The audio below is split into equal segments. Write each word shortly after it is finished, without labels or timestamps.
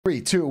3,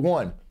 2,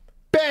 1.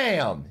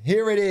 Bam!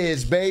 Here it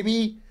is,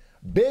 baby.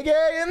 Big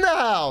A in the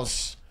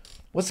house.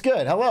 What's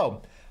good?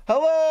 Hello.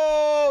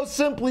 Hello,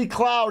 Simply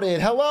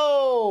Clouded.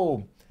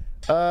 Hello.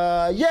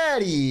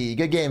 Yeti.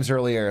 Good games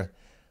earlier.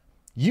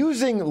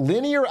 Using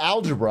linear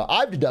algebra,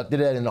 I've deducted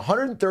that in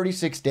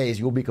 136 days,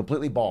 you will be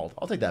completely bald.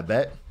 I'll take that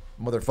bet,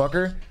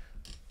 motherfucker.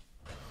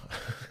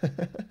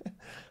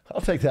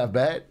 I'll take that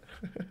bet.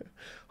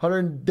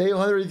 Day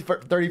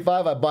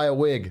 135, I buy a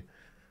wig.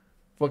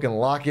 Fucking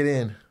lock it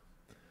in.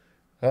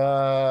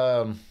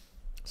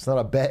 It's not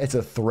a bet, it's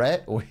a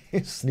threat.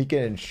 Sneak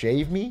in and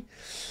shave me.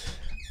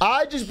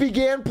 I just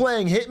began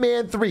playing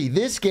Hitman 3.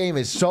 This game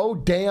is so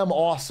damn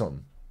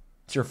awesome.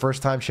 It's your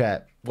first time,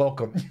 chat.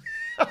 Welcome.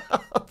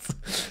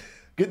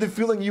 Get the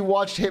feeling you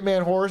watched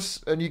Hitman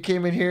Horse and you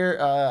came in here.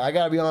 I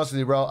gotta be honest with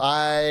you, bro.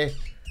 I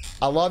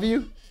love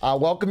you. I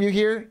welcome you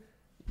here.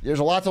 There's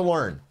a lot to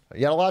learn.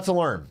 You got a lot to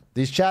learn.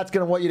 These chats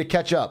gonna want you to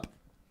catch up.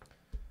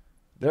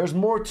 There's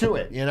more to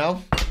it, you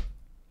know?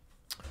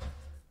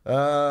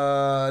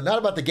 Not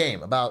about the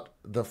game, about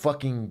the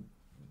fucking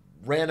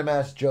random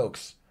ass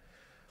jokes.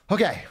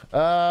 Okay.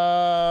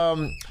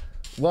 Love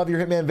your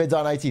Hitman vids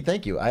on IT.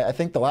 Thank you. I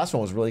think the last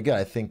one was really good.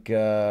 I think,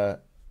 I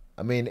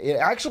mean, it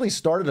actually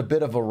started a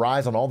bit of a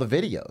rise on all the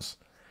videos.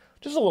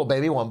 Just a little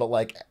baby one, but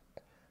like,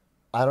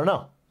 I don't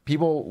know.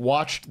 People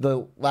watched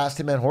the last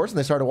Hitman Horse and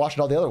they started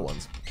watching all the other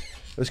ones.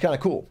 It was kind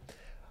of cool.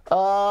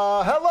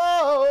 Hello.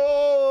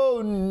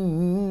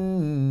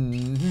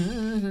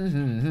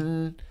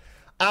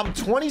 I'm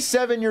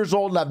 27 years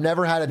old and I've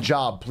never had a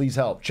job. Please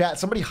help. Chat,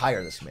 somebody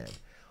hire this man.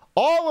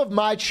 All of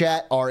my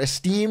chat are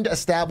esteemed,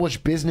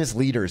 established business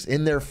leaders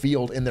in their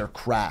field, in their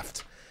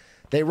craft.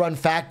 They run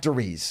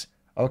factories,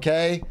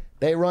 okay?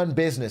 They run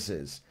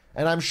businesses.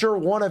 And I'm sure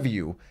one of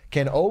you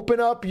can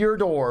open up your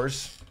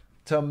doors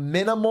to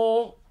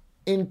Minimal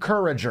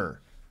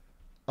Encourager,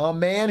 a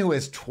man who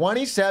is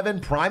 27,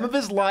 prime of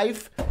his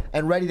life,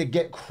 and ready to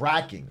get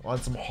cracking on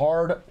some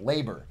hard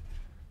labor.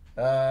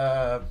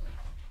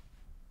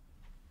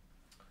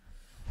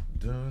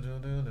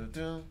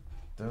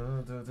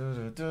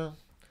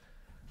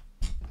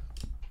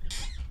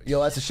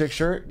 Yo, that's a sick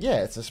shirt.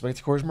 Yeah, it's a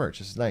Spaghetti Core's merch.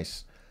 This is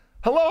nice.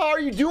 Hello, how are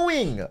you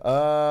doing?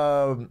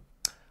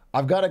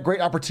 I've got a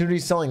great opportunity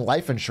selling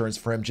life insurance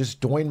for him.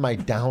 Just join my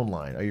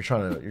downline. Oh, you're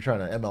trying to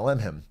MLM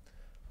him.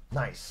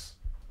 Nice.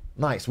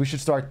 Nice. We should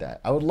start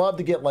that. I would love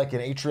to get like an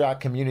Atrioc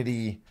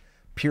community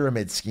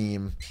pyramid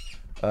scheme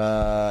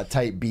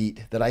type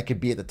beat that I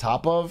could be at the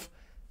top of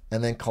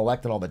and then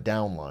collect on all the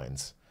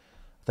downlines.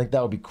 I think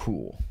that would be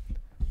cool.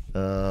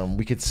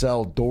 We could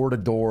sell door to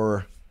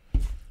door.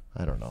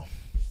 I don't know,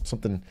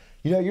 something.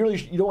 You know, you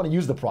don't want to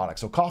use the product,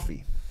 so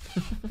coffee.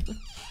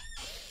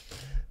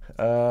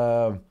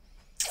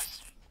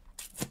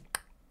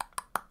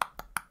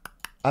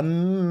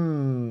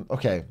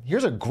 Okay.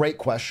 Here's a great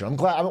question.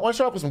 I want to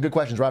start off with some good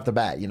questions right off the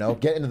bat. You know,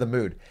 get into the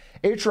mood.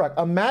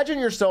 Atrioc, imagine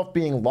yourself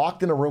being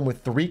locked in a room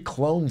with 3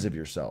 clones of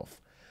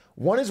yourself.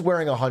 One is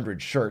wearing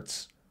 100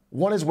 shirts.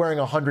 One is wearing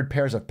 100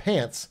 pairs of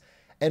pants.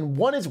 And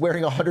one is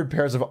wearing 100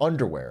 pairs of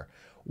underwear.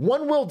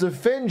 One will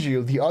defend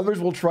you, the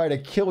others will try to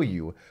kill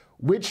you.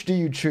 Which do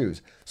you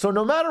choose? So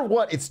no matter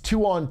what, it's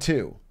 2 on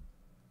 2.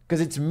 Because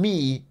it's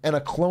me and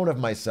a clone of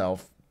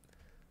myself.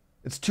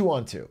 It's 2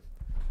 on 2.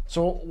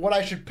 So what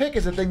I should pick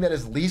is the thing that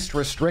is least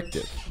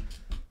restrictive.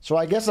 So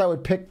I guess I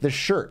would pick the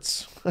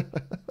shirts.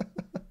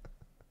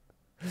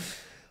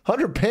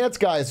 100 pants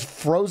guy is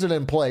frozen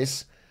in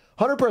place.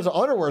 100 pairs of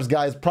underwears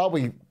guy is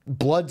probably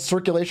blood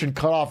circulation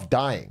cut off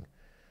dying.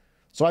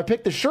 So I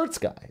picked the shirts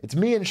guy. It's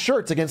me and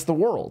shirts against the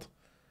world.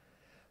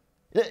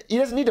 He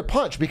doesn't need to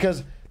punch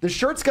because the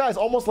shirts guy is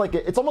almost like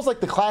it's almost like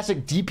the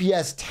classic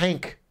DPS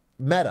tank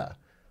meta.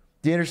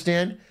 Do you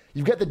understand?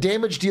 You've got the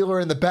damage dealer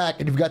in the back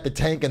and you've got the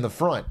tank in the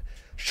front.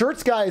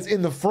 Shirts guy is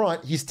in the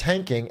front, he's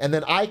tanking, and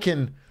then I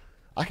can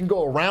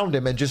go around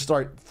him and just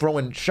start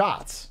throwing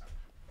shots.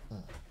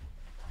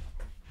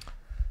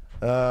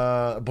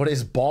 But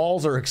his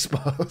balls are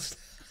exposed.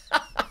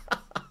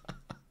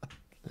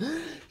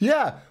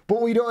 Yeah,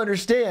 but we don't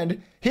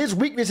understand. His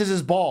weakness is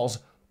his balls,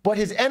 but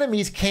his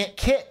enemies can't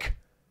kick.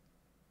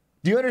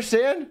 Do you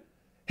understand?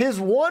 His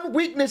one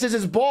weakness is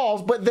his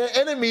balls, but the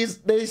enemies,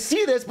 they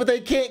see this, but they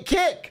can't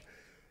kick.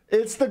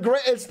 It's the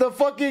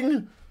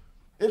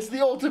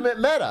ultimate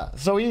meta.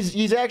 So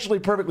he's actually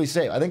perfectly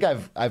safe. I think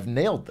I've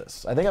nailed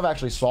this. I think I've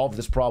actually solved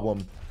this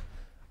problem.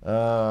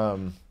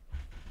 Atrioc,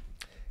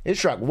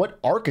 what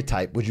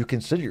archetype would you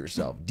consider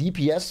yourself?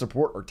 DPS,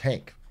 support, or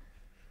tank?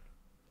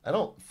 I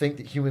don't think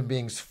that human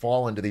beings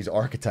fall into these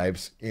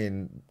archetypes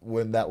when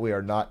we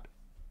are not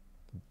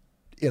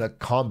in a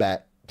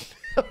combat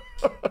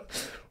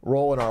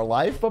role in our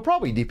life, but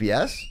probably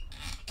DPS.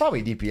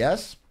 Probably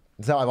DPS.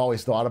 That's how I've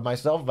always thought of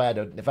myself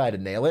if I had to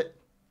nail it.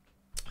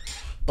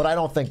 But I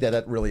don't think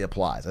that really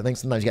applies. I think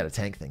sometimes you got to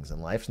tank things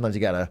in life. Sometimes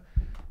you got to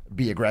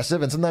be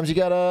aggressive, and sometimes you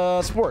got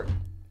to support.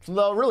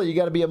 So really, you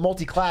got to be a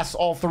multi-class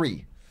all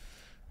 3.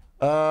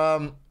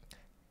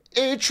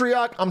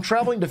 Atrioc, I'm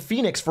traveling to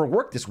Phoenix for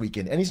work this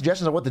weekend. Any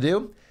suggestions on what to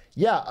do?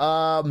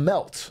 Yeah,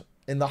 melt.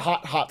 in the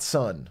hot, hot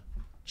sun.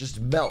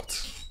 Just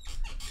melt.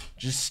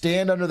 Just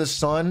stand under the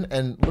sun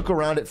and look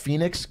around at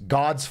Phoenix,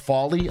 God's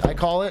folly, I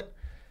call it,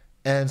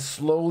 and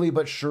slowly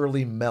but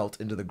surely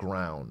melt into the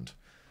ground.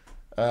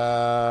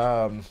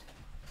 I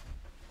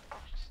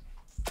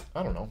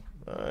don't know.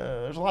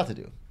 There's a lot to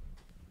do.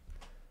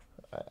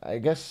 I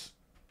guess...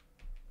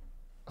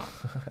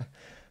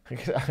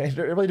 it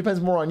really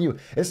depends more on you.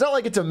 It's not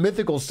like it's a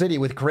mythical city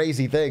with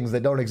crazy things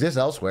that don't exist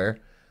elsewhere.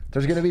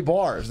 There's going to be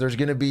bars. There's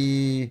going to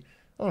be...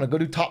 I don't know, go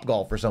do Top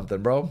Golf or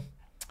something, bro.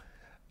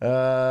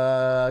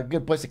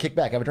 Good place to kick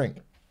back, have a drink.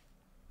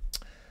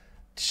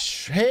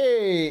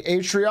 Hey,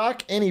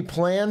 Atrioc, any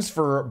plans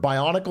for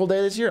Bionicle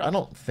Day this year? I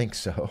don't think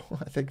so.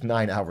 I think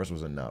 9 hours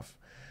was enough.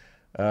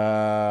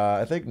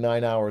 I think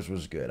 9 hours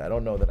was good. I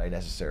don't know that I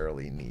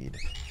necessarily need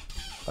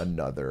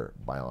another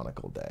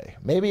Bionicle Day.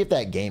 Maybe if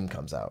that game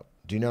comes out.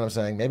 Do you know what I'm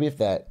saying? Maybe if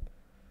that...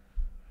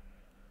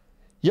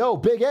 Yo,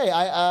 Big A,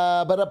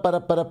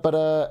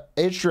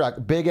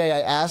 Atrioc, Big A,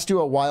 I asked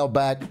you a while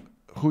back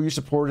who you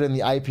supported in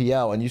the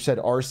IPL, and you said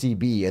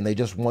RCB, and they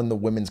just won the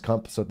Women's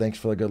Cup, so thanks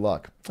for the good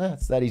luck.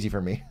 It's that easy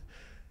for me.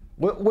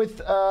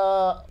 With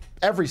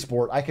every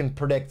sport, I can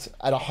predict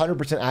at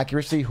 100%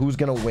 accuracy who's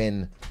going to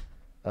win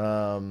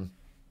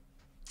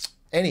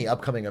any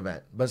upcoming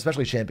event, but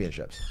especially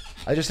championships.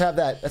 I just have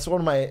that. That's one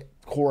of my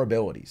core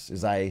abilities,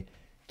 is I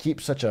keep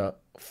such a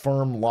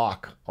firm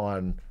lock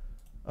on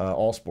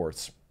all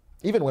sports,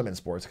 even women's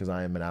sports, because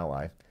I am an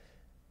ally.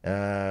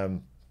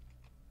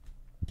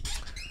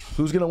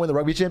 Who's going to win the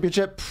rugby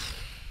championship?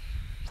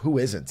 Who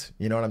isn't?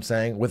 You know what I'm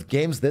saying? With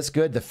games this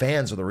good, the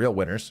fans are the real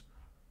winners.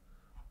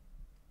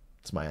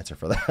 That's my answer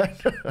for that.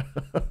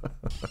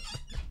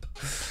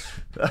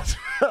 That's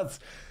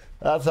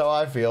how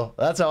I feel.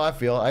 That's how I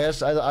feel. I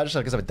just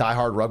because I'm a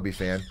diehard rugby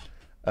fan.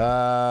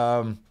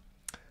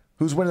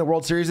 Who's winning the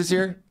World Series this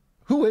year?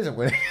 Who isn't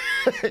winning?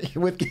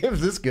 With games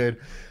this good,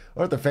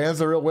 aren't the fans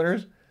the real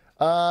winners?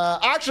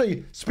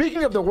 Actually,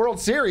 speaking of the World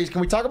Series,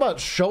 can we talk about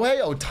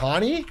Shohei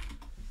Ohtani?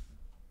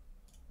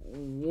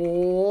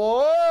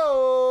 Whoa!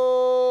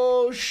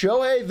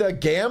 Shohei the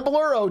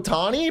Gambler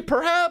Ohtani,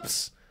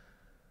 perhaps?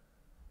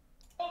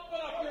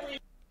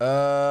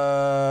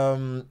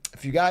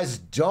 If you guys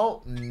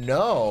don't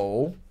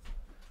know,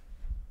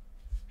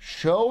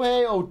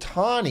 Shohei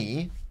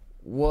Ohtani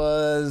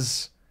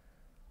was,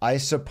 I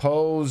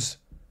suppose,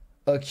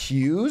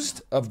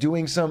 accused of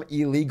doing some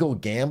illegal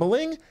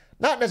gambling.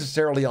 Not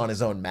necessarily on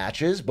his own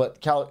matches,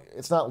 but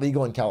it's not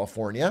legal in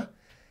California.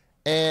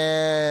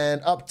 And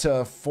up to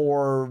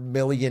 $4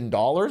 million,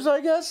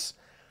 I guess.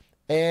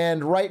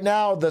 And right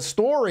now, the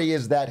story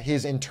is that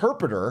his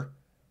interpreter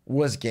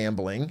was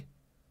gambling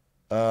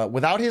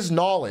without his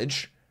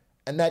knowledge,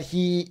 and that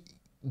he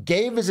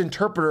gave his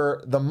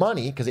interpreter the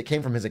money, because it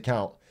came from his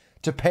account,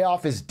 to pay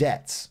off his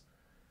debts.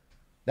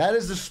 That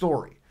is the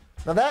story.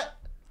 Now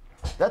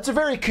that's a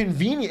very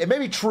convenient, it may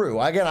be true.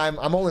 Again,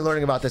 I'm only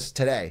learning about this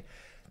today.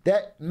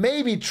 That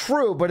may be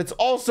true, but it's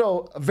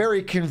also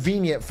very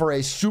convenient for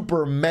a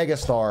super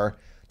megastar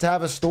to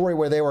have a story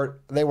where they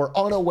were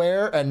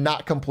unaware and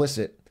not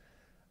complicit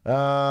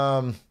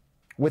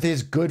with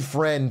his good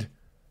friend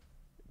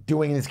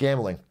doing this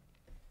gambling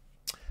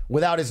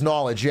without his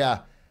knowledge.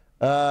 Yeah,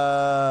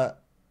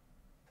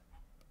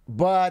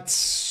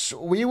 but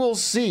we will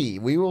see.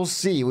 We will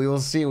see. We will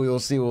see. We will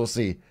see. We will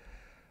see.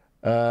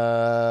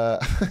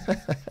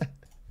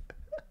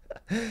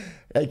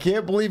 I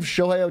can't believe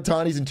Shohei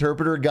Ohtani's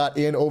interpreter got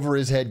in over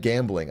his head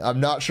gambling.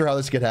 I'm not sure how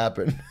this could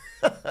happen.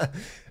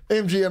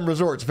 MGM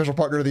Resorts, official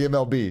partner of the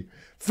MLB.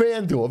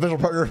 FanDuel, official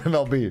partner of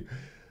MLB.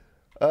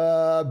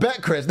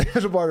 BetCris,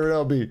 official partner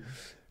of MLB.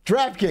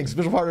 DraftKings,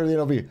 official partner of the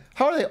MLB.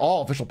 How are they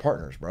all official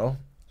partners, bro?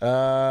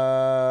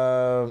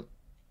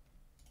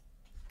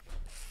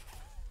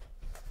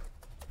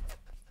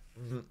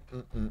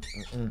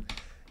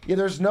 Yeah,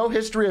 there's no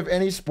history of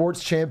any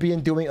sports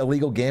champion doing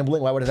illegal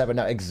gambling. Why would it happen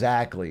now?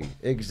 Exactly.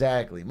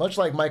 Exactly. Much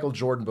like Michael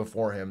Jordan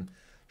before him,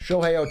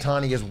 Shohei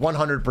Ohtani is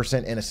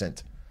 100%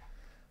 innocent.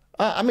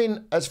 I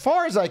mean, as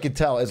far as I could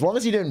tell, as long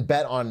as he didn't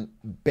bet on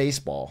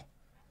baseball,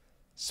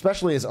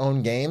 especially his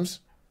own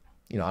games,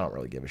 you know, I don't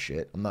really give a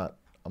shit.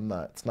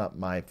 It's not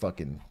my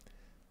fucking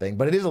thing,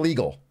 but it is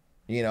illegal,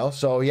 you know,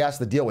 so he has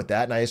to deal with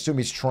that. And I assume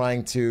he's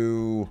trying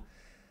to,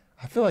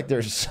 I feel like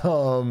there's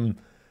some,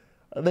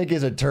 I think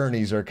his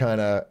attorneys are kind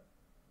of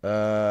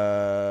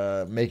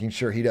making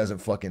sure he doesn't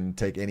fucking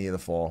take any of the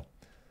fall,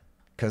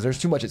 because there's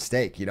too much at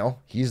stake, you know?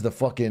 He's the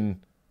fucking...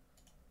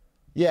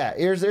 Yeah,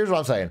 here's what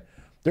I'm saying.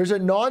 There's a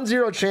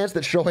non-zero chance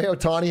that Shohei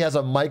Ohtani has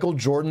a Michael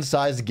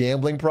Jordan-sized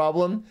gambling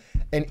problem,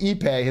 and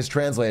Ipe, his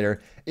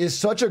translator, is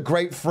such a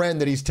great friend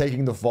that he's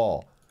taking the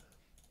fall.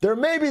 There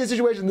may be the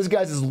situation this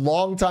guy's his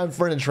longtime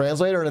friend and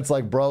translator, and it's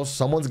like, bro,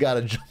 someone's got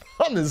to jump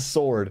on this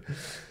sword.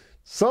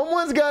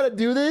 Someone's got to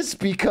do this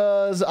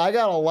because I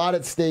got a lot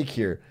at stake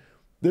here.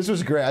 This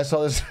was great. I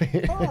saw this.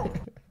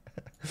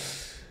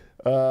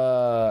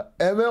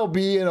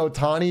 MLB and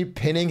Ohtani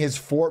pinning his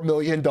 $4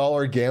 million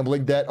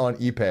gambling debt on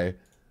Ipe.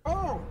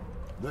 Oh,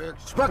 they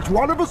expect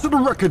one of us in the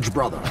wreckage,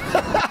 brother.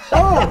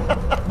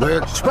 Oh, they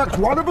expect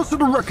one of us in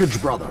the wreckage,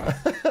 brother.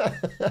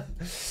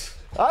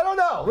 I don't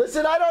know.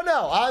 Listen, I don't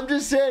know. I'm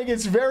just saying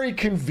it's very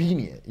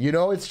convenient. You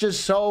know, it's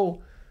just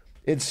so,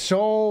 it's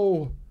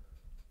so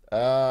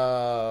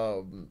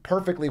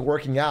perfectly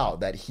working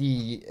out that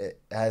he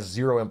has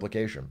zero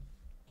implication.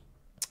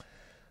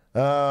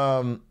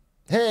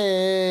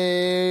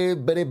 Hey,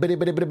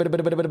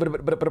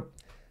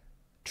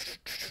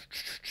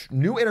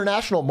 new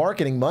International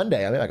Marketing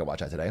Monday. I mean, I can watch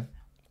that today.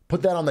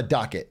 Put that on the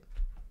docket.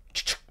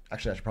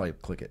 Actually, I should probably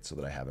click it so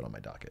that I have it on my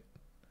docket.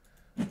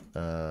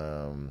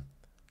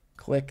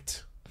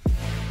 Clicked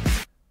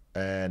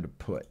and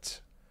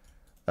put.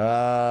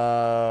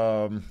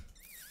 Atrioc,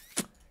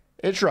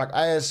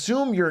 I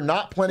assume you're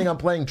not planning on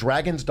playing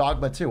Dragon's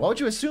Dogma 2. Why would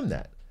you assume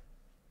that?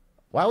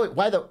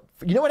 Why the?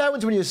 You know what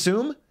happens when you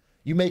assume?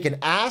 You make an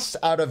ass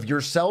out of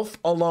yourself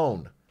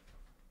alone.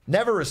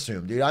 Never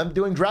assume, dude. I'm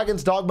doing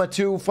Dragon's Dogma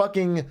 2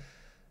 fucking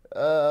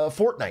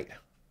Fortnite.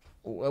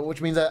 Which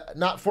means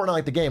not Fortnite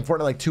like the game,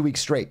 Fortnite like 2 weeks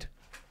straight.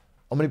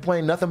 I'm going to be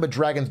playing nothing but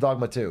Dragon's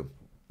Dogma 2.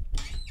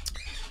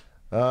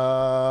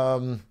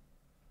 A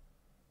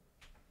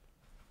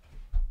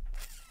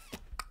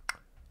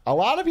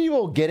lot of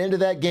people get into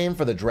that game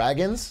for the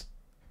dragons,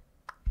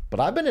 but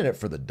I've been in it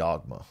for the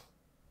dogma.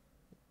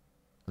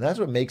 And that's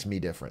what makes me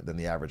different than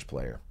the average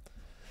player.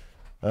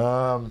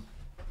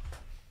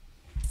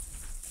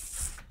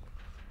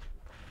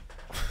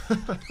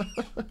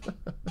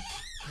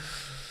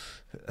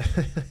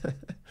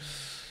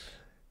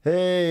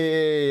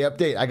 Hey,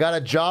 update. I got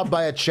a job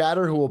by a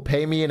chatter who will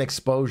pay me an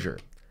exposure.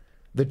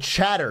 The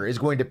chatter is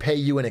going to pay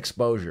you an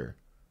exposure.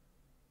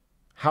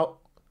 How?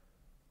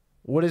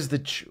 What is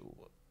the?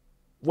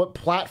 What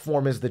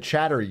platform is the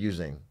chatter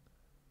using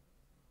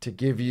to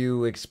give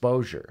you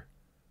exposure?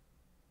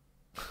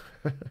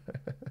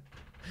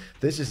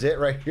 This is it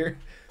right here.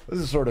 This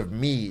is sort of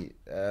me,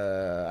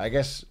 I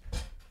guess,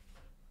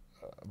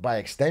 by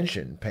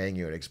extension, paying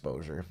you an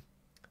exposure.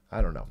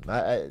 I don't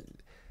know.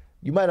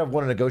 You might have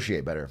want to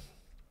negotiate better.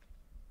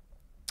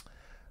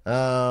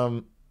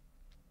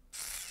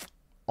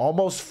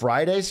 Almost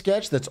Friday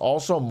sketch that's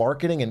also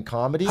marketing and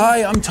comedy.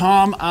 Hi, I'm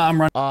Tom. I'm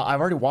running. I've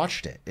already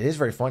watched it. It is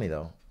very funny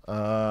though.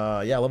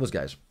 Yeah, I love those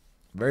guys.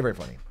 Very, very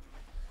funny.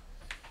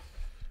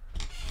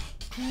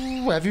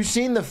 Have you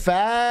seen the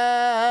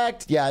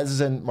fact? Yeah, this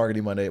is in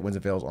Marketing Monday. Wins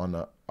and fails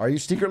on. Are you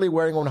secretly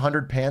wearing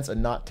 100 pants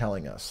and not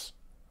telling us?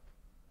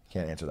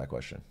 Can't answer that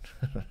question.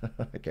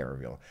 I can't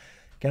reveal.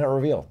 Cannot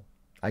reveal.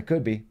 I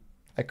could be.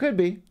 I could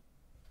be.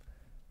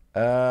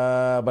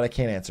 But I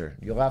can't answer.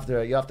 You'll have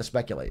to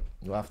speculate.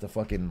 You'll have to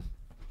fucking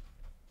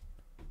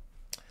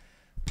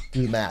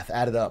do the math.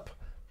 Add it up.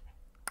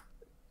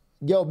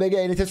 Yo, Big A,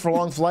 any tips for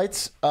long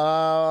flights?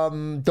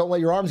 Don't let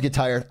your arms get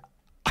tired.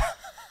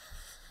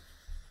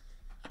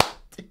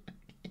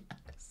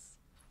 Yes.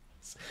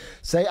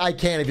 Say I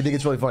can if you think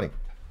it's really funny.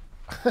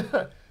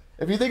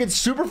 If you think it's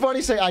super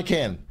funny, say I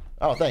can.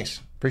 Oh, thanks.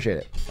 Appreciate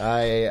it.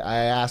 I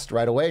asked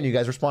right away and you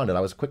guys responded.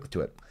 I was quick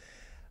to it.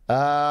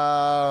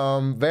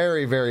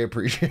 Very, very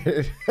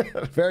appreciated.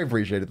 Very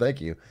appreciated.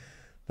 Thank you.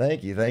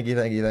 Thank you. Thank you.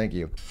 Thank you. Thank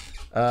you.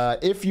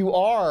 If you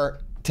are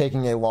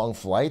taking a long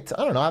flight,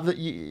 I don't know.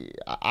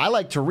 I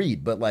like to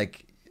read, but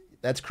like,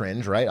 that's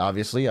cringe, right?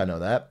 Obviously, I know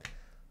that.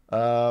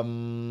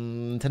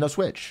 Nintendo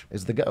Switch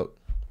is the GOAT.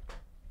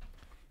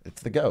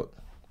 It's the GOAT.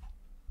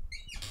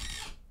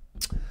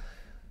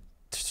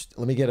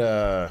 Let me get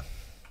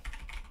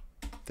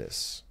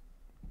this.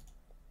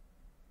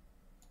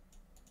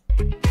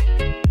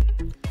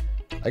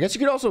 I guess you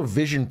could also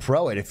Vision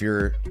Pro it if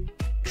you're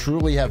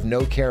truly have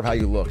no care of how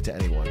you look to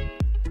anyone.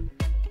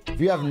 If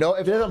you have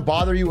if it doesn't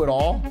bother you at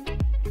all,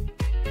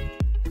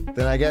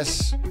 then I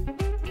guess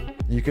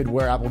you could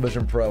wear Apple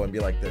Vision Pro and be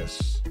like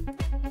this.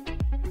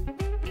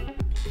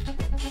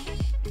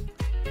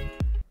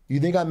 You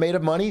think I'm made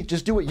of money?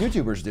 Just do what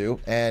YouTubers do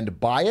and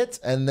buy it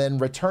and then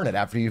return it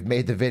after you've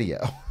made the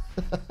video.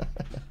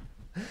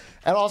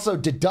 And also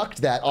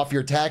deduct that off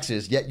your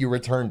taxes, yet you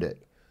returned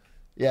it.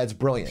 Yeah, it's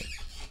brilliant.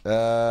 Hey,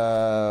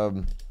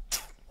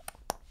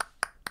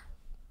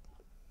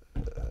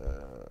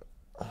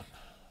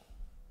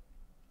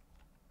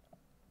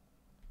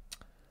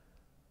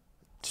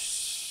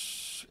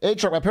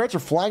 Chuck, my parents are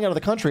flying out of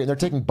the country and they're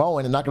taking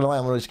Boeing, and not gonna lie,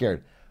 I'm really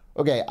scared.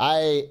 Okay,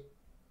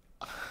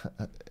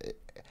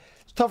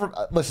 it's tougher.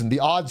 Listen,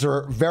 the odds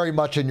are very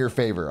much in your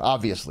favor,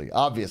 obviously.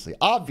 So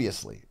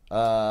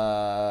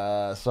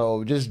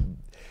just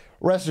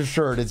rest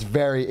assured, it's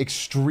very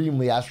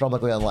extremely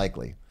astronomically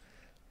unlikely.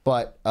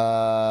 But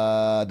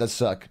that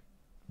suck.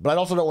 But I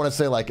also don't want to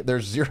say like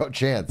there's zero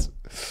chance.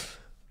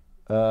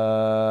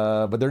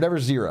 But they're never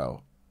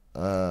zero.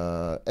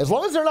 As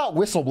long as they're not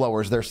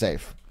whistleblowers, they're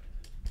safe.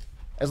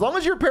 As long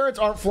as your parents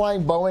aren't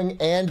flying Boeing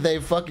and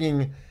they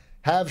fucking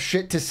have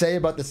shit to say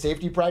about the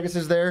safety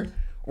practices there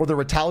or the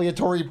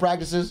retaliatory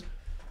practices,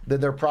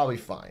 then they're probably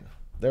fine.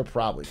 They're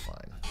probably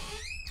fine.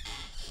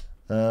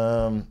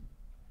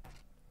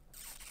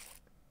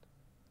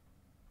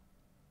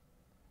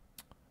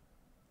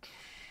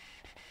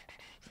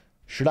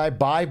 Should I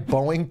buy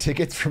Boeing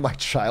tickets for my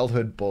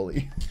childhood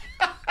bully?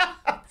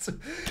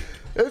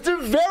 It's a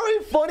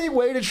very funny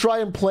way to try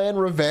and plan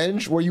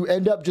revenge where you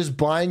end up just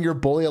buying your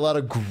bully a lot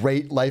of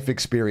great life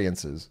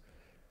experiences.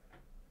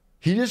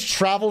 He just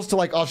travels to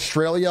like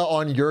Australia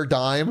on your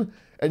dime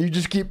and you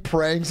just keep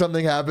praying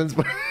something happens.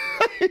 But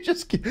he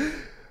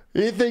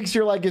thinks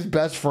you're like his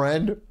best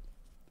friend.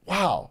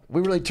 Wow.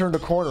 We really turned a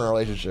corner in our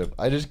relationship.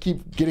 I just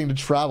keep getting to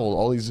travel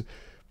all these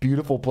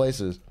beautiful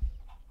places.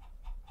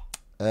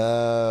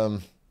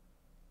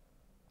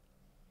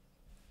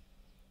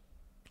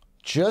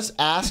 Just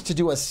ask to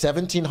do a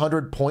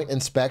 1,700 point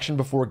inspection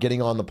before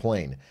getting on the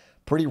plane.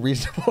 Pretty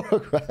reasonable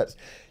request.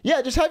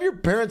 Yeah, just have your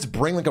parents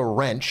bring like a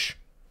wrench,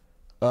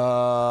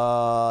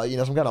 some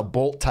kind of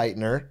bolt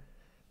tightener,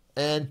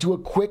 and do a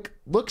quick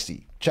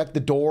look-see. Check the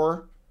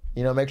door,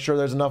 make sure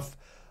there's enough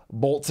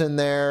bolts in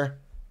there.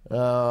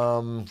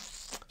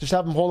 Just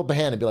have them hold up a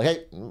hand and be like,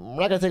 hey,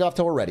 we're not going to take off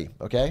till we're ready,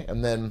 okay?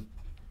 And then...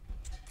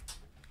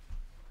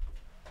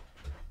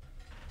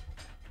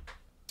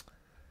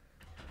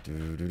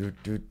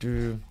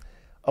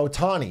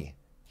 Ohtani,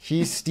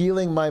 he's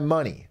stealing my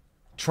money.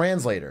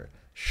 Translator,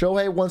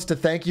 Shohei wants to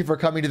thank you for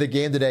coming to the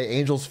game today,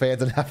 Angels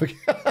fans and Africa.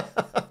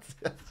 That's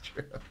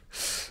true.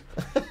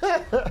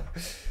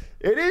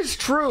 It is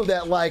true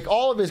that like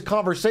all of his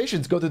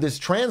conversations go through this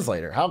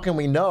translator. How can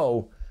we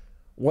know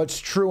what's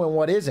true and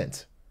what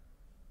isn't?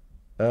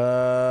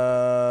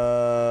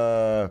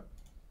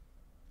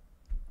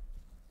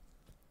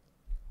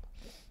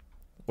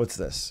 What's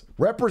this?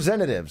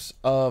 Representatives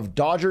of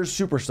Dodgers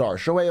superstar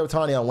Shohei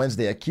Ohtani on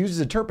Wednesday accused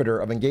his interpreter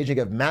of engaging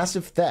in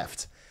massive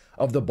theft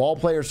of the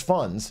ballplayer's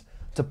funds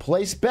to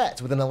place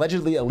bets with an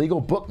allegedly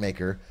illegal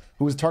bookmaker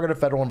who was target of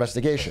federal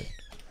investigation.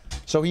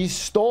 So he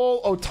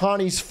stole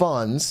Ohtani's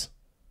funds.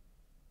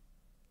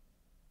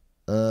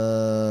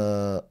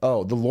 The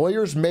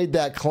lawyers made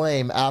that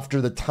claim after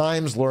the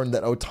Times learned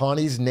that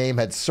Ohtani's name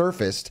had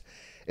surfaced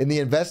in the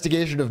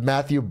investigation of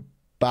Matthew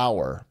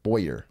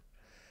Boyer.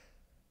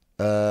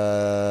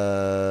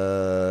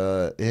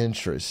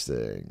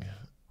 Interesting.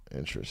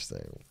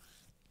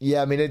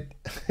 Yeah, I mean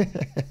I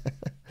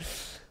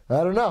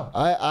don't know.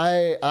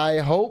 I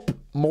hope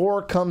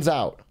more comes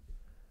out.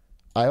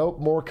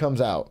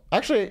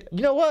 Actually,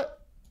 you know what?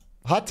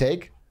 Hot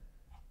take.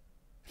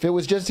 If it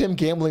was just him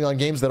gambling on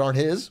games that aren't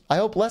his, I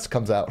hope less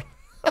comes out.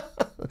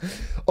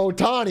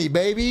 Ohtani,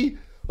 baby.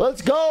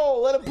 Let's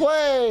go. Let him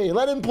play.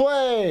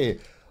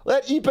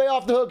 Let Ipe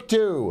off the hook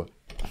too.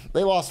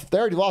 They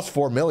already lost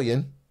 $4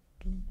 million.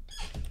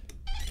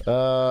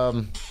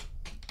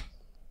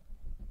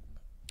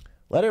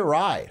 Let it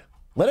ride.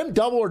 Let him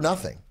double or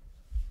nothing.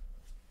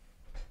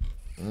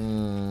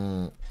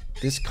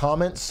 This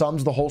comment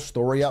sums the whole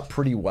story up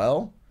pretty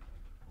well.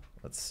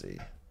 Let's see.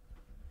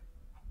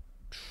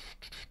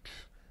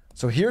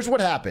 So here's what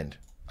happened,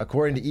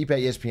 according to Ipe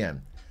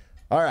ESPN.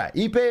 All right,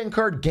 Ipe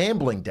incurred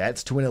gambling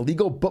debts to an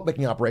illegal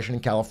bookmaking operation in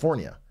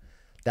California.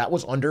 That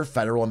was under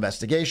federal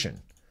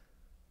investigation.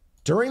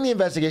 During the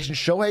investigation,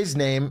 Shohei's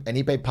name and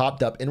Ipe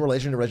popped up in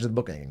relation to registered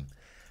bookmaking,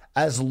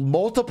 as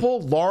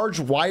multiple large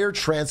wire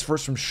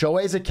transfers from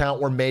Shohei's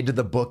account were made to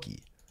the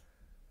bookie.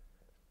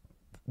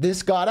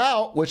 This got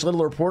out, which led to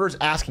reporters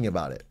asking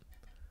about it.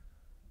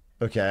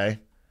 Okay.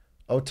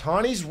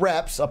 Ohtani's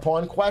reps,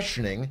 upon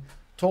questioning,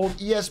 told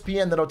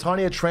ESPN that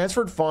Ohtani had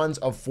transferred funds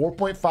of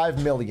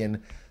 $4.5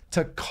 million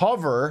to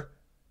cover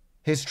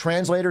his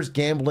translator's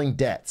gambling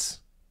debts.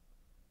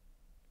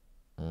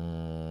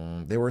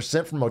 They were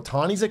sent from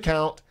Ohtani's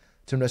account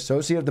to an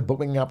associate of the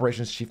bookmaking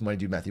operations chief money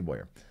dude, Matthew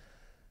Boyer.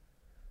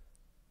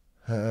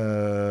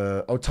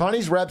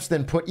 Ohtani's reps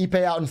then put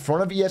Ipe out in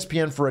front of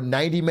ESPN for a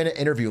 90-minute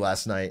interview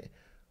last night,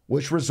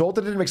 which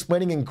resulted in him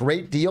explaining in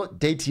great detail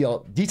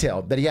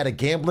that he had a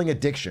gambling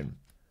addiction.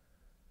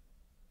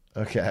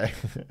 Okay.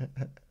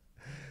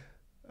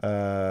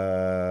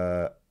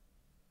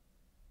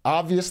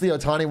 Obviously,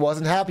 Ohtani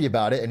wasn't happy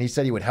about it, and he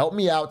said he would help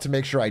me out to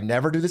make sure I'd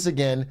never do this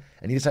again,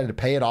 and he decided to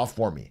pay it off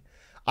for me.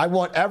 I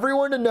want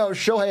everyone to know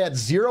Shohei had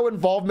zero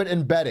involvement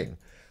in betting.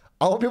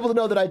 I want people to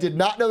know that I did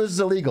not know this is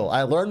illegal.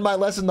 I learned my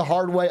lesson the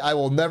hard way. I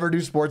will never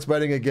do sports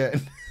betting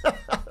again.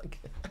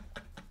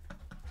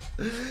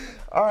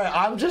 All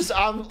right,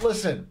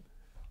 listen.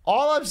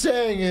 All I'm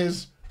saying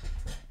is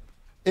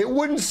it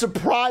wouldn't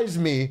surprise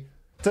me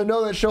to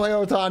know that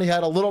Shohei Ohtani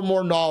had a little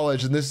more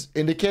knowledge than this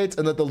indicates,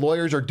 and that the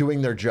lawyers are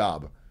doing their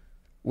job,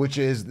 which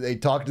is they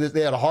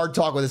had a hard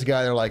talk with this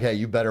guy. They're like, hey,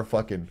 you better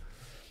fucking.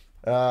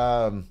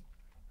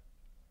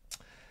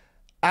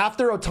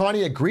 After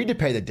Ohtani agreed to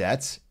pay the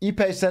debts,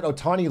 Ipe said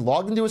Ohtani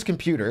logged into his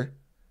computer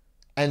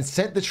and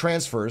sent the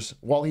transfers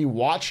while he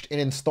watched in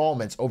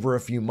installments over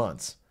a few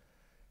months.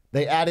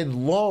 They added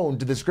loan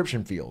to the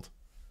description field.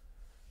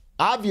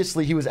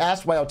 Obviously, he was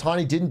asked why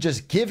Ohtani didn't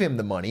just give him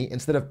the money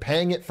instead of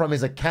paying it from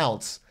his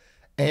accounts.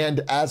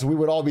 And as we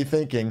would all be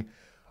thinking,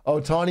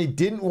 Ohtani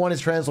didn't want his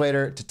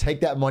translator to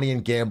take that money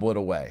and gamble it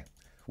away,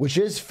 which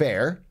is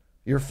fair.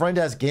 Your friend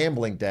has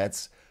gambling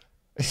debts.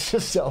 It's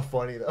just so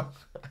funny, though.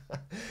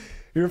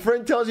 Your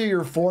friend tells you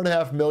you're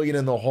 $4.5 million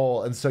in the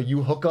hole, and so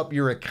you hook up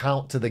your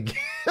account to the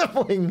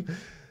gambling.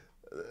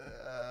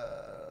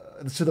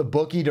 to the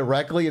bookie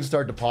directly and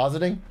start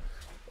depositing.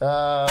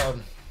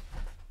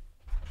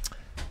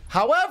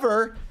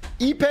 However,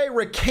 Ippei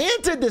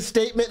recanted the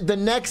statement the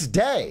next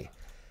day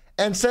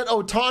and said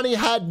Ohtani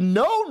had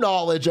no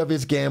knowledge of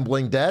his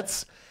gambling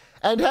debts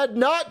and had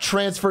not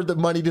transferred the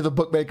money to the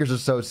bookmaker's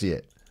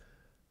associate.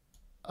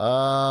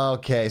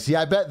 Okay, see,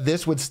 I bet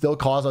this would still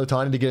cause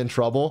Ohtani to get in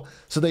trouble,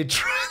 so they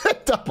try to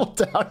double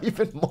down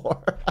even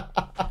more.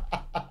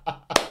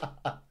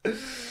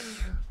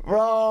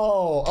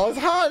 Bro,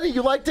 Ohtani,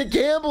 you like to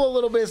gamble a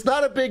little bit. It's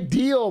not a big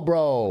deal,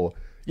 bro.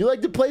 You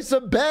like to play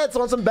some bets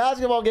on some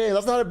basketball games.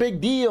 That's not a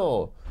big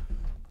deal.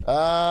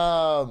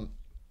 Let's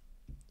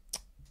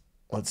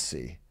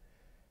see.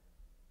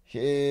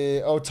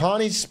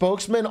 Ohtani's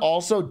spokesman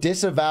also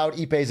disavowed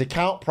Ippei's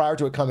account prior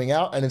to it coming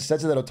out and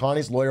instead said that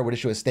Ohtani's lawyer would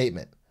issue a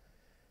statement.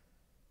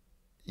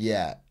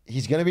 Yeah,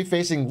 he's going to be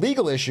facing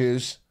legal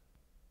issues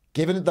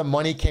given that the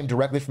money came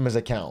directly from his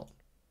account.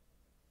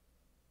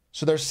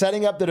 So they're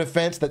setting up the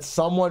defense that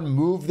someone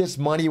moved this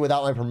money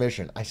without my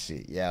permission. I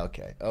see. Yeah,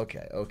 okay.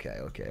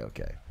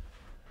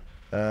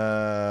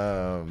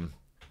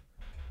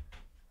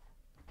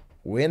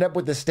 We end up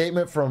with the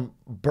statement from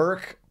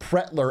Burke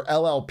Pretler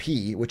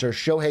LLP, which are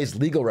Shohei's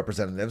legal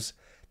representatives.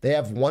 They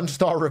have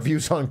 1-star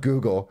reviews on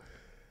Google.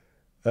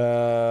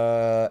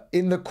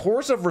 In the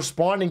course of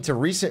responding to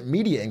recent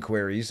media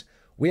inquiries,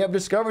 we have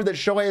discovered that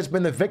Shohei has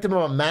been the victim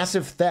of a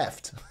massive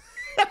theft.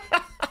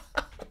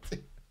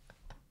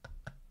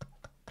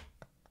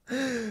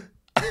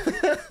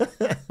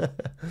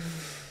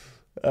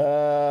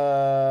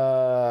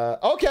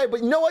 Okay,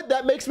 but you know what?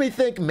 That makes me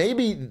think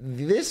maybe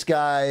this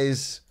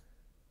guy's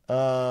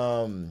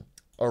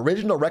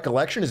original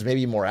recollection is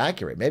maybe more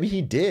accurate. Maybe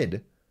he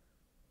did.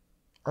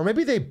 Or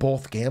maybe they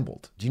both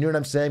gambled. Do you know what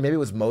I'm saying? Maybe it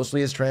was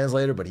mostly his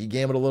translator, but he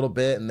gambled a little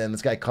bit, and then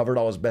this guy covered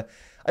all his bet.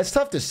 It's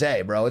tough to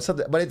say, bro. It's tough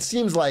to, but it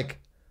seems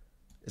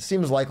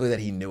likely that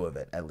he knew of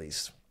it, at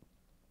least.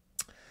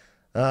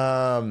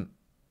 Ippei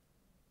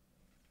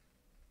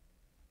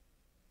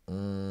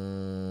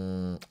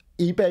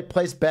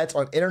placed bets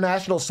on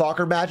international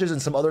soccer matches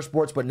and some other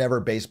sports, but never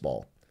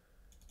baseball.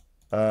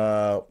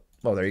 Oh,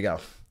 there you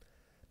go.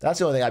 That's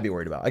the only thing I'd be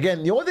worried about.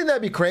 Again, the only thing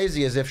that'd be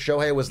crazy is if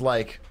Shohei was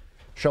like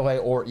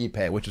Shohei or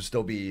Ippei, which would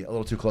still be a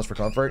little too close for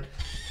comfort.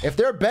 If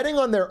they're betting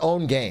on their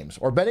own games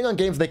or betting on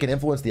games they can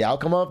influence the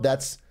outcome of,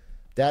 that's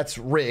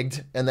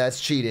rigged and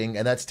that's cheating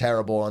and that's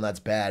terrible and that's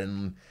bad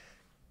and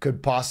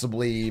could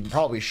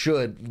probably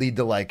should lead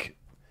to like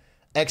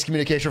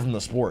excommunication from the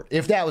sport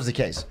if that was the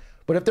case.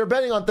 But if they're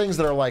betting on things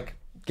that are like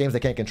games they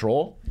can't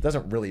control, it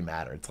doesn't really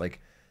matter. It's like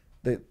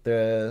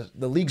the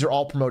leagues are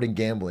all promoting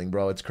gambling,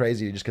 bro. It's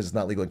crazy just because it's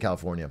not legal in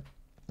California.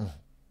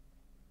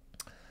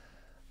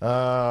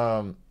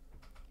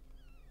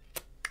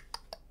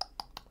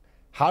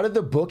 How did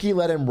the bookie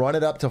let him run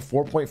it up to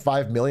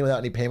 $4.5 million without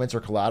any payments or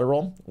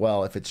collateral?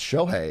 Well, if it's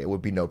Shohei, it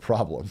would be no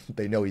problem.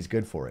 They know he's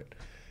good for it.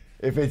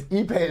 If it's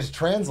Ippei's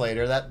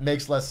translator, that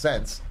makes less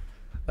sense.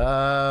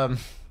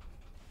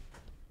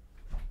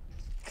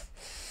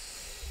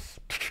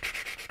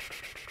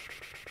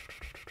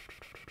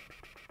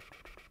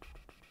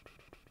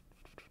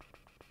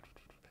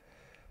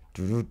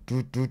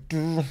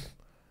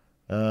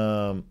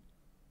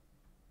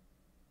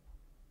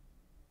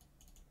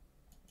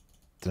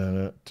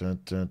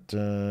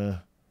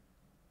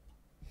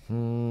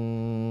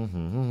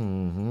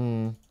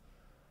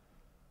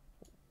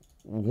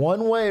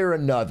 One way or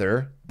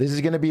another, this is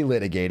going to be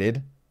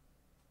litigated.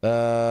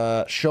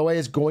 Shohei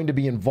is going to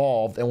be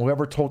involved, and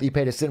whoever told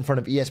Ippei to sit in front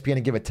of ESPN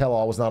and give a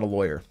tell-all was not a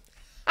lawyer.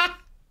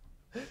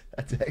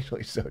 That's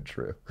actually so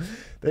true.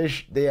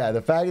 Yeah,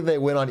 the fact that they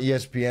went on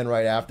ESPN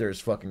right after is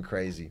fucking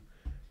crazy.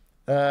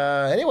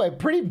 Anyway,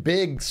 pretty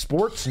big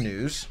sports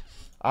news.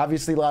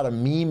 Obviously, a lot of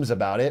memes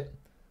about it.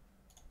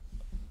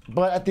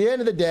 But at the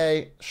end of the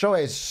day,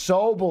 Shohei is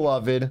so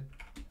beloved,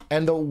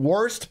 and the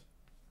worst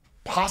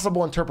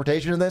possible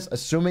interpretation of this,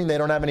 assuming they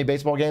don't have any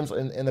baseball games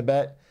in the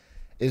bet,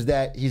 is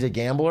that he's a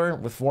gambler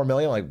with $4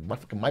 million. Like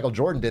Michael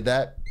Jordan did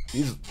that.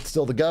 He's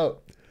still the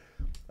GOAT.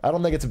 I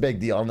don't think it's a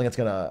big deal. I don't think it's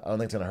gonna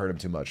hurt him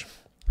too much.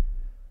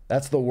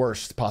 That's the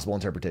worst possible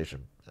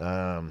interpretation.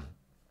 Fucking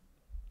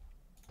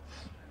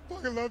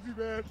love you,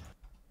 man.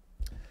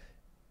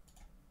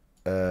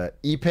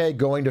 Ippei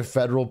going to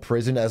federal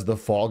prison as the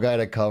fall guy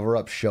to cover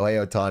up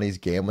Shohei Ohtani's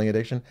gambling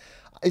addiction.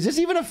 Is this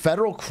even a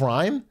federal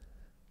crime?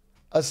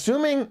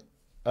 Assuming,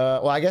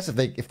 well, I guess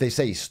if they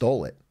say he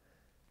stole it.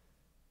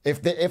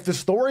 If the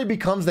story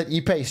becomes that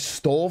Ippei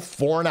stole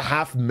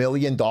 $4.5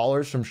 million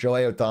from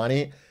Shohei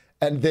Ohtani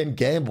and then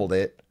gambled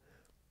it,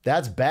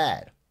 that's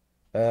bad.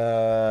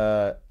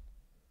 Fucking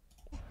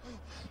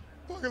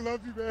love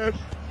you, man.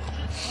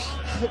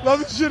 Love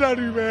the shit out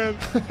of you, man.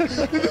 This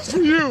is for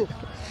you.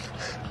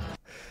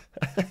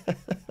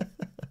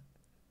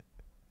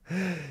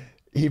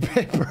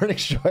 Ippei burning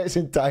Shohei's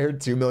entire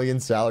 $2 million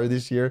salary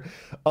this year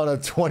on a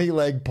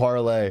 20-leg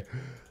parlay.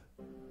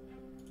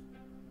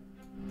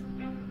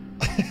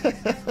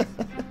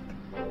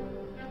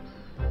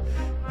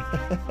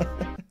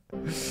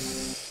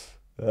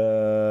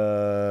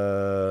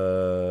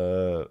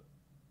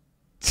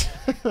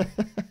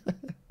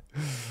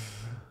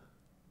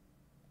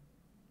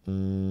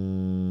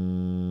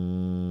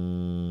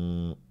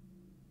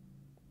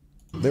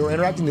 They were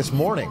interacting this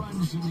morning.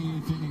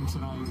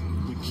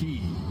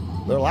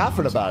 They're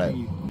laughing about it.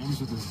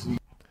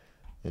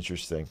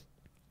 Interesting.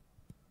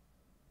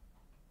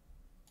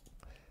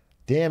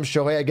 Damn,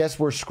 Shohei, I guess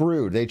we're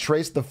screwed. They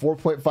traced the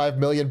 $4.5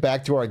 million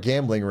back to our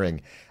gambling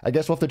ring. I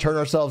guess we'll have to turn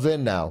ourselves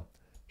in now.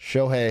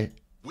 Shohei.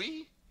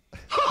 We?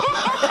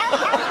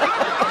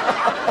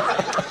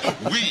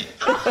 We.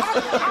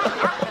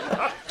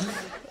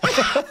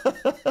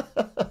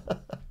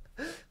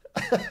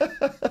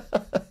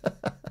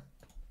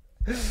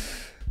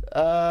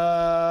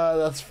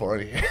 That's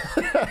funny.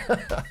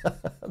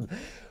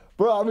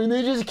 Bro, I mean,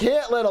 they just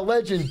can't let a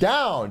legend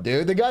down,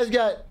 dude. The guy's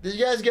got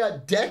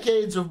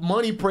decades of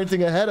money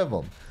printing ahead of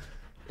him.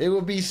 It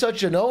would be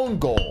such an own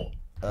goal.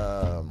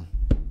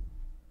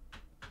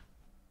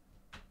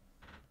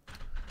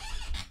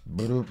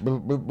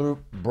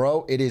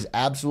 Bro, it is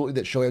absolutely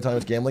that Shohei Ohtani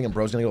was gambling and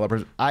bro's gonna go up.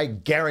 I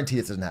guarantee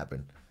this doesn't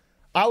happen.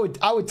 I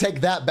would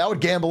take that. I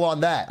would gamble on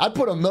that. I'd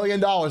put $1 million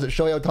that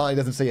Shohei Ohtani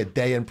doesn't say a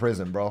day in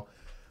prison, bro.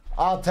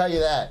 I'll tell you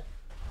that.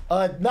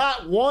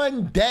 Not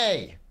one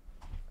day.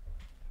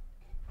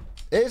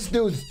 This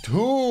dude's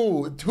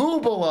too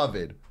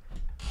beloved.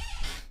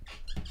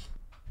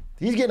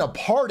 He's getting a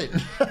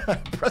pardon.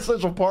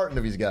 Presidential pardon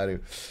if he's got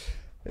to.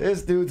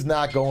 This dude's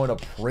not going to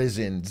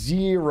prison.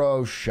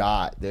 Zero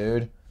shot,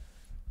 dude.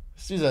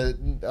 He's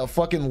a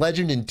fucking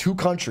legend in 2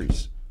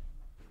 countries.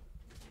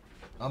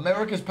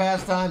 America's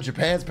pastime,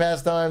 Japan's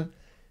pastime.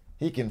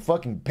 He can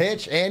fucking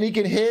pitch and he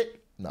can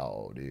hit.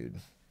 No, dude.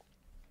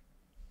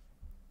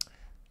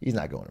 He's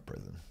not going to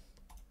prison.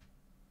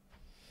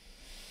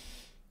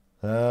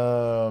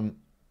 But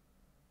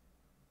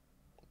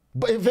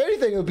if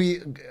anything, it would be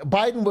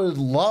Biden would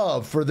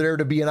love for there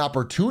to be an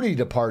opportunity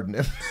to pardon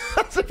him.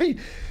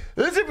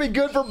 This would be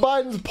good for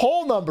Biden's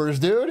poll numbers,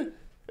 dude.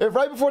 If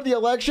right before the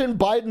election,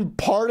 Biden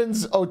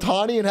pardons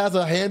Ohtani and has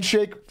a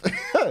handshake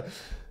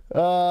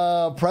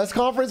press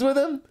conference with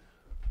him,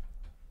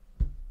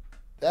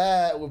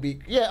 that would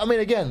be, yeah, I mean,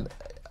 again,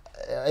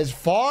 as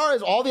far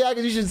as all the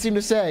accusations seem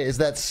to say is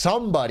that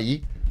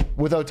somebody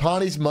with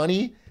Ohtani's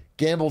money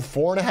gambled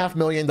 $4.5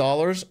 million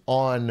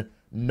on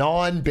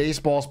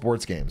non-baseball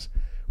sports games,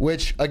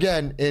 which,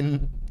 again,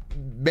 in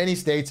many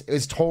states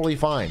is totally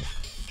fine,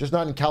 just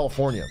not in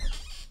California.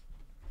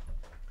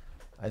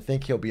 I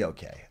think he'll be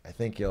okay. I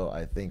think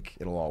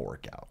it'll all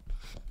work out.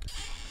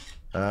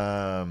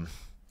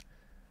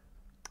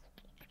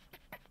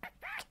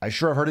 I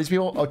sure have heard of these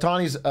people.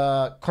 Ohtani's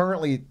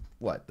currently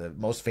what, the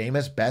most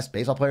famous, best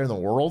baseball player in the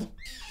world,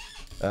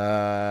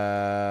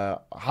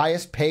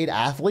 highest paid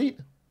athlete.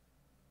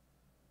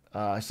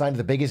 Signed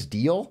the biggest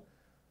deal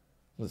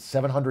with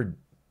 $700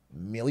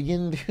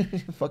 million.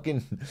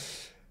 Fucking.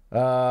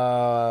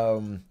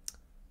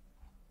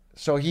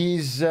 So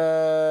he's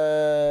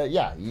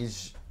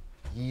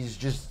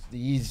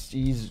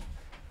he's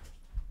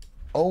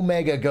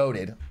omega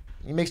goated.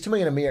 He makes $2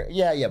 million a year.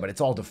 Yeah, but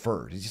it's all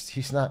deferred.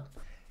 He's not.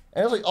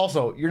 And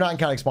also, you're not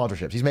counting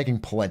sponsorships. He's making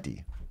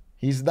plenty.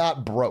 He's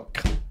not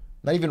broke.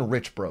 Not even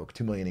rich broke.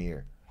 $2 million a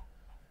year.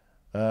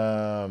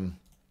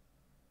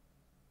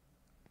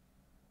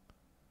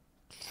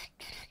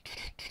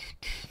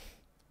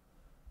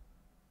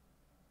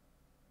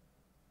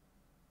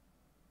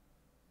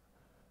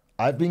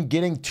 I've been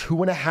getting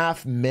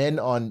 2.5 men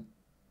on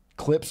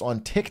clips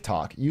on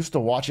TikTok. Used to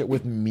watch it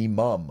with me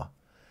mum.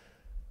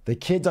 The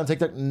kids on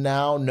TikTok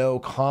now know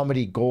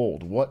comedy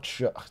gold. What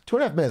show?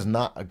 2.5 Men is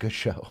not a good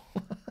show.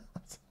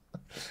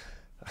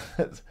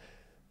 It's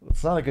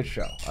not a good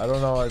show. I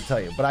don't know what to tell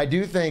you. But I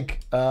do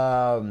think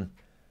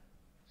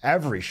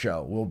every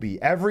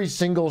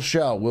single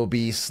show will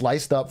be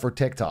sliced up for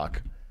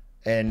TikTok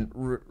and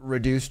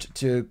reduced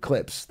to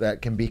clips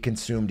that can be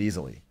consumed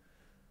easily.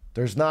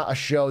 There's not a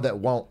show that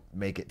won't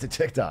make it to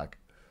TikTok.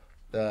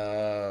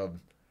 Because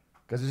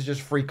it's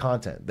just free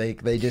content. They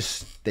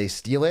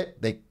steal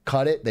it, they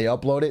cut it, they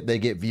upload it, they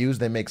get views,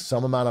 they make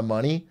some amount of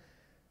money,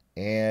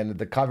 and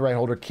the copyright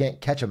holder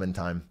can't catch them in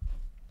time.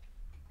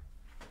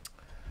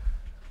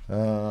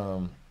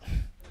 I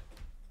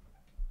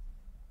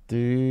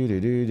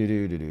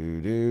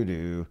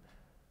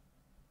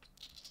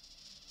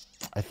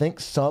think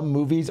some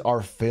movies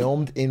are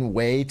filmed in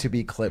way to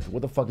be clipped.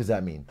 What the fuck does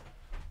that mean?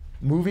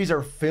 Movies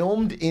are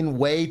filmed in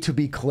way to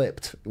be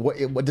clipped.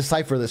 What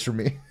decipher this for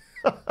me?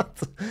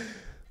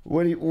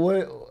 What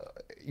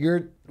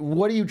are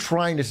you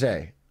trying to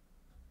say?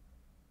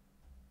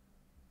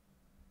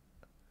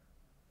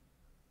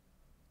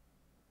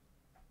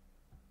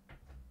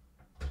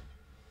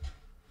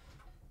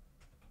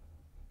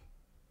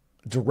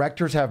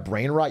 Directors have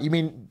brain rot? You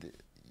mean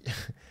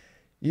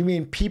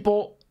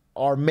people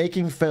are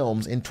making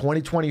films in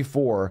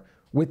 2024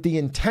 with the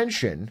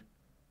intention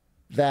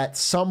that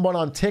someone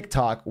on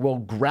TikTok will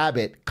grab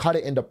it, cut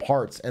it into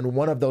parts, and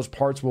one of those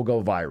parts will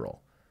go viral?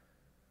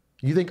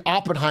 You think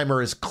Oppenheimer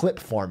is clip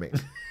farming?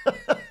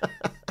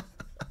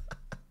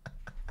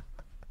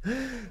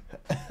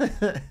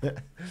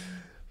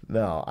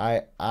 No,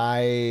 I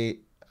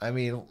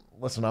mean,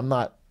 listen, I'm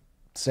not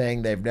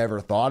saying they've never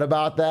thought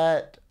about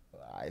that.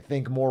 I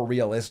think more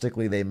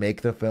realistically, they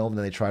make the film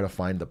and they try to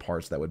find the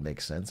parts that would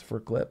make sense for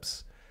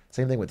clips.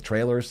 Same thing with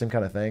trailers, same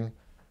kind of thing.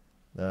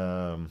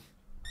 You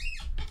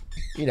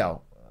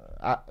know,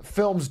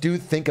 films do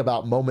think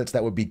about moments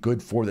that would be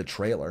good for the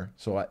trailer.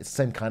 So it's the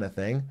same kind of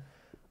thing.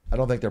 I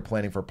don't think they're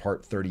planning for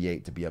part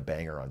 38 to be a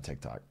banger on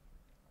TikTok.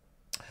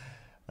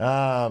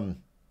 Do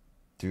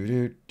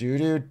do do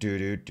do do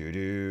do do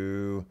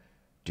do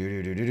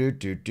do do do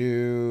do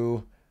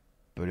do.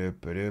 What are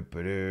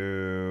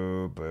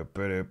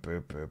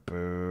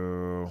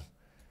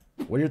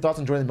your thoughts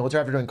on joining the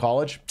military after doing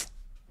college?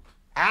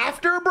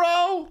 After,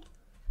 bro?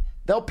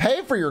 They'll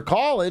pay for your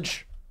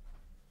college.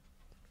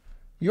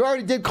 You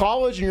already did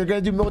college and you're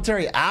going to do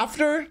military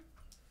after?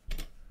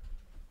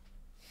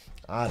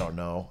 I don't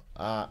know.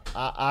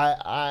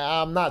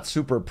 I'm not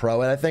super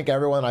pro, and I think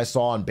everyone I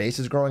saw on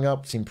bases growing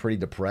up seemed pretty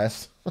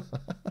depressed.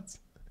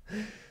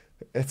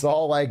 It's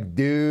all like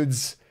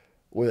dudes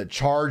with a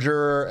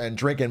charger and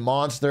drinking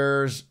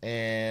monsters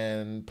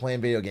and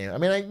playing video games. I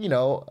mean, I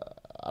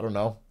don't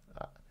know.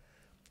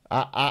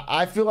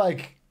 I feel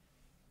like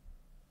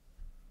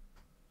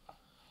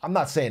I'm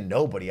not saying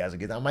nobody has a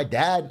good time. My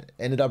dad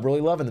ended up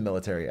really loving the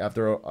military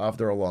after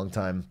a long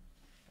time,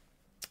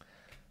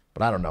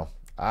 but I don't know.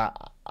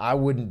 I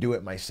wouldn't do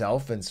it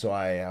myself, and so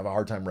I have a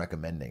hard time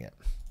recommending it.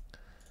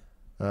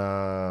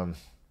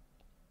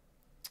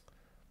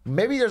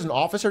 Maybe there's an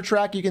officer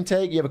track you can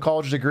take. You have a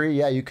college degree.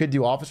 Yeah, you could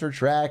do officer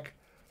track.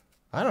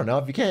 I don't know.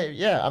 If you can't,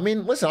 yeah. I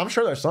mean, listen, I'm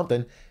sure there's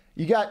something.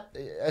 You got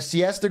a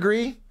CS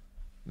degree.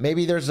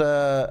 Maybe there's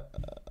a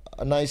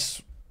nice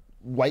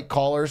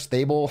white-collar,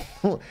 stable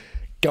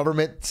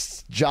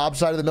government job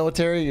side of the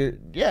military.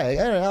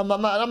 I'm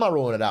not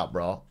ruling it out,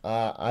 bro.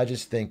 I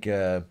just think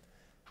the,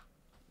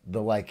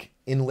 like,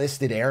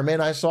 enlisted airmen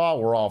I saw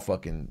were all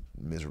fucking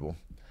miserable.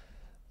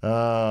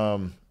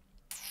 The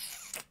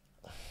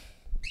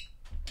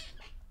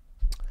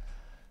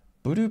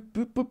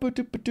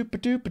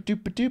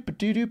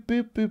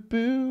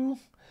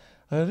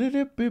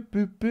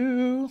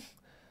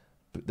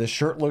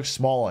shirt looks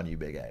small on you,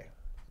 Big A.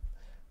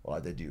 Well, I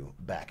did do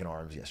back and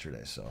arms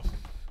yesterday, so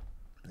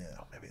yeah,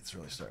 maybe it's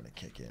really starting to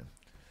kick in.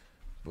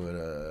 But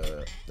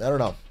I don't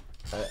know.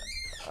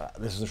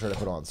 This is the shirt I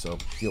put on, so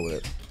deal with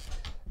it.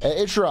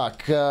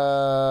 Atrioc.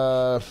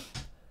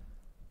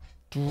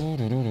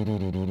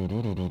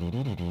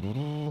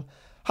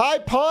 Hi,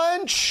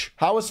 Punch.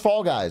 How was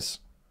Fall Guys?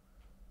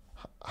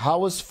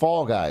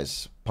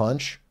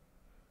 Punch?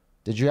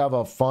 Did you have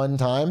a fun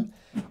time?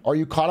 Are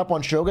you caught up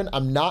on Shogun?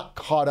 I'm not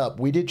caught up.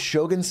 We did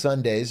Shogun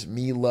Sundays,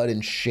 me, Lud,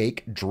 and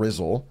Shake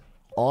Drizzle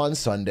on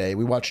Sunday.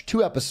 We watched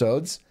 2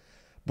 episodes,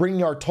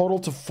 bringing our total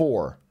to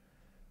 4.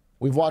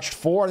 We've watched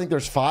 4. I think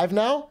there's 5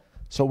 now.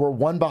 So we're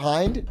 1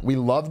 behind. We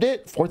loved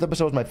it. 4th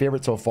episode was my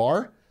favorite so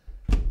far.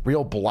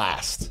 Real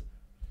blast.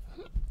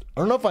 I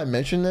don't know if I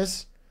mentioned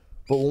this,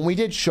 but when we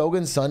did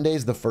Shogun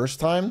Sundays the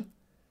first time,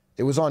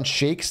 it was on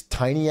Shake's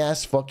tiny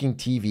ass fucking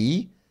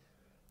TV,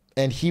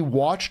 and he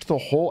watched the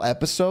whole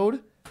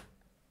episode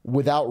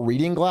without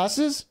reading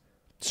glasses,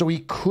 so he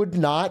could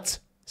not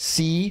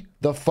see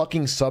the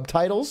fucking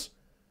subtitles,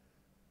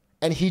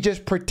 and he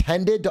just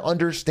pretended to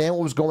understand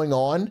what was going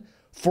on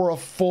for a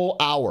full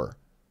hour.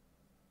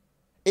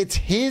 It's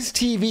his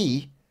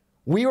TV.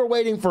 We were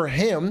waiting for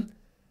him.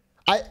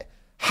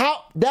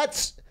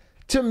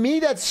 To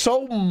me, that's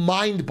so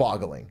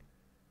mind-boggling.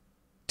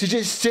 To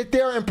just sit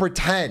there and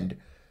pretend.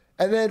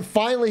 And then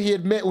finally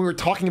we were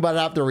talking about it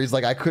after, he's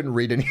like, I couldn't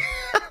read any.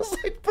 I was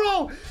like,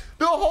 bro,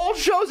 the whole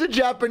show's in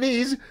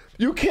Japanese.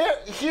 You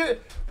can't hear,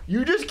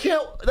 you just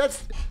can't,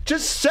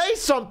 just say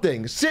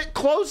something. Sit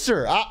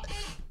closer.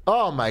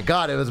 Oh my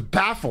God, it was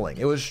baffling.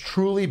 It was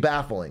truly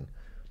baffling.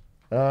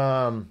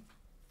 So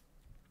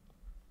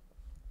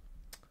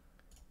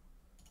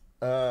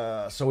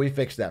we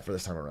fixed that for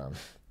this time around.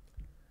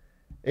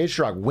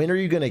 Atrioc, when are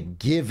you going to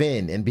give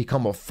in and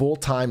become a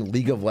full-time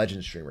League of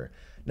Legends streamer?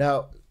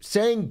 Now,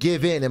 saying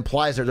give in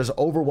implies that there's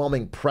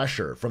overwhelming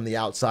pressure from the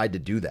outside to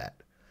do that.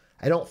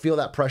 I don't feel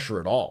that pressure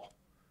at all.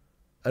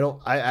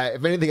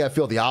 If anything, I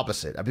feel the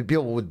opposite. I mean,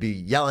 people would be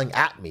yelling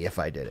at me if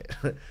I did it.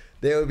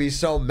 They would be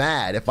so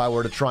mad if I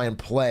were to try and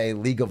play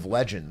League of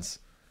Legends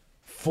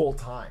full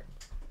time.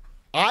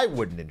 I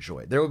wouldn't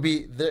enjoy it.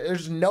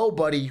 There's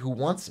nobody who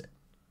wants it.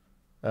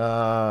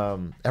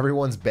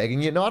 Everyone's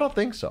begging you. No, I don't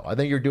think so. I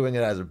think you're doing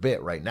it as a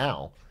bit right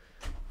now,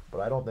 but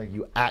I don't think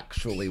you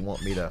actually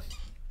want me to.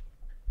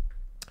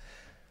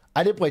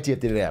 I did play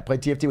TFT today. I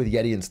played TFT with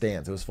Yeti and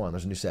Stans. It was fun.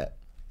 There's a new set.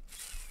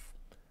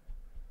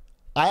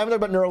 I haven't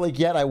done about Neuralink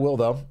yet. I will,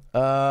 though.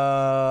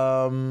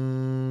 I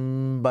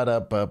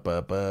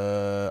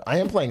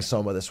am playing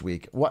Soma this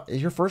week. What is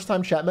your first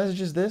time chat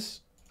message? Is this?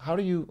 How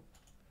do you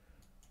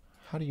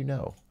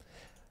know?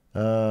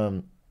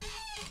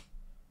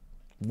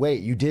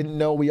 Wait, you didn't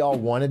know we all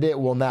wanted it?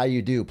 Well, now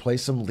you do. Play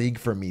some League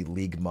for me,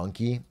 League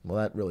Monkey. Well,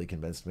 that really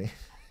convinced me.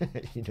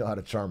 You know how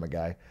to charm a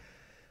guy.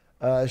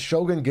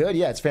 Shogun good?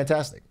 Yeah, it's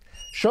fantastic.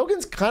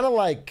 Shogun's kind of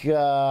like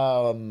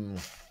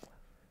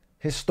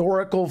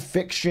historical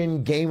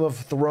fiction Game of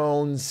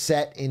Thrones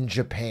set in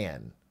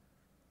Japan.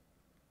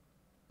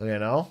 You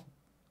know?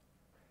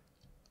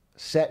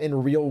 Set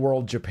in real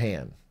world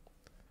Japan.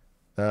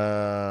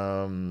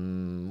 A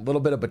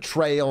little bit of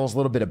betrayals, a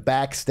little bit of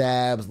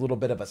backstabs, a little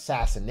bit of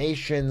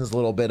assassinations, a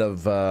little bit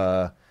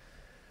of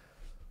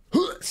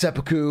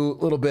seppuku, a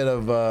little bit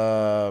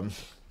of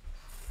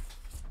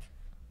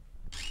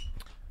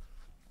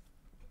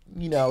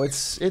you know,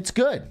 it's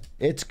good.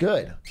 It's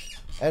good.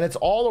 And it's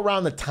all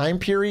around the time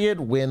period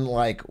when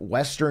like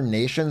Western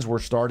nations were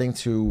starting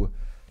to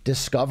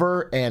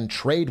discover and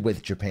trade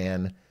with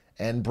Japan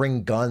and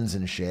bring guns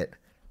and shit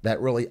that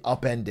really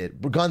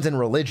upended guns and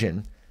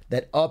religion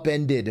that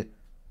upended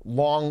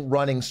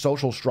long-running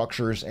social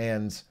structures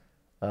and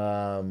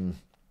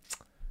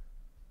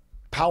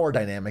power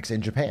dynamics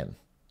in Japan.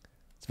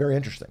 It's very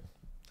interesting.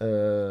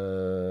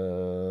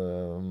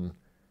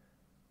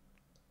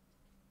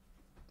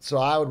 So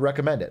I would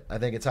recommend it. I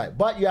think it's hype.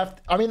 But you have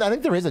to, I mean, I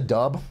think there is a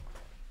dub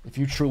if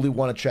you truly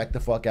want to check the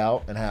fuck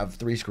out and have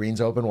 3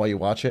 screens open while you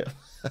watch it.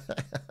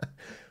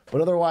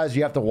 But otherwise,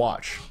 you have to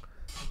watch.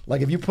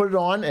 Like if you put it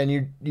on and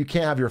you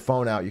can't have your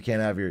phone out, you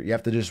can't have your, you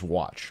have to just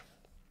watch.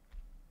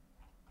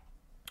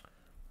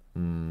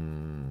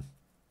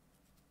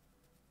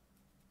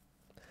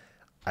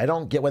 I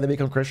don't get why they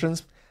become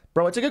Christians.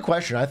 Bro, it's a good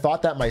question. I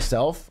thought that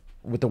myself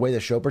with the way the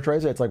show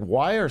portrays it. It's like,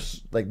 why are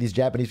like these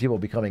Japanese people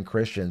becoming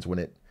Christians when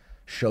it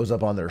shows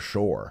up on their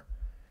shore?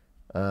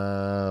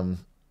 Some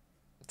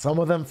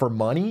of them for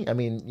money. I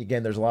mean,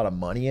 again, there's a lot of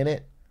money in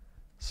it.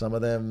 Some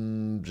of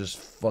them just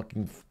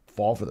fucking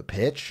fall for the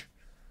pitch.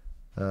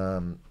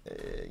 You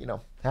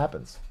know,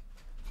 happens.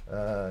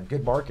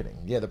 Good marketing.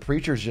 Yeah, the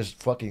preachers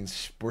just fucking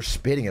were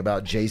spitting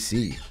about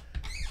JC.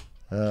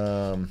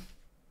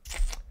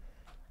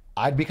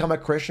 I'd become a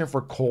Christian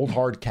for cold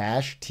hard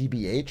cash,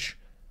 TBH.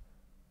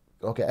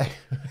 Okay.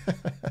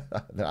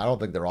 I don't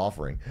think they're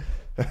offering.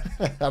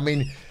 I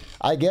mean,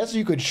 I guess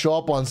you could show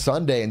up on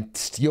Sunday and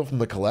steal from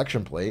the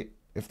collection plate.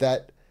 If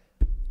that,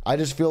 I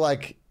just feel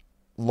like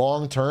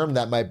long term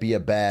that might be a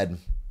bad.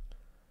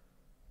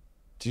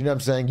 Do you know what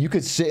I'm saying? You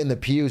could sit in the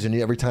pews and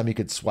every time you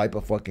could swipe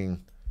a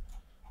fucking.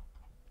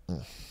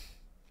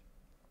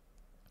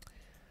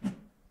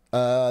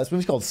 This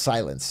movie's called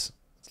Silence.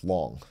 It's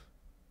long.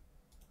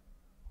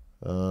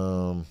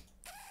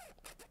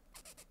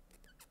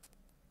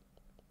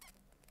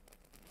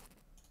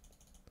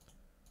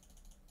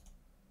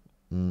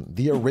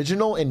 The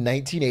original in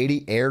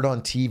 1980 aired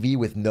on TV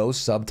with no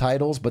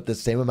subtitles, but the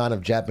same amount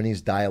of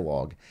Japanese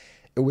dialogue.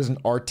 It was an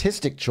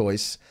artistic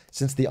choice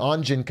since the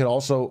Onjin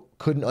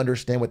couldn't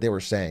understand what they were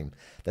saying.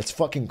 That's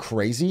fucking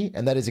crazy,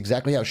 and that is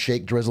exactly how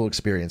Shake Drizzle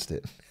experienced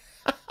it.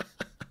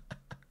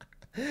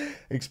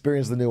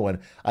 Experienced the new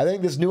one. I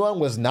think this new one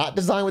was not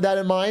designed with that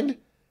in mind.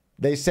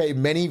 They say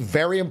many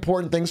very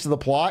important things to the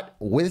plot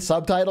with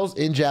subtitles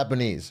in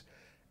Japanese,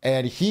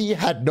 and he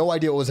had no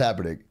idea what was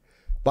happening.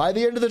 By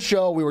the end of the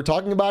show, we were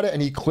talking about it,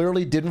 and he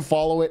clearly didn't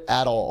follow it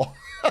at all.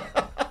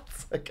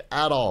 It's like,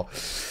 at all.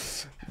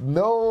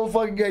 No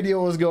fucking idea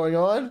what was going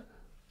on.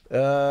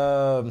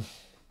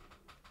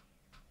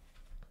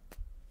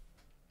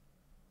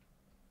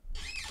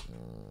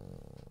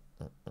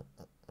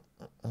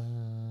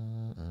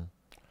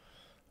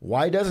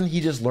 Why doesn't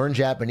he just learn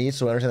Japanese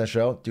so I understand the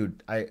show?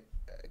 Dude, I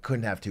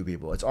couldn't have 2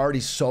 people. It's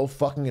already so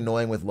fucking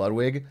annoying with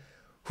Ludwig,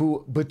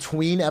 who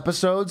between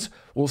episodes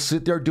will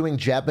sit there doing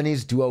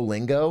Japanese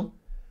Duolingo,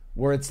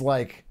 where it's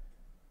like,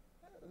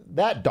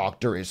 that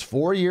doctor is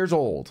 4 years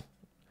old.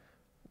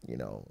 You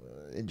know,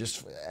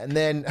 and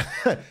then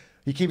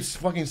he keeps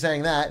fucking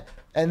saying that.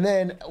 And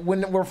then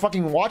when we're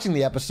fucking watching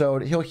the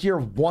episode, he'll hear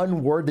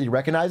one word that he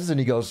recognizes and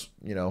he goes,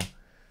 you know,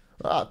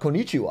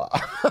 konnichiwa.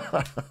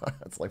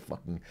 It's like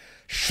fucking,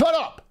 shut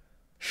up,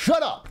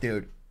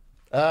 dude.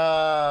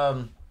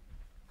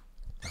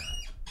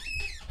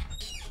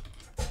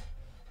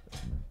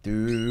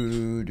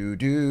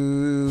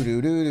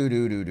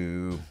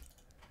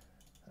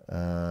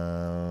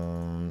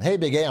 Hey,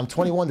 Big A, I'm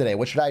 21 today.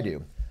 What should I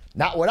do?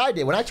 Not what I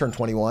did when I turned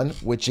 21,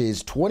 which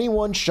is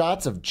 21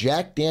 shots of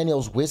Jack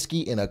Daniel's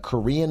whiskey in a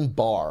Korean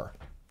bar.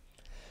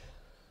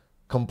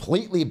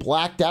 Completely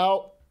blacked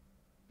out.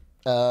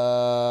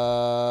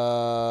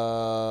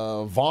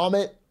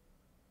 Vomit.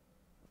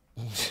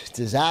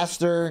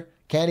 Disaster.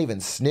 Can't even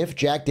sniff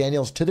Jack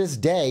Daniel's to this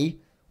day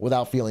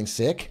without feeling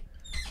sick.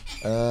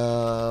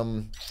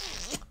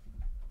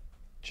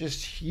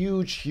 Just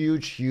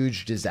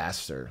huge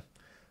disaster.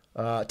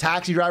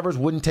 Taxi drivers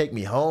wouldn't take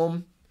me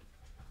home.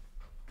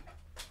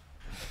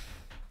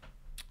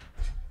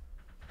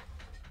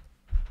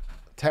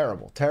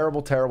 Terrible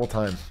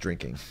time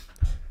drinking.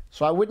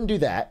 So I wouldn't do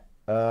that.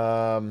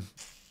 I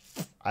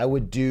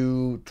would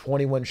do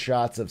 21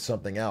 shots of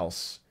something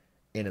else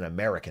in an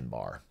American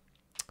bar.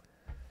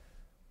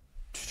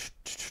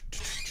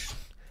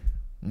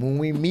 When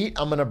we meet,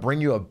 I'm going to bring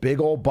you a big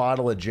old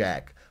bottle of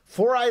Jack.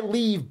 Before I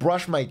leave,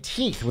 brush my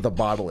teeth with a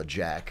bottle of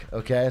Jack.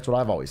 Okay, that's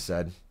what I've always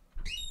said.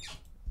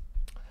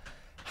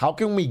 how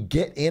can we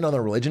get in on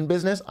the religion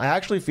business? I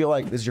actually feel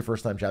like, this is your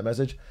first time chat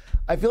message,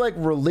 I feel like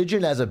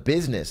religion as a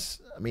business,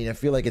 I mean, I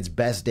feel like its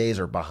best days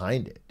are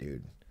behind it,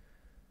 dude.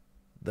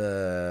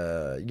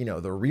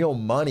 The real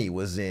money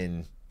was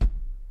in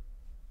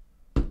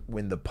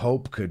when the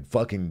Pope could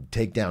fucking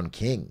take down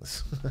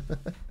kings.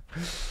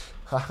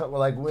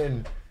 Like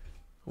when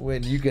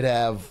you could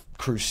have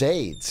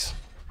crusades,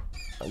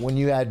 when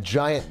you had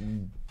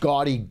giant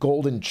gaudy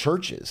golden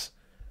churches,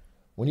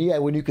 when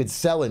you could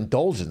sell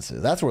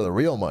indulgences. That's where the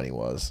real money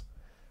was.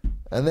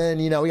 And then,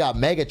 we got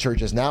mega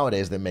churches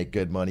nowadays that make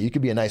good money. You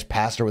could be a nice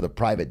pastor with a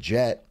private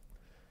jet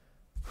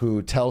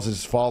who tells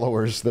his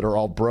followers that are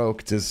all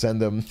broke to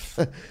send them,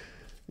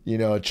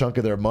 a chunk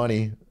of their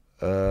money.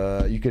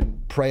 You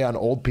could prey on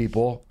old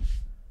people,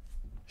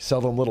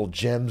 sell them little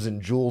gems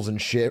and jewels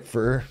and shit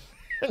for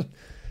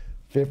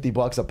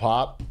 $50 a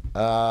pop.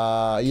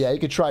 Yeah, you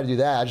could try to do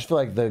that. I just feel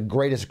like the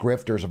greatest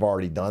grifters have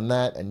already done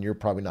that, and you're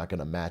probably not going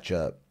to match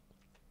up.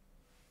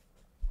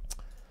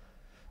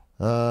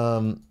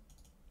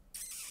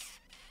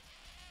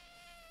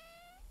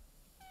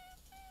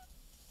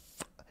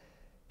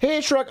 Hey,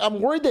 Atrioc, I'm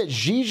worried that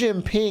Xi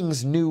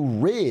Jinping's new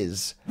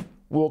Riz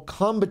will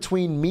come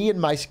between me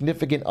and my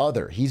significant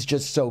other. He's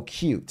just so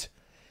cute.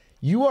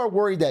 You are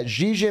worried that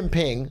Xi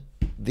Jinping,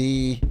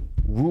 the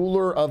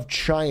ruler of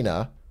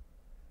China,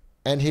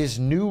 and his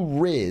new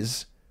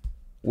Riz,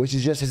 which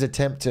is just his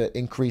attempt to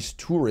increase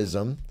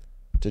tourism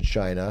to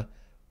China,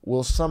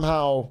 will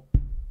somehow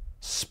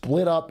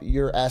split up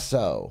your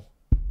SO.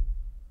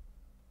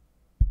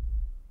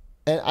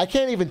 And I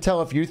can't even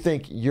tell if you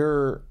think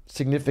your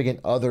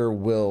significant other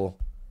will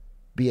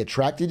be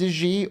attracted to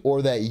Xi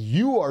or that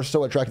you are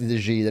so attracted to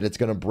Xi that it's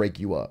going to break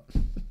you up.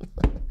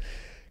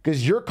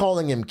 Because you're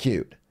calling him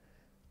cute.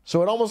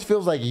 So it almost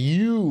feels like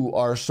you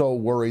are so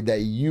worried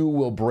that you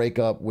will break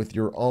up with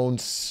your own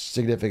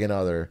significant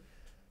other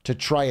to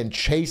try and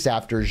chase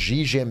after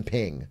Xi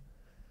Jinping,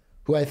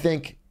 who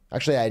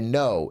I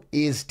know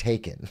is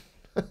taken.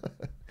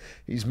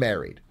 He's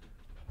married.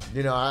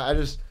 I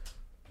just...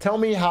 Tell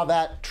me how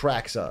that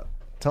tracks up.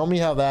 Tell me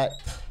how that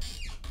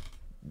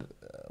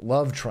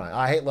love triangle.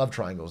 I hate love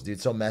triangles, dude.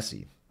 So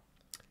messy.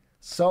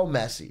 So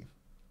messy.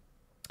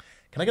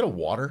 Can I get a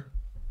water?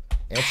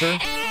 Answer?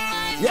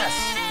 Yes.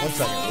 1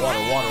 second.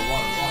 Water.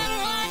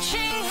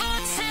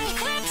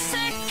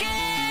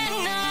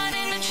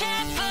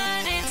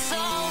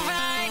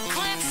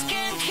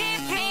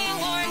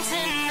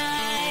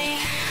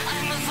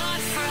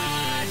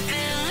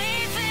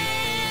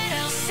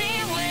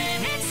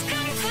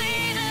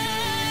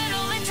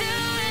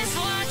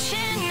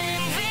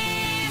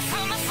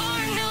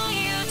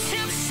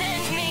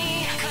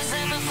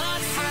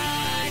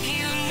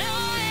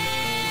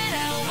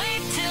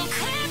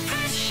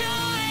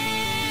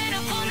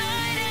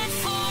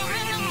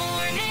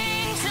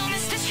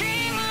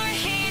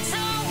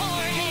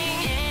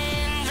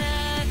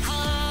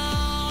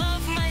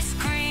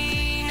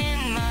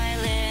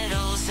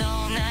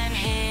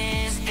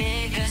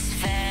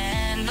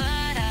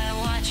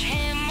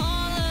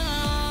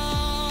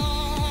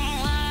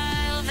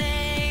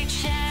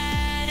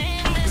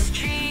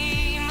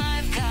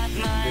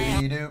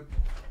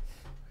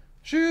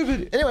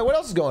 Anyway, what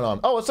else is going on?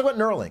 Oh, let's talk about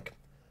Neuralink.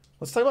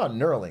 Let's talk about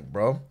Neuralink,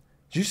 bro.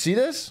 Did you see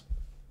this?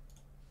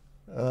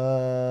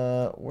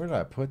 Where did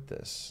I put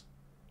this?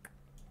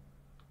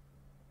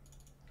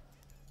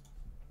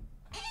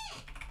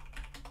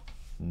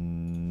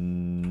 Neuralink.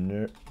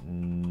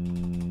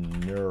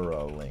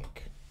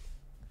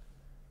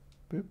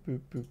 Boop,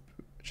 boop, boop,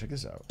 boop. Check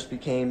this out.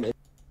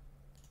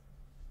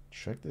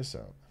 Check this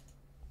out.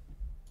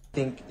 I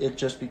think it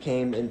just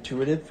became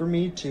intuitive for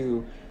me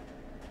to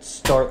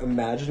start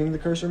imagining the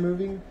cursor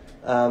moving.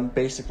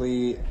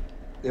 Basically,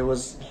 it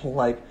was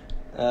like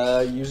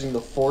using the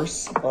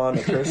force on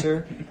a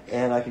cursor,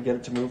 and I could get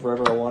it to move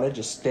wherever I wanted.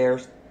 Just stare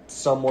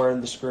somewhere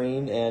in the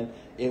screen, and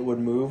it would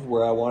move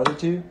where I wanted it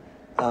to,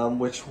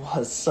 which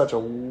was such a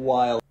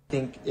wild. I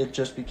think it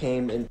just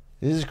became.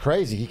 This is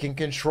crazy. He can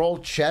control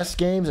chess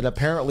games and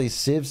apparently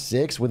Civ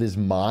 6 with his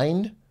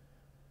mind.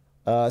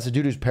 It's a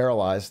dude who's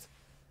paralyzed.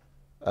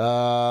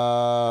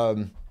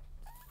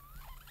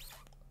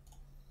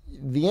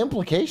 The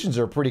implications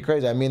are pretty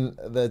crazy. I mean,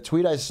 the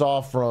tweet I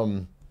saw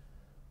from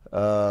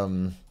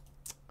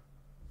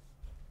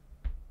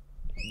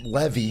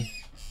Levy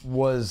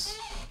was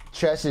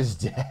chess is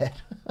dead.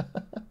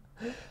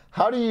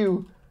 How do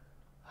you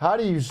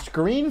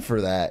screen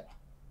for that?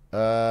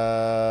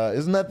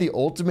 Isn't that the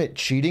ultimate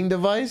cheating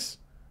device?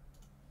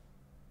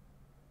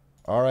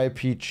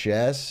 RIP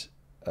chess.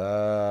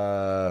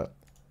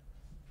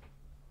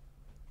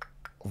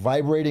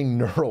 Vibrating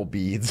neural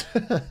beads.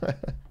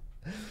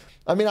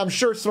 I mean, I'm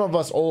sure some of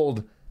us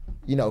old,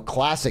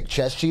 classic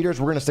chess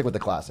cheaters, we're going to stick with the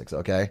classics,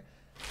 okay?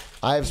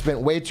 I've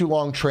spent way too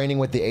long training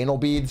with the anal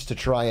beads to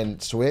try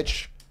and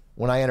switch.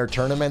 When I enter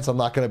tournaments, I'm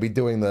not going to be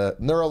doing the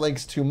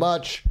Neuralinks too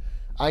much.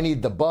 I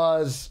need the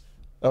buzz,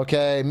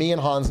 okay? Me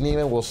and Hans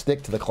Niemann will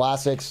stick to the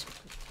classics.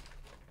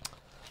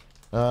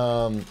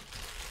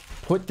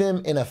 Put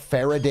them in a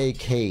Faraday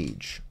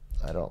cage.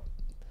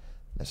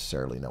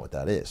 necessarily know what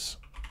that is.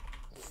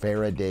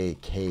 Faraday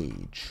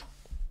cage.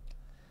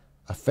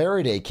 A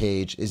Faraday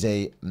cage is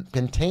a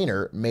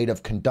container made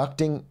of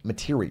conducting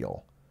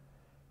material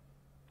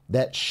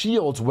that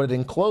shields what it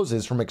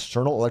encloses from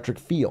external electric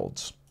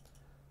fields.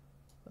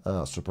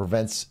 So it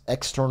prevents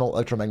external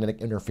electromagnetic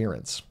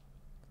interference.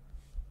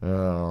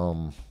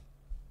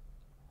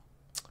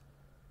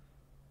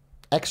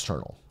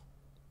 External.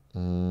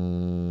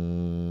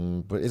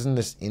 But isn't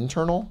this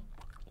internal?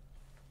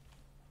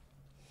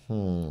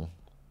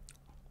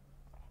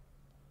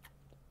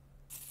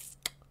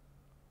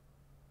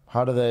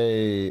 How do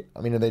they...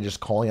 I mean, are they just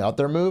calling out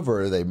their move,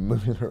 or are they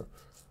moving...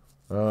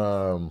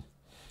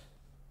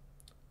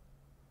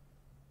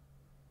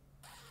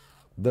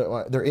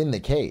 They're in the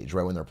cage,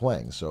 right, when they're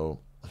playing, so...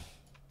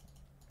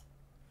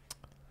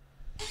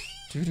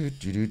 You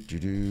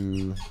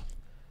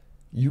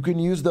can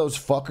use those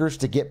fuckers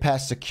to get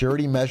past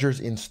security measures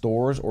in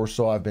stores, or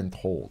so I've been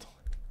told.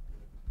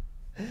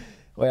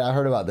 Wait, I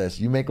heard about this.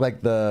 You make,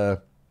 like,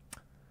 the...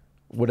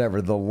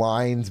 whatever, the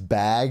lines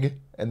bag,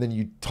 and then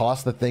you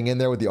toss the thing in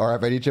there with the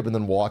RFID chip and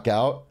then walk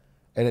out,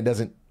 and it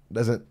doesn't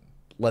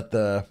let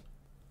the...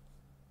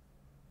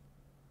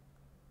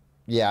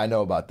 Yeah, I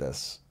know about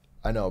this.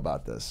 I know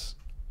about this.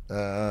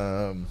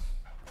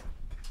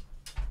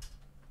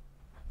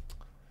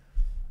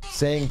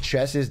 Saying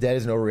chess is dead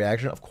is an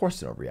overreaction. Of course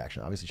it's an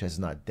overreaction. Obviously chess is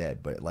not dead,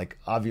 but like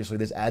obviously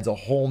this adds a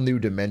whole new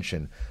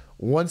dimension.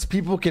 Once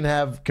people can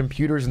have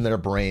computers in their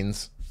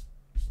brains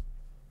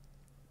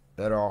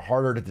that are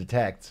harder to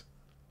detect,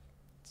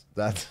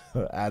 that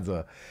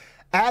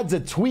adds a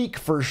tweak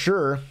for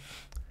sure.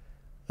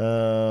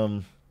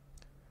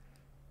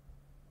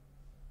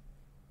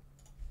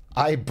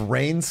 I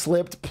brain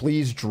slipped.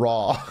 Please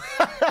draw.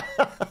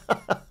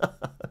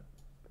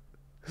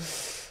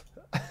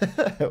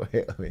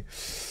 Wait, let me.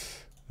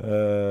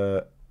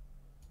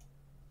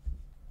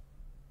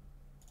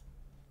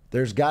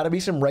 There's got to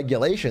be some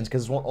regulations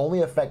because this won't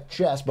only affect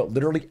chess, but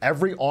literally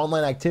every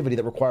online activity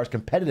that requires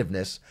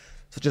competitiveness,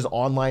 such as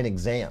online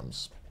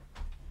exams.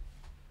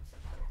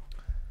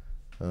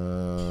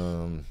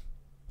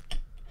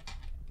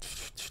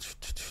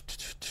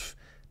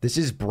 This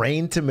is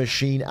brain to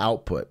machine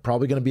output.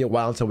 Probably going to be a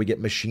while until we get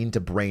machine to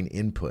brain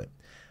input.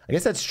 I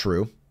guess that's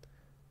true.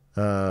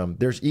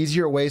 There's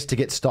easier ways to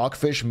get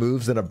stockfish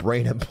moves than a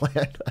brain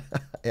implant.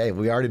 Hey,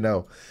 we already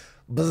know.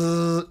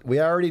 Bzz, we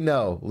already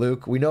know,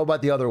 Luke. We know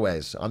about the other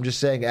ways. I'm just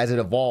saying as it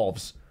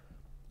evolves.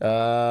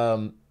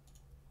 Yeah,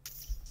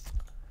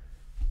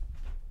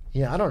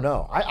 I don't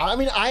know. I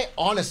mean, I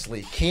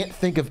honestly can't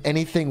think of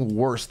anything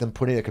worse than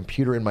putting a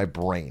computer in my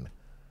brain.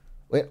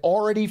 It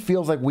already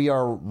feels like we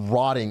are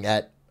rotting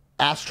at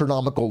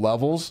astronomical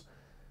levels.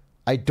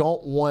 I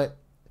don't want...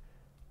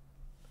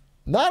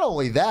 Not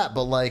only that,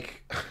 but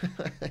like,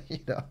 you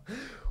know,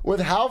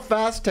 with how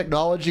fast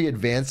technology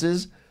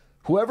advances,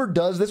 whoever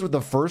does this with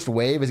the first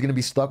wave is going to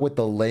be stuck with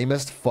the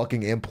lamest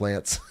fucking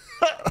implants.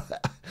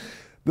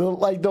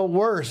 The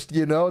worst,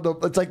 you know.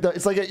 It's like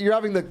you're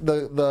having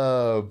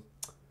the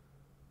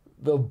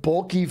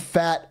bulky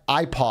fat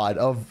iPod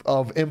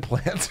of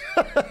implants.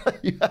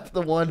 You have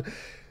the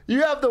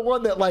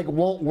one that like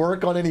won't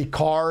work on any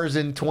cars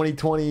in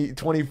 2020,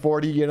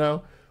 2040, you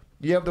know.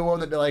 You have the one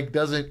that like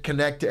doesn't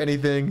connect to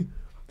anything.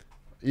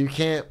 You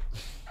can't.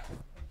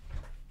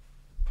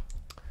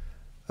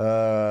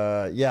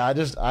 Yeah,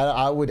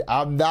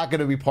 I'm not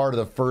going to be part of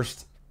the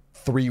first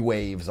 3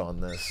 waves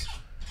on this.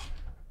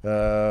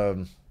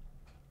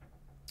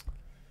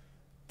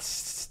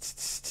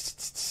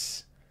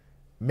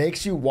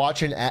 Makes you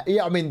watch an ad.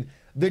 Yeah, I mean,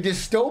 the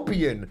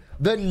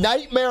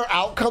nightmare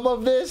outcome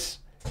of this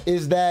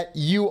is that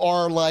you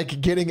are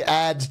like getting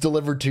ads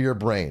delivered to your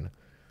brain.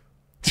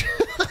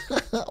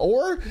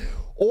 or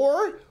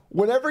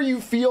whenever you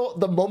feel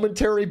the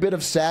momentary bit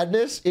of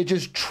sadness, it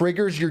just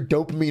triggers your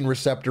dopamine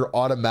receptor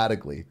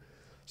automatically.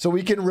 So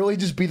we can really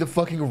just be the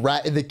fucking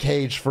rat in the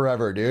cage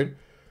forever, dude.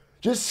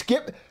 Just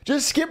skip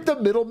the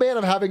middleman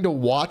of having to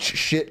watch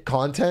shit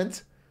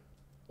content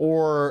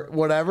or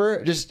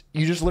whatever.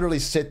 You just literally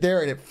sit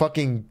there and it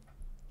fucking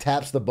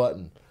taps the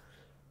button.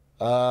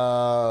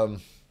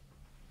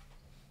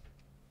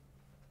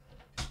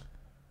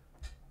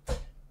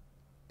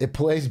 It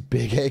plays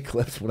Big A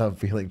clips when I'm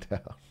feeling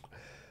down.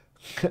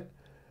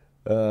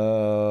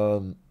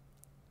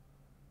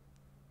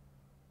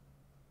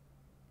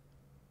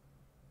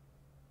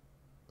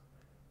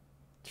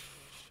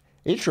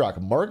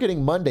 Atrioc,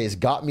 Marketing Mondays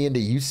got me into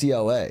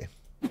UCLA.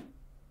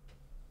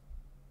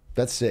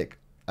 That's sick.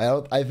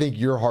 I think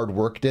your hard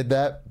work did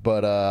that,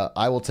 but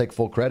I will take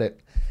full credit.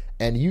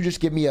 And you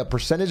just give me a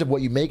percentage of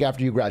what you make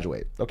after you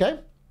graduate, okay?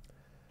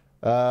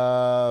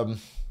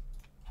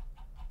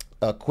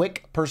 A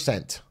quick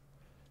percent.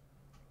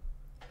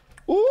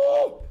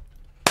 Ooh!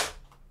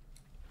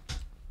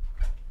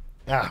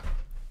 Ah.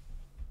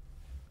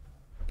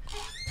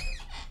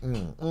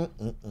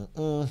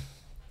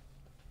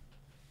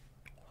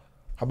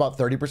 How about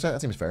 30%? That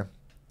seems fair.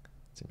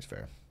 Seems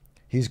fair.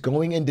 He's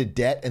going into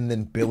debt and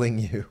then billing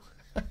you.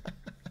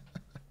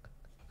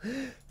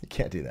 You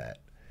can't do that.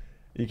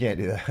 You can't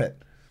do that.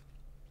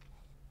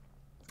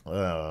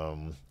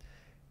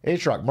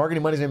 Atrioc,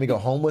 marketing money's made me go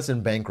homeless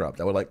and bankrupt.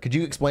 I would like, could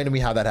you explain to me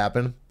how that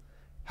happened?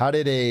 How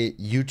did a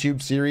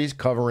YouTube series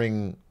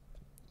covering,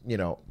 you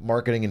know,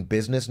 marketing and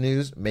business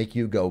news make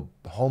you go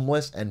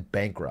homeless and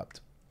bankrupt?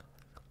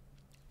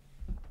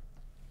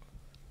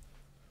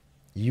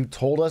 You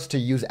told us to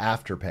use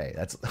Afterpay.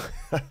 That's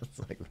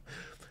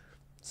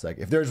it's like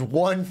if there's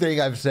one thing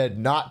I've said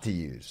not to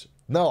use.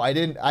 No, I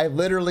didn't. I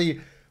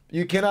literally,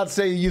 you cannot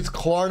say you use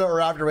Klarna or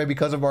Afterpay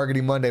because of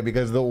Marketing Monday,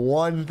 because the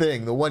one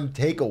thing, the one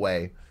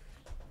takeaway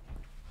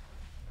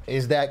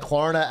is that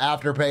Klarna,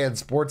 Afterpay, and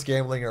sports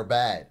gambling are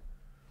bad.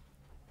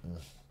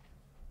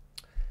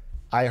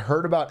 I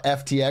heard about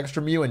FTX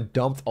from you and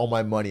dumped all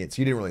my money in,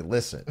 so you didn't really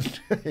listen.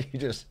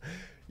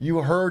 You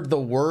heard the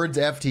words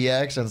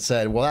FTX and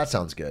said, well, that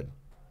sounds good.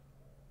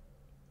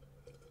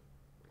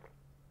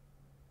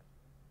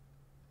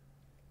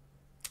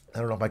 I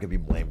don't know if I could be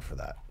blamed for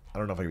that.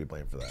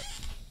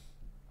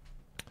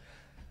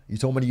 You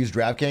told me to use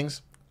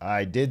DraftKings.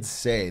 I did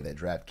say that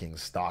DraftKings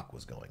stock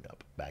was going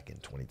up back in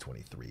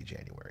 2023,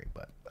 January,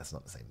 but that's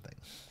not the same thing.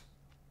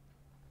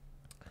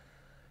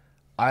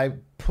 I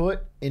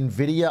put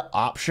NVIDIA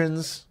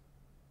options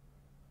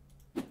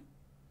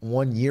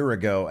 1 year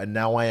ago, and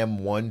now I am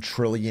 $1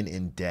 trillion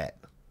in debt.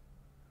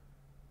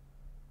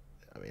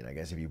 I mean, I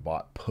guess if you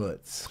bought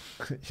puts,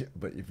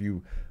 but if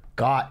you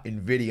got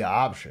NVIDIA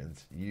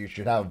options, you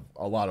should have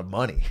a lot of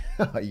money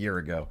a year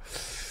ago.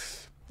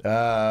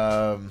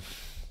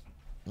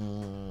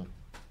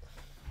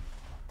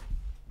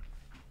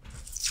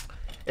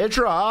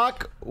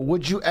 Atrioc,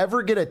 would you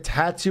ever get a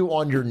tattoo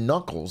on your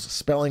knuckles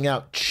spelling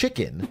out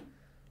chicken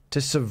to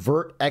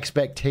subvert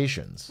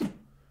expectations?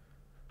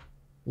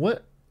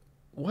 What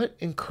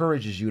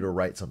encourages you to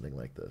write something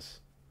like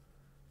this?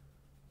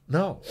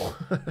 No.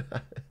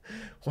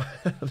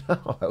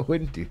 No, I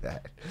wouldn't do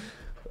that.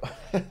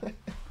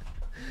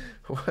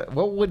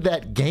 What would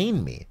that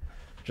gain me?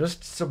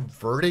 Just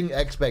subverting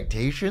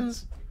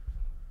expectations?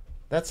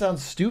 That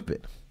sounds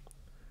stupid.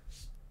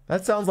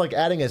 That sounds like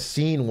adding a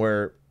scene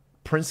where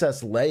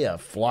Princess Leia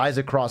flies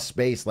across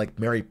space like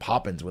Mary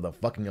Poppins with a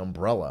fucking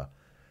umbrella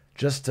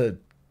just to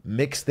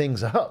mix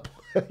things up.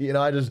 You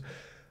know, I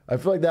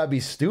feel like that'd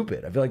be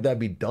stupid. I feel like that'd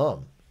be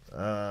dumb.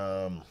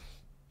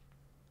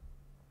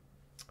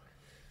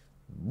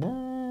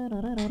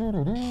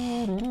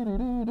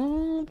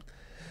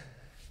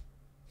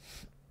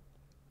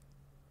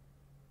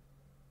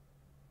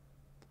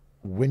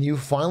 When you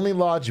finally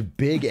launch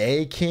Big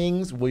A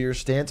Kings, will your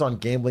stance on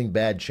gambling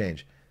bad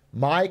change?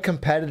 My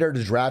competitor to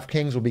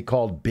DraftKings will be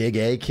called Big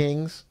A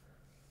Kings.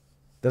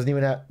 Doesn't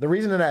even have, the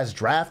reason it has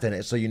draft in it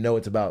is so you know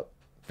it's about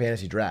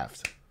fantasy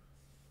draft.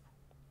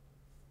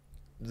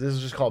 This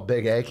is just called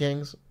Big A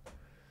Kings.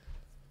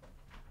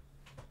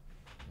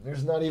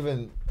 There's not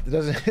even, it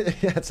doesn't,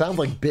 it sounds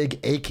like Big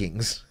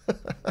Achings.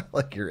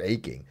 Like you're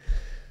aching.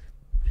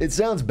 It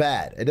sounds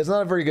bad. It is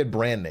not a very good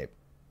brand name.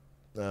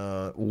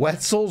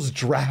 Wetzel's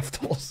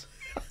Draftals.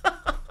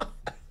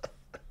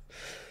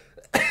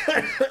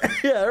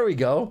 Yeah, there we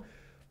go.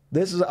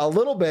 This is a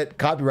little bit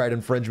copyright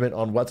infringement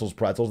on Wetzel's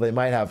Pretzels. They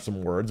might have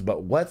some words,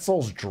 but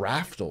Wetzel's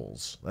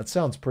Draftals. That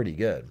sounds pretty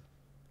good.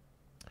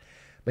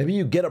 Maybe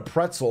you get a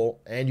pretzel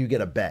and you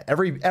get a bet.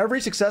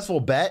 Every successful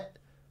bet,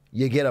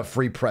 you get a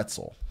free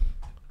pretzel.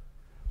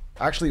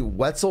 Actually,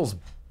 Wetzel's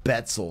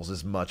Betzels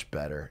is much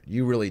better.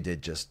 You really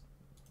did just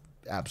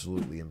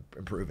absolutely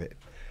improve it.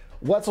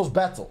 Wetzel's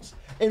Betzels.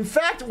 In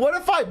fact, what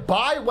if I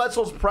buy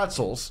Wetzel's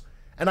Pretzels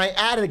and I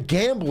add a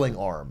gambling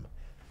arm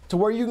to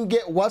where you can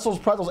get Wetzel's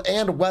Pretzels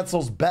and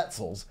Wetzel's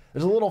Betzels?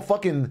 There's a little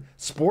fucking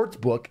sports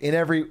book in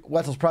every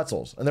Wetzel's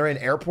Pretzels, and they're in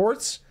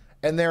airports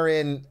and they're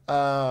in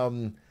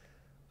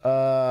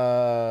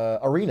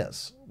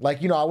arenas.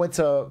 Like, you know, I went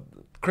to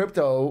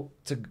Crypto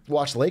to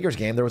watch the Lakers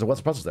game. There was a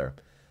Wetzel's Pretzels there.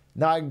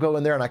 Now I can go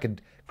in there and I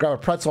could grab a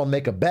pretzel and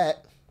make a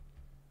bet.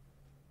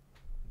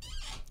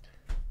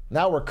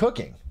 Now we're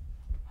cooking.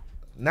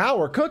 Now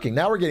we're cooking.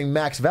 Now we're getting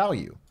max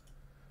value.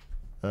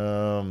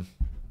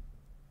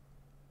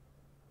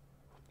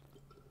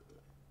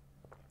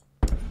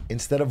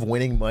 Instead of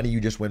winning money, you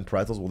just win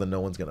pretzels. Well, then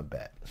no one's going to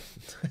bet.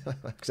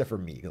 Except for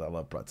me, because I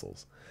love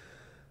pretzels.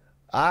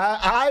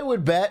 I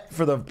would bet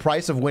for the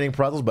price of winning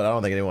pretzels, but I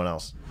don't think anyone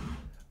else.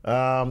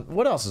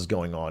 What else is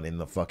going on in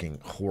the fucking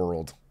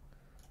world?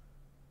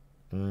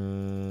 What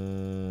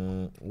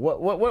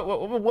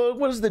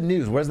is the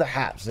news? Where's the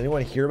haps? Does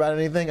anyone hear about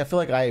anything? I feel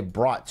like I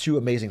brought two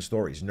amazing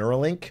stories: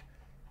 Neuralink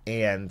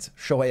and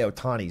Shohei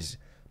Ohtani's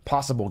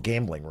possible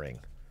gambling ring.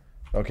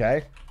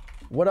 Okay,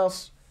 what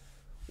else?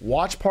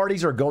 Watch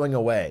parties are going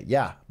away.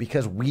 Yeah,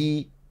 because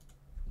we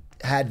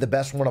had the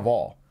best one of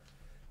all.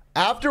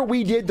 After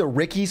we did the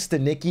Ricky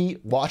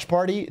Stanicki watch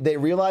party, they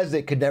realized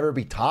it could never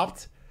be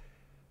topped.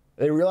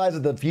 They realized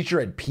that the future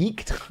had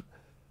peaked.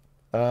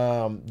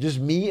 Just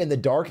me in the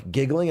dark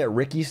giggling at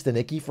Ricky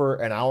Stanicki for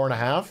an hour and a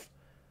half.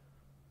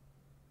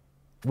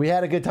 We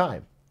had a good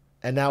time,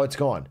 and now it's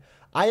gone.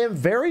 I am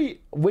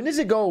very... When does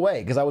it go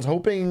away? Because I was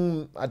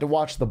hoping to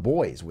watch The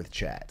Boys with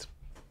chat.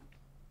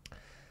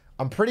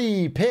 I'm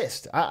pretty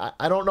pissed. I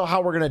don't know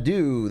how we're gonna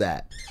do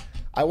that.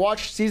 I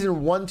watched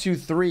season 1, 2,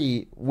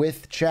 3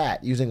 with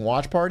chat using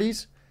watch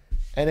parties,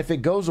 and if it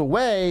goes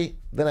away,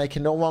 then I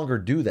can no longer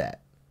do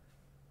that.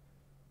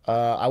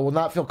 I will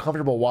not feel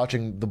comfortable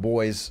watching The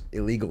Boys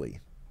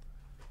illegally.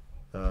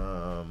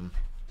 So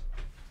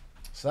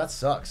that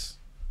sucks.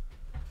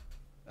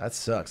 That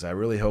sucks. I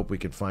really hope we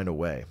can find a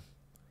way.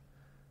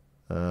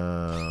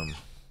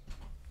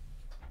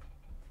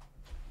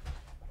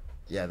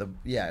 Yeah,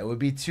 it would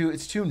be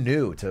it's too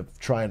new to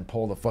try and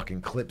pull the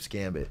fucking Clips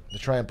gambit. To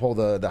try and pull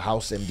the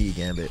House MD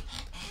gambit.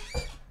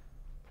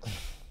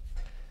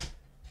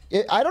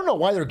 I don't know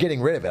why they're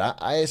getting rid of it.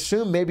 I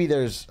assume maybe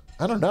there's,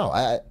 I don't know.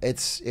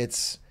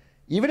 It's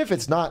even if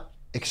it's not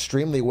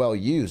extremely well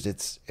used,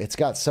 it's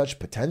got such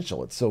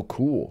potential. It's so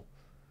cool.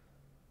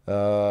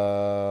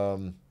 I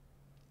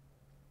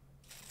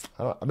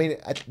mean,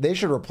 they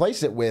should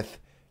replace it with,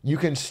 you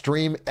can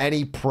stream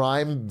any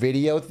Prime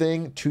Video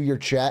thing to your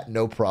chat,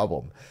 no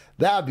problem.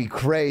 That'd be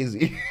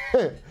crazy.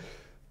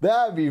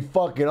 That'd be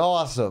fucking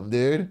awesome,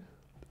 dude.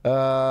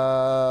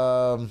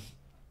 I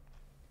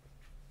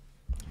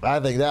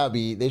think that'd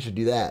be, they should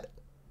do that.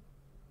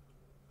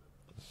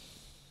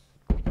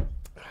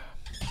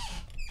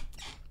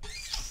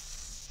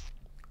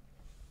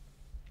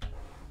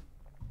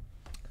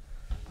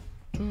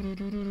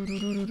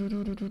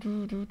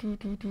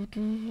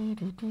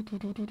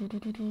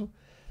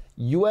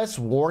 U.S.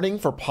 warning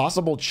for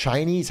possible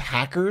Chinese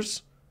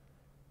hackers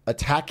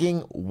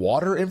attacking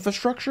water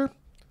infrastructure?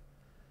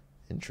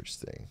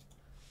 Interesting.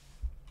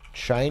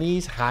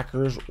 Chinese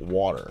hackers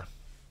water.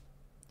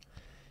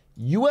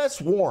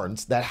 U.S.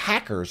 warns that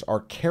hackers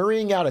are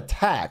carrying out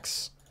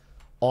attacks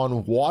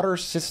on water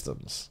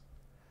systems.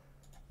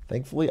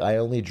 Thankfully, I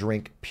only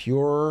drink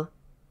pure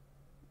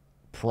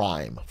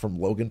Prime from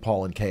Logan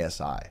Paul and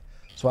KSI,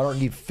 so I don't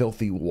need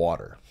filthy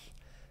water.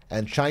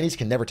 And Chinese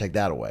can never take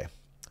that away.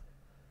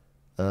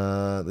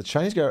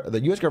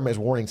 The U.S. government is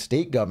warning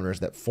state governors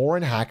that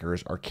foreign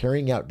hackers are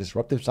carrying out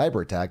disruptive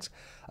cyber attacks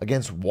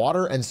against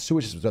water and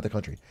sewage systems throughout the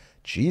country.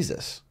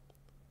 Jesus.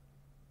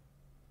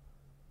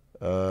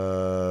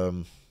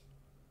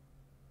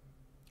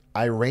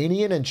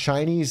 Iranian and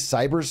Chinese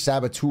cyber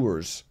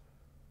saboteurs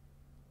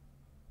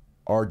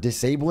are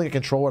disabling a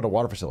control at a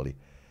water facility.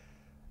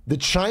 The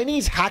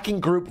Chinese hacking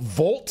group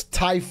Volt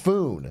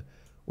Typhoon,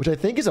 which I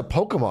think is a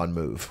Pokemon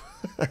move.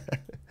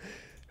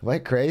 Am I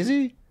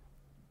crazy?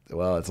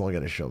 Well, it's only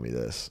going to show me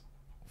this.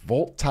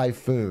 Volt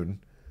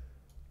Typhoon.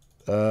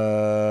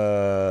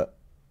 It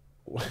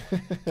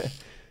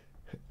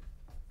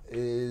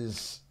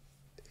is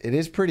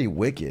pretty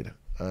wicked.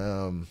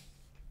 They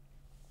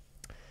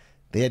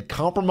had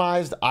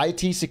compromised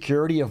IT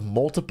security of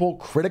multiple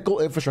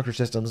critical infrastructure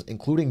systems,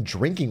 including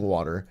drinking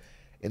water,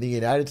 in the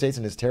United States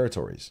and its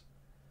territories.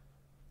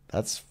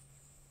 That's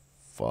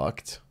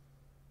fucked.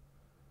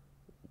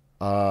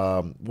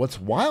 What's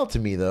wild to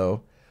me,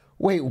 though...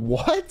 Wait,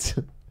 what?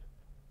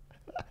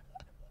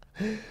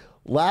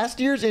 Last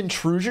year's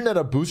intrusion at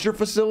a booster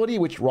facility,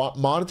 which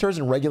monitors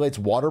and regulates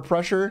water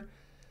pressure,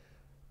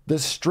 the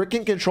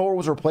stricken controller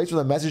was replaced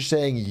with a message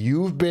saying,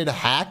 "You've been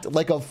hacked,"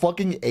 like a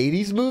fucking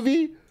 80s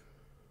movie?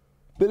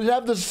 Did it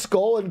have the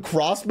skull and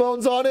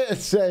crossbones on it and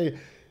say,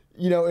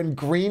 you know, in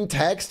green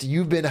text,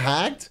 "You've been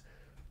hacked"?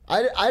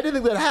 I didn't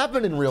think that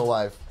happened in real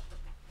life.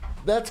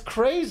 That's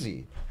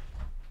crazy.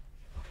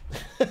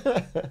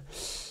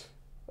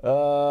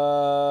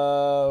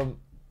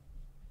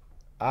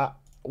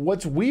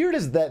 What's weird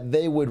is that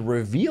they would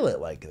reveal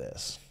it like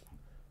this.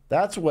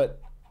 That's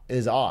what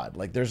is odd.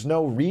 Like, there's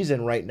no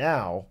reason right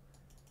now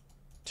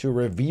to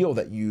reveal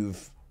that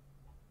you've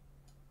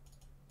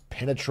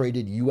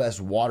penetrated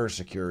U.S. water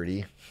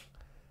security.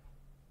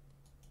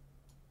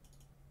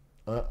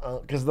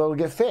 Because they'll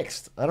get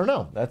fixed. I don't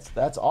know.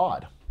 That's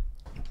odd.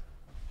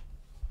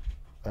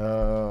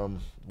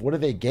 What do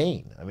they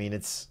gain? I mean,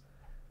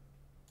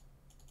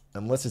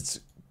 unless it's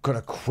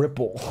gonna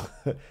cripple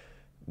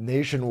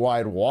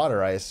nationwide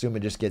water, I assume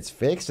it just gets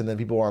fixed and then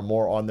people are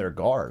more on their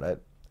guard.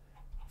 It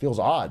feels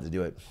odd to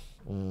do it.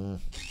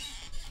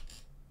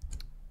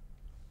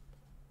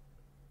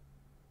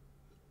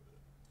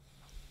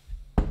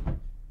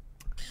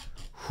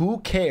 Who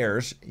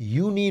cares?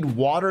 You need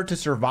water to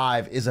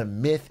survive is a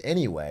myth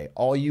anyway.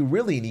 All you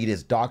really need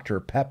is Dr.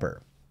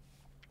 Pepper.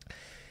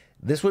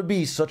 This would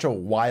be such a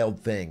wild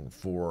thing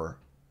for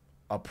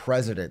a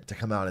president to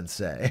come out and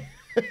say.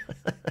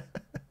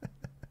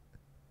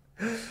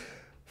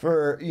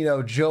 For, you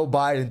know, Joe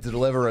Biden to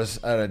deliver us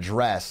an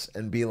address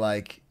and be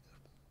like,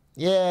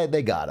 yeah,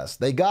 they got us.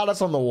 They got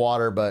us on the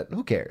water, but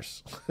who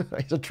cares?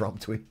 It's a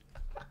Trump tweet.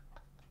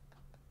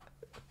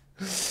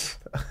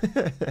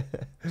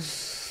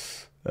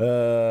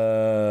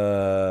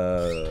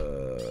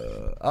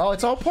 Oh,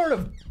 it's all part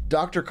of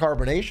Dr.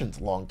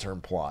 Carbonation's long-term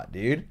plot,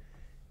 dude.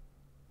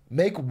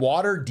 Make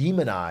water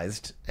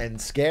demonized and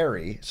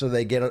scary so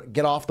they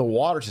get off the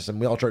water system.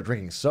 We all start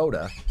drinking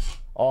soda.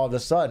 All of a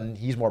sudden,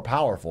 he's more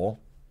powerful.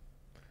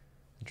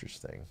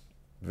 Interesting.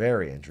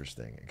 Very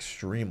interesting.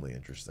 Extremely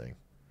interesting.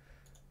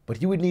 But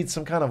he would need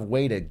some kind of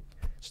way to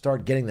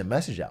start getting the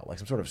message out, like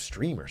some sort of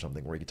stream or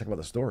something where he can talk about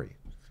the story.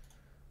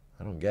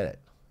 I don't get it.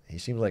 He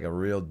seems like a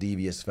real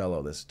devious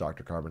fellow, this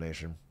Dr.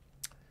 Carbonation.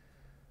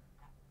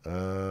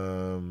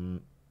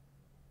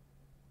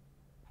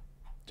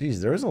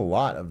 Geez, there is a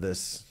lot of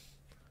this.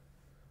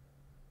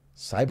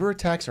 Cyber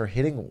attacks are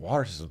hitting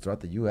water systems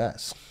throughout the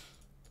U.S.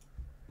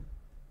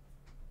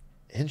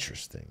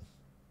 Interesting.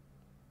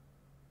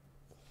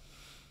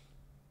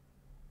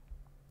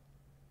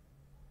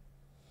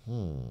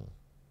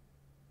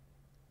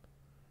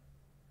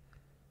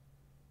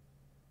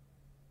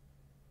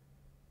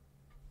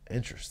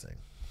 Interesting.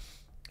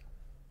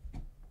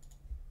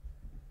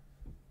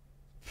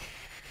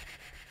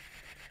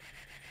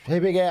 Hey,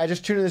 Big A, I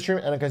just tuned in the stream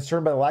and I'm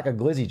concerned by the lack of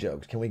glizzy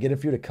jokes. Can we get a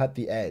few to cut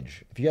the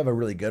edge? If you have a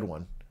really good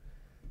one.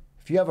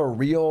 If you have a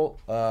real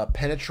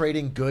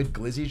penetrating good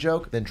glizzy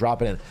joke, then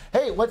drop it in.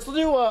 Hey, let's do,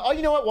 oh,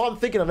 you know what? While I'm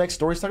thinking of next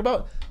stories to talk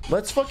about,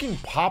 let's fucking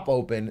pop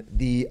open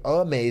the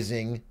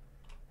amazing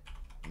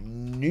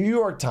New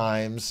York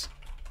Times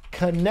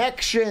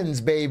Connections,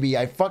 baby.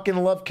 I fucking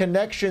love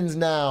Connections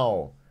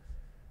now.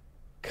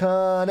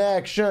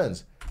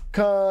 Connections.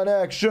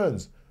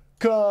 Connections.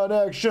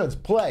 Connections.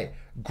 Play.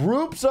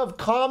 Groups of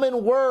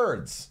common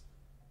words.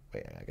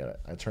 Wait, I gotta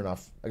turn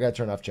off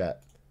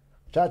chat.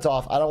 Chat's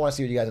off. I don't want to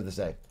see what you guys have to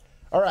say.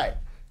 All right.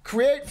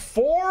 Create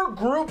 4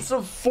 groups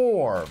of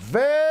 4.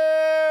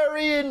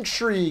 Very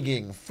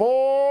intriguing.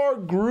 4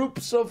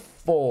 groups of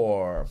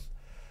 4.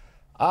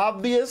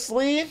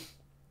 Obviously,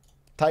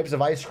 types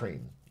of ice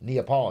cream.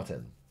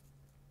 Neapolitan.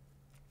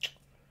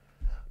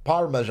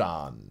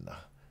 Parmesan.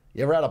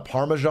 You ever had a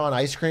Parmesan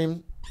ice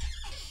cream?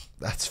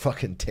 That's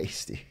fucking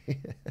tasty.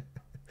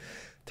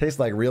 Tastes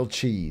like real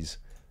cheese.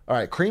 All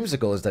right,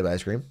 creamsicle is type of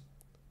ice cream.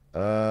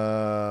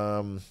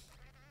 I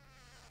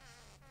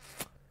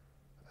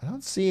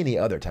don't see any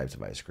other types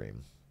of ice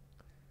cream.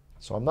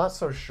 So I'm not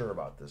so sure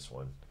about this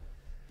one.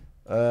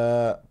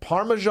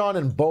 Parmesan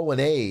and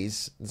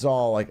Bolognese. It's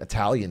all like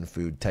Italian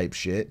food type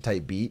shit,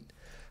 type beat.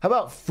 How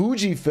about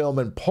Fujifilm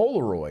and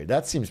Polaroid?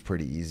 That seems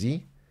pretty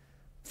easy.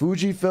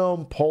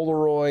 Fujifilm,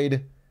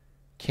 Polaroid,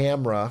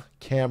 camera.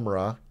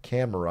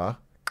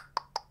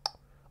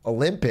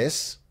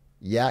 Olympus.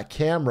 Yeah,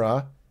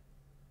 camera.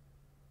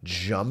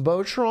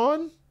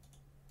 Jumbotron?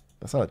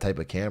 That's not a type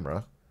of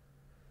camera.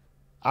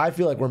 I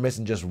feel like we're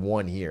missing just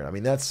one here. I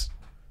mean, that's...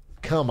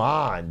 Come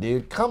on,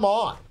 dude. Come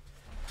on.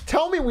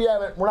 Tell me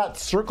we're not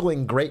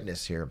circling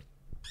greatness here.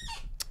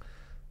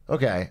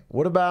 Okay.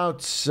 What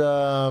about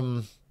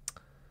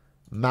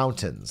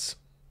mountains?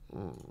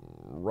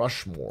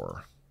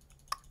 Rushmore.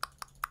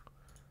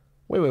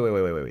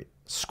 Wait.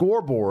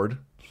 Scoreboard.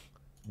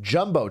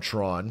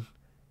 Jumbotron.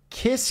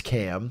 Kiss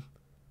cam.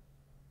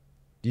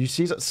 Do you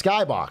see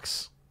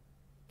Skybox?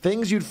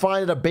 Things you'd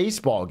find at a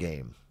baseball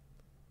game.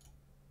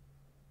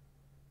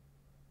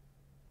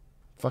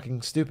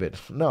 Fucking stupid.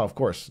 No, of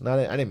course. I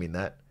didn't mean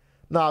that.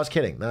 No, I was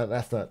kidding.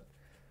 That's not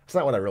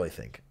what I really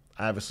think.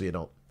 I obviously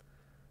don't.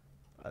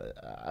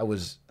 I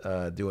was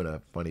doing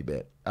a funny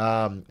bit.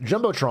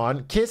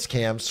 Jumbotron, Kiss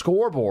Cam,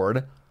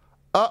 Scoreboard.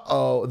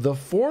 The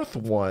fourth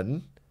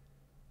one.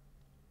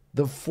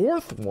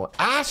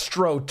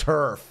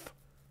 AstroTurf.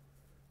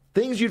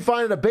 Things you'd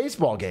find at a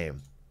baseball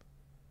game.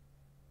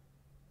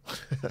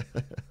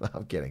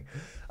 I'm kidding.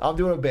 I'm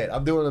doing a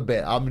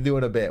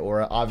bit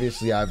where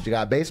obviously I've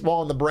got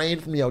baseball in the brain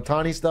from the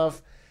Ohtani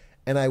stuff,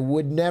 and I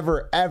would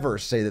never, ever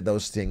say that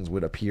those things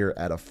would appear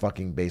at a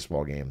fucking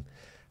baseball game.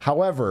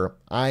 However,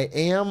 I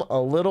am a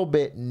little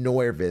bit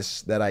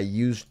nervous that I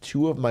used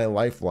 2 of my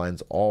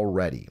lifelines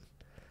already.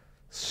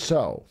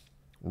 So,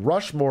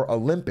 Rushmore,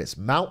 Olympus,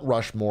 Mount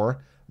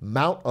Rushmore,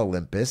 Mount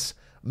Olympus,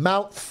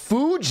 Mount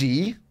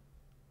Fuji,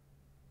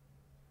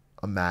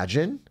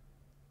 imagine,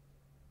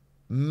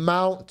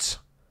 Mount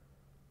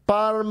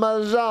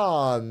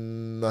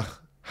Parmesan,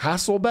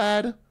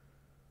 Hasselblad.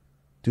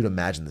 Dude,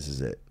 imagine this is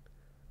it.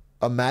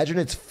 Imagine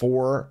it's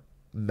 4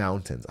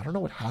 mountains. I don't know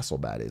what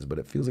Hasselblad is, but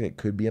it feels like it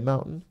could be a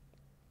mountain.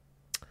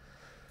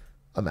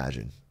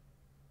 Imagine.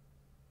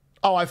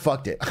 Oh, I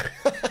fucked it.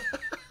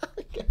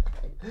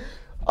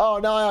 Oh,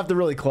 now I have to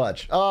really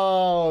clutch.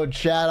 Oh,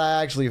 Chad,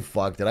 I actually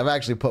fucked it. I've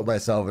actually put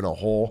myself in a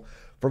hole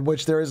from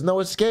which there is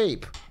no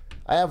escape.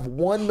 I have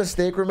 1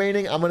 mistake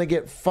remaining. I'm going to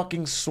get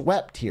fucking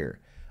swept here.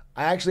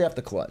 I actually have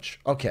to clutch.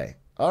 Okay.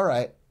 All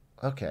right.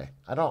 Okay.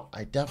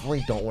 I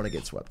definitely don't want to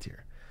get swept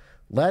here.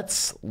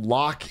 Let's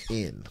lock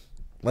in.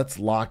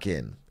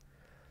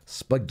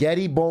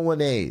 Spaghetti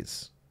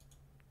bolognese.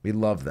 We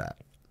love that.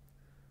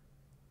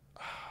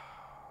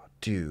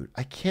 Dude,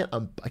 I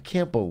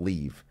can't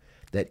believe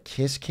that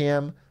Kiss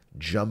Cam,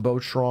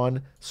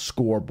 Jumbotron,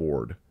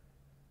 Scoreboard.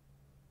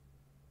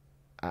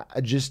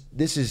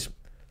 This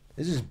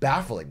is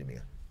baffling to me.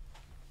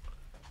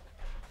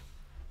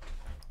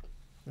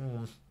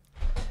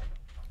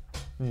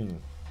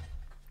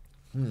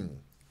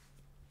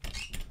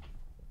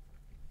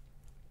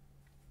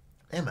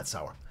 Damn, that's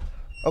sour.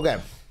 Okay.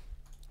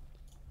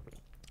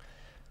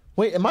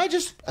 Wait,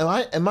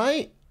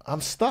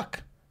 I'm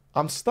stuck.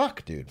 I'm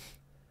stuck, dude.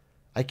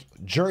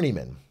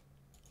 Journeyman.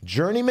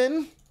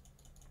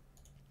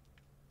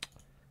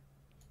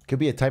 Could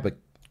be a type of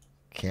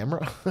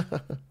camera.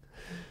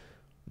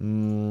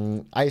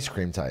 Ice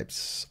cream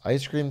types.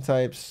 Ice cream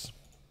types.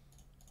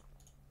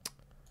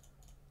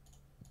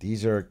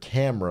 These are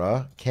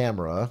camera.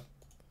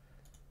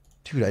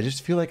 Dude, I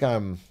just feel like I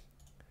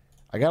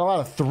got a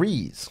lot of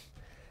 3s.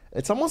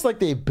 It's almost like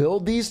they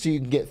build these so you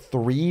can get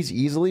 3s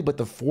easily, but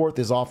the 4th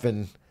is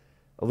often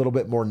a little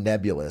bit more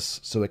nebulous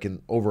so it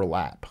can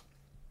overlap,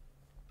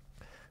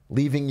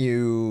 leaving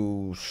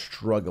you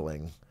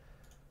struggling.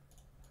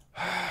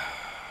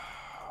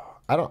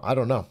 I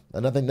don't know.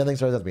 Nothing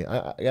starts out to me.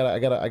 I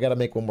gotta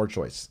make one more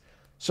choice.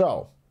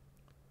 So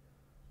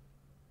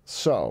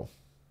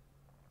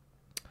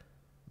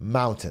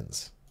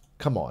mountains.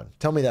 Come on.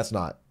 Tell me that's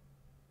not.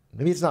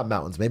 Maybe it's not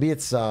mountains. Maybe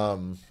it's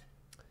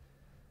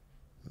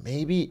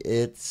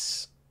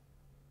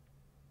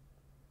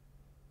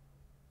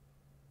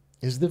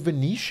is the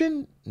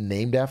Venetian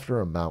named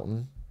after a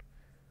mountain?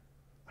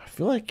 I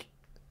feel like,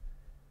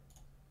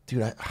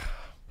 dude,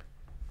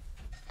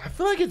 I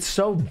feel like it's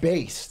so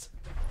based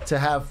to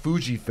have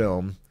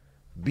Fujifilm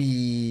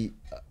be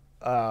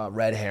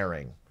red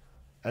herring,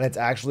 and it's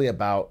actually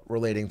about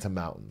relating to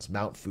mountains.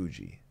 Mount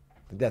Fuji. I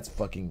think that's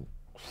fucking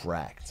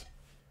cracked.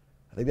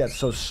 I think that's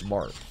so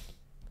smart,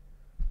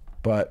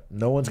 but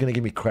no one's gonna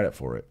give me credit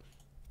for it.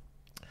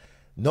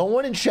 No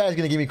one in chat is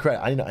gonna give me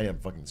credit. I need a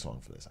fucking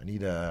song for this.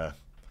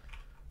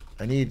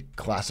 I need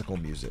classical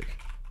music.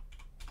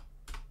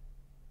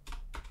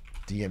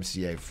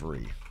 DMCA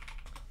free.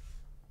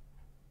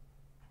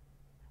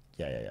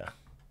 Yeah.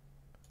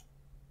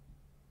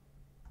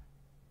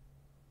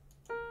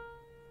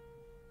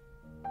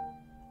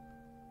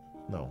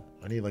 No,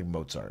 I need like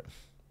Mozart.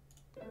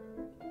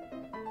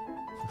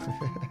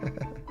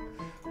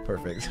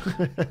 Perfect.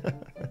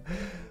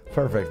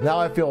 Perfect. Now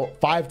I feel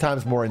 5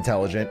 times more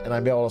intelligent, and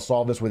I'll be able to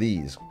solve this with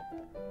ease.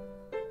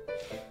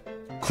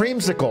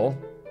 Creamsicle.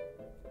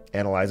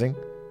 Analyzing.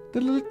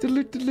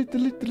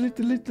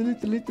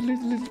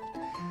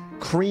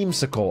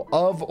 Creamsicle.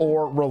 Of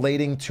or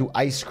relating to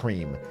ice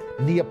cream.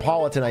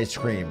 Neapolitan ice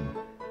cream.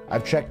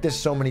 I've checked this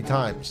so many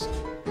times.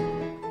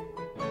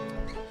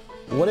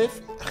 What if...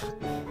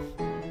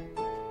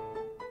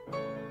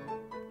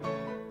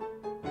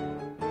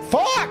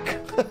 Fuck!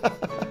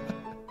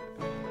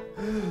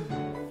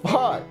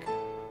 Fuck.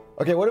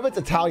 Okay, what if it's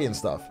Italian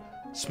stuff?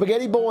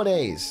 Spaghetti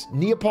bolognese.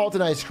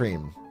 Neapolitan ice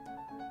cream.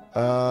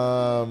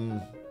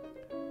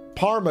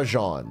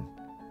 Parmesan.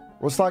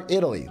 Let's talk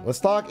Italy.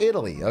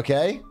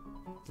 Okay?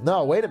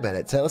 No, wait a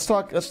minute. Let's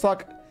talk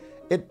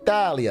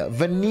Italia.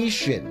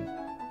 Venetian.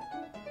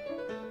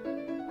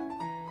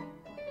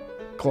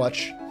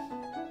 Clutch.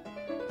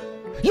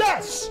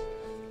 Yes!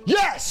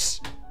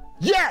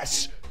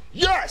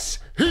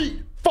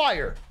 Heat!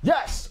 Fire!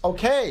 Yes!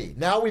 Okay,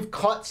 now we've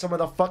cut some of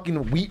the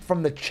fucking wheat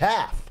from the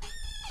chaff.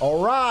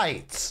 All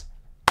right.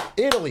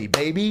 Italy,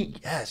 baby.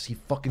 Yes, he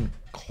fucking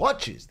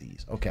clutches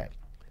these. Okay.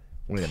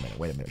 Wait a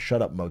minute.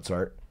 Shut up,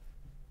 Mozart.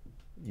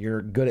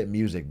 You're good at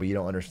music, but you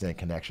don't understand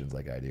connections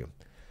like I do.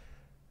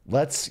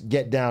 Let's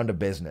get down to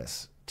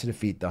business to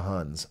defeat the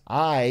Huns.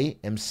 I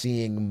am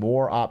seeing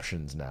more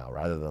options now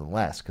rather than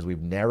less because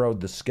we've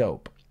narrowed the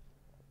scope.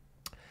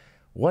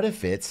 What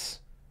if it's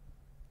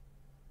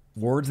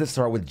words that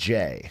start with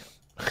J?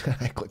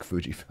 I click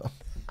Fujifilm.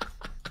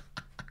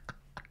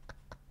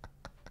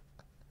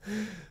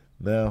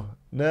 No,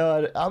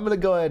 I'm going to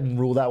go ahead and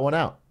rule that one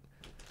out.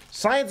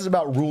 Science is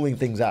about ruling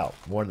things out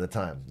one at a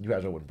time. You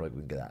guys wouldn't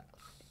probably get that.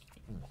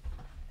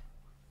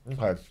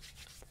 Okay.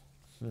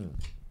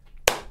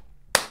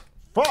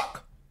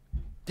 Fuck!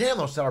 Damn,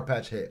 those Sour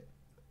Patch hit.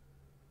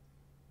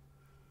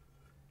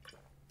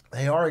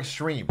 They are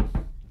extreme.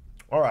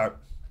 All right.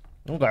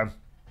 Okay.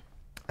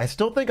 I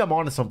still think I'm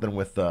onto something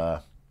with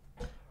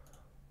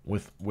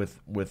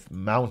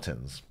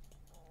mountains.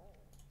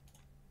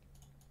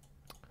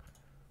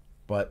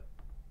 But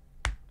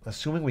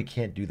assuming we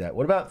can't do that,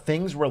 what about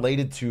things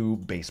related to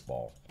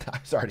baseball?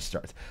 Sorry to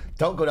start.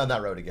 Don't go down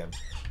that road again.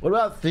 What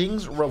about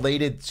things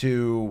related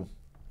to...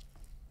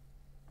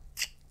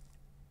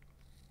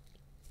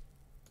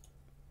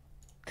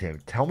 Damn,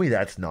 tell me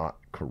that's not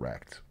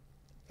correct.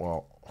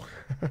 Well,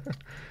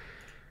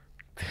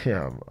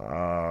 damn.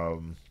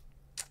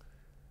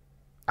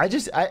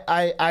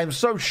 I'm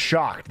so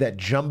shocked that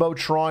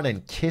Jumbotron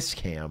and Kiss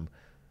Cam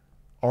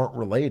aren't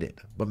related.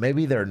 But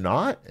maybe they're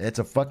not? It's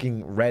a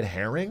fucking red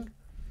herring?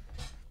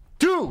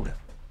 Dude,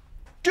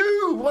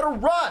 what a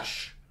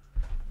rush.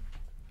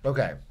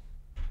 Okay.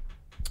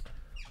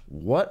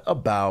 What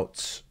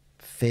about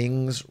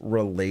things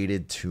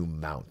related to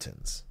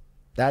mountains?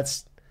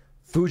 That's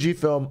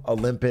Fujifilm,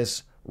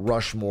 Olympus,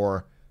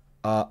 Rushmore.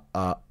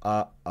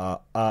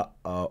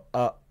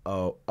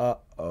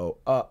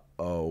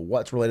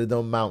 What's related to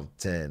a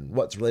mountain?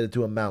 What's related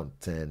to a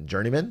mountain?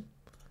 Journeyman?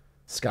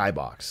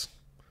 Skybox.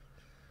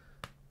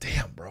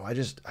 Damn, bro. I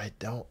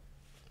don't.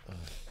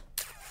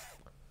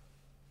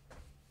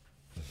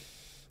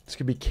 This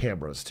could be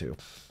cameras too.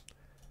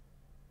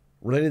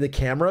 Related to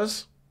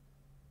cameras?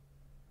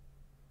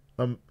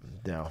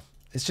 No.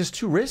 It's just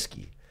too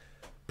risky.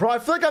 Bro, I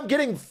feel like I'm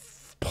getting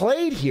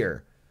played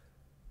here.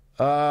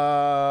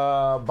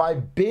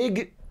 By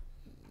big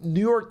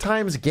New York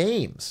Times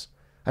games.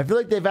 I feel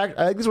like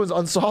I think this one's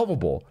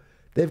unsolvable.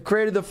 They've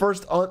created the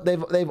first.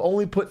 They've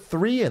only put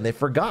 3 in. They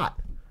forgot.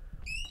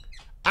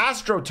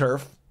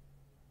 AstroTurf,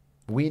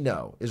 we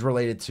know, is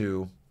related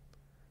to.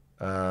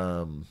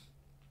 I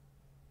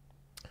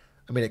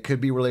mean, it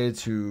could be related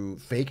to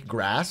fake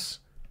grass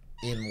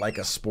in like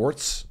a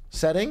sports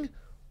setting,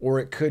 or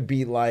it could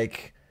be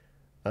like,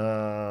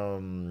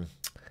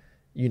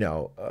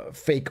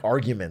 fake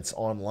arguments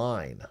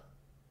online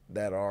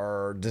that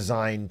are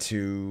designed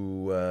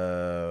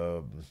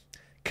to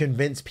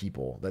convince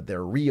people that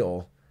they're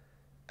real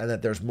and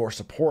that there's more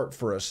support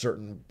for a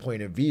certain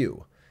point of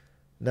view.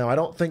 Now, I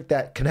don't think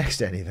that connects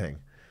to anything.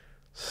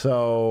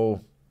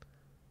 So,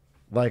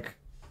 like,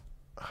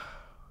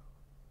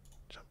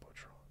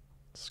 Jumbotron,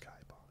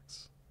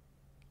 Skybox,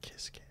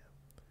 Kisscam.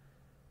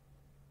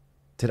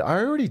 Did I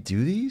already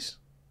do these?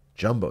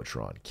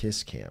 Jumbotron,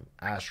 Kisscam,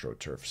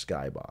 AstroTurf,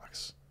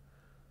 Skybox.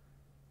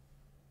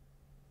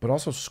 But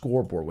also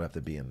Scoreboard would have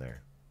to be in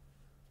there.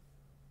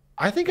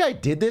 I think I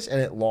did this and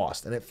it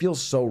lost, and it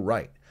feels so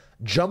right.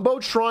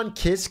 Jumbotron,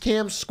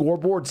 Kisscam,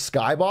 Scoreboard,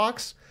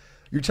 Skybox.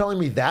 You're telling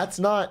me that's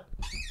not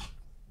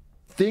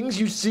things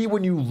you see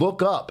when you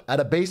look up at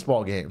a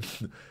baseball game?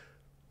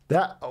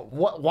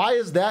 Why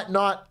is that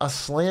not a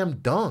slam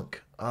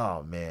dunk?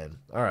 Oh man.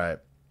 All right.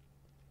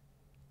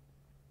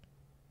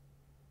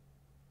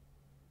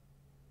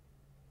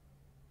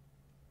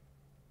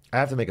 I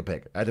have to make a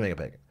pick. I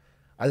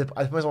put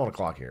myself on a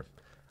clock here.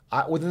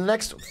 Within the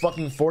next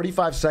fucking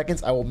 45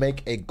 seconds, I will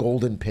make a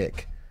golden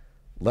pick.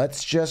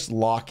 Let's just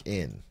lock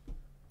in.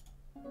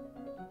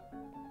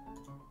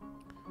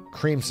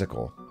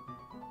 Creamsicle.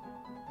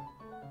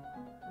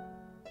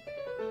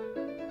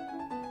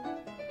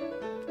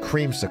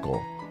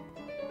 Creamsicle.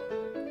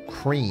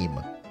 Cream.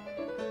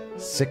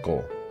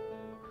 Sickle.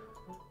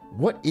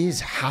 What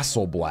is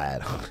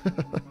Hasselblad?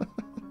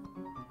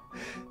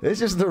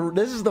 This is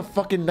the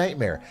fucking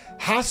nightmare.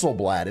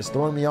 Hasselblad is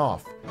throwing me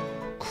off.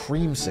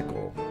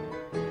 Creamsicle.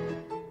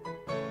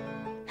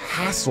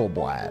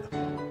 Hasselblad.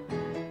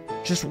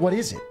 Just what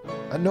is it?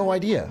 I have no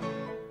idea.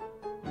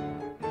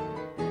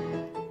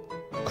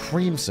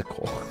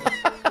 Creamsicle.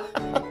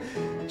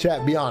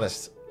 Chat, be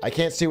honest. I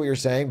can't see what you're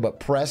saying, but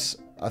press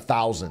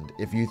 1,000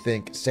 if you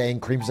think saying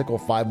creamsicle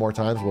 5 more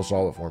times will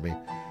solve it for me.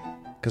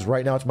 Because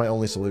right now it's my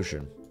only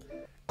solution.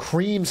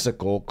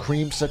 Creamsicle,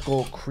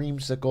 creamsicle,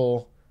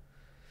 creamsicle,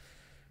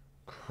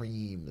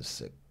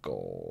 creamsicle.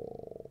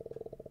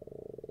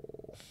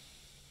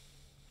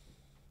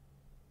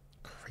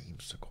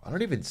 Creamsicle. I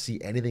don't even see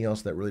anything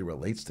else that really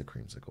relates to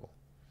creamsicle.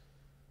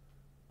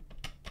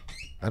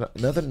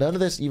 None of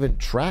this even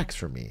tracks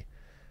for me.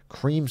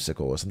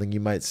 Creamsicle is something you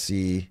might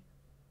see.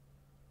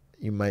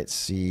 You might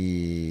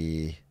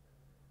see.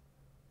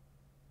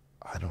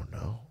 I don't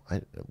know.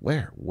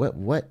 Where?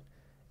 What?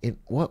 In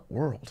what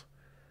world?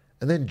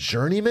 And then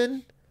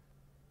Journeyman?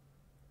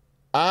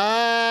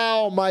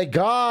 Oh my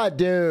god,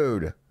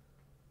 dude.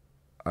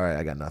 All right,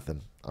 I got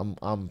nothing.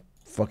 I'm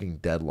fucking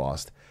dead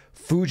lost.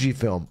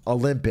 Fujifilm,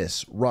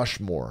 Olympus,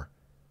 Rushmore.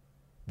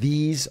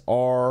 These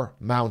are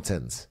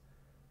mountains.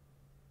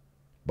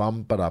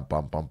 Bum ba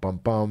bum bum bum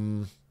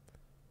bum.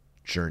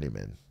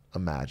 Journeyman.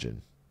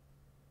 Imagine.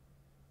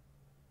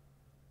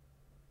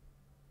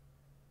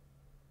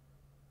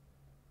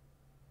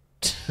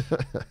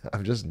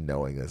 I'm just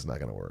knowing that's not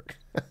gonna work.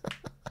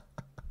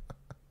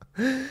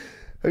 Have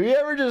you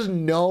ever just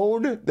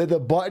known that the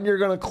button you're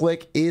gonna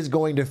click is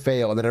going to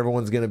fail, and then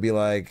everyone's gonna be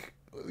like,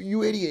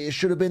 "You idiot! It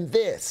should have been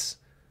this."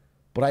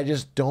 But I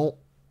just don't.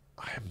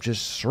 I'm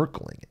just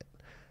circling it.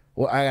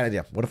 Well, I got an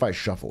idea. What if I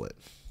shuffle it?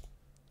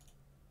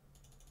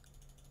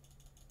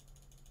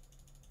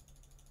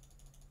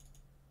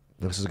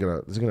 This is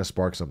gonna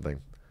spark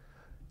something.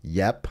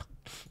 Yep.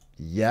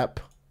 Yep.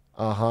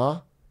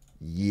 Uh-huh.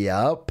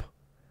 Yep.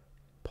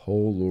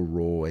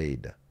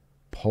 Polaroid.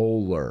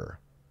 Polar.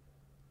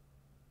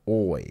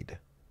 Oid.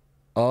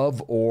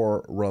 Of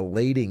or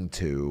relating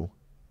to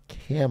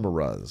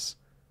cameras.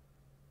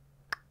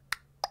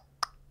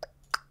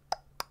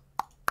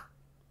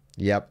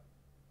 Yep.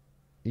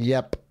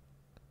 Yep.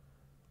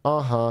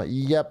 Uh-huh.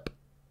 Yep.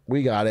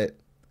 We got it.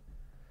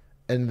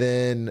 And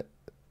then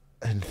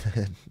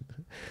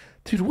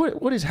dude,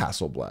 what is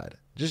Hasselblad?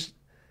 Just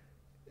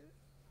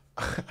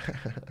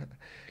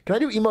can I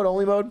do emote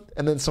only mode?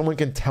 And then someone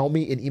can tell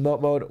me in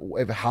emote mode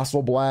if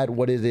Hasselblad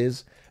what it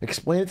is.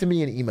 Explain it to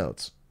me in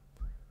emotes.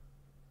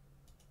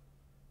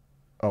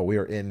 Oh, we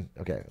are in.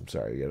 Okay, I'm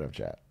sorry. We got enough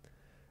chat.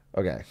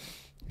 Okay.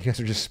 You guys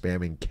are just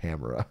spamming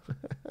camera.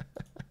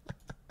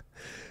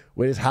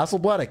 Wait, is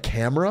Hasselblad a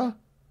camera?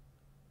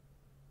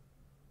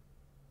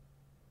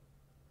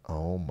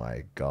 Oh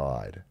my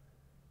god.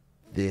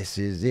 This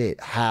is it.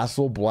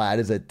 Hasselblad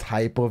is a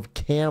type of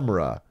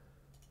camera.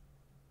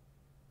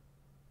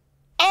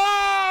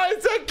 Oh,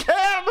 it's a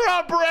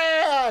camera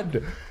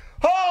brand!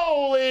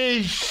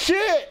 Holy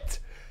shit!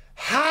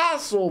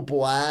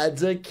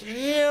 Hasselblad's a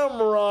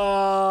camera!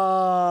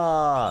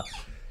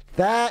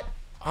 That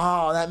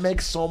Oh, that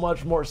makes so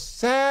much more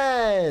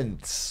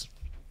sense.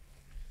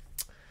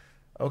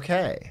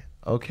 Okay.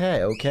 Wow,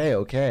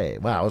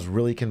 I was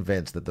really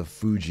convinced that the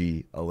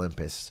Fuji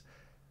Olympus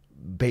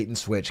bait and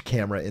switch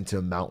camera into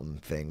a mountain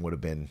thing would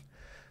have been...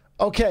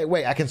 Okay,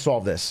 wait, I can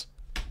solve this.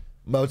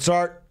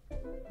 Mozart,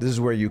 this is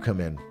where you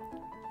come in.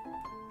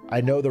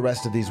 I know the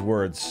rest of these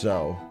words,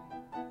 so...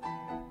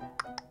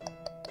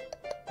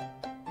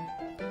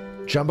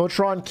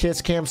 Jumbotron,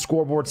 Kiss Cam,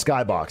 Scoreboard,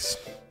 Skybox.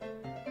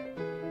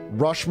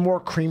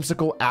 Rushmore,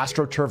 Creamsicle,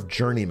 AstroTurf,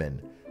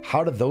 Journeyman.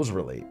 How do those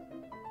relate?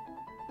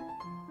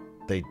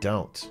 They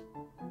don't.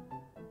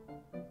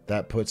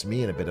 That puts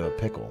me in a bit of a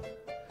pickle.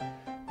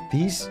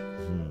 These...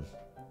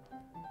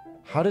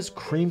 How does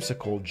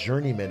Creamsicle,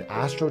 Journeyman,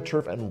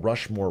 AstroTurf, and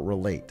Rushmore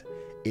relate?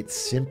 It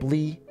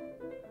simply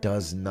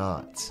does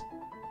not.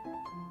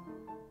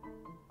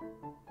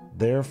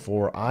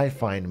 Therefore, I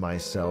find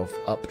myself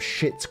up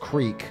Schitt's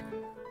Creek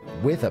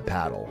with a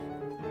paddle.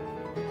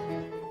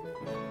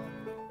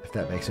 If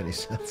that makes any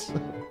sense.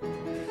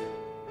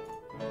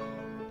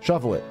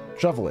 Shuffle it,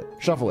 shuffle it,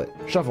 shuffle it,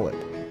 shuffle it.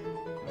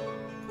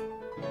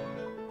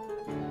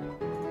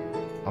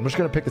 I'm just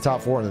going to pick the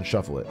top 4 and then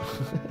shuffle it.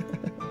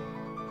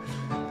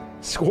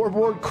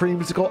 Scoreboard,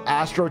 Creamsicle,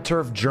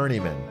 AstroTurf,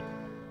 Journeyman.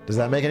 Does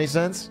that make any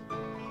sense?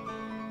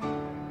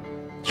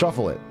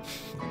 Shuffle it.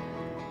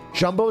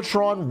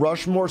 Jumbotron,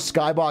 Rushmore,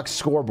 Skybox,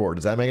 Scoreboard.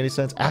 Does that make any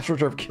sense?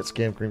 AstroTurf, Kiss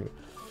Cam, Cream.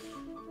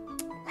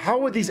 How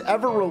would these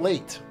ever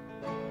relate?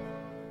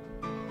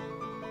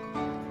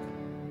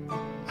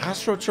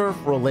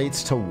 AstroTurf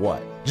relates to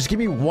what? Just give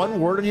me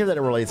one word in here that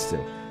it relates to.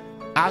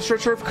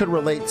 AstroTurf could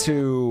relate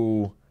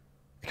to...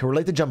 It can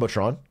relate to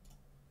Jumbotron.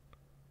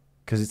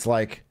 Because it's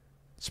like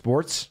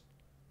sports.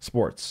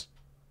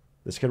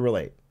 This could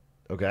relate.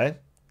 Okay?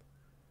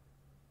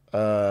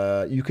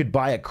 You could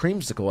buy a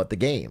creamsicle at the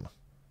game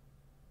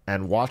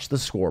and watch the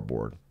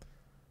scoreboard.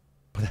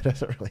 But that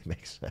doesn't really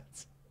make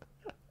sense.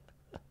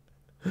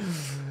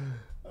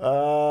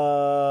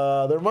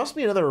 There must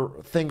be another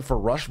thing for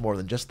Rushmore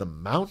than just the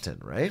mountain,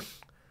 right?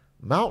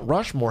 Mount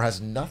Rushmore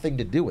has nothing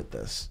to do with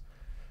this.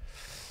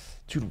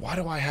 Dude, why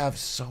do I have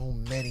so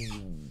many...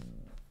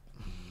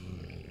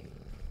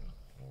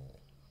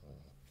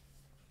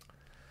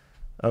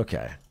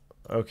 Okay,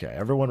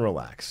 everyone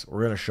relax.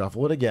 We're going to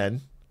shuffle it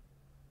again.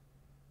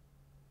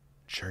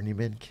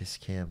 Journeyman, Kiss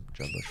Cam,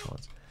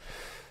 Jumbotrons.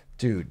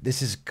 Dude, this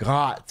has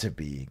got to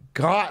be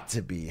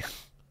Rushmore.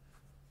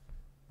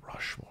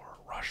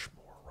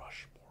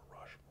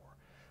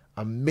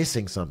 I'm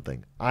missing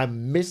something.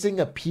 I'm missing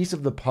a piece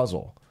of the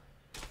puzzle.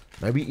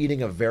 Maybe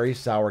eating a very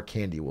sour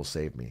candy will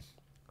save me.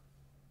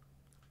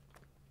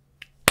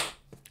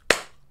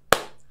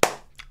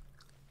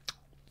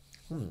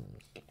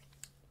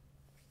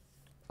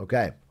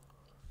 Okay.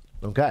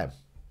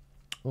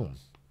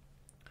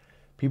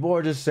 People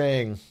are just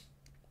saying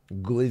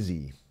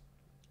glizzy.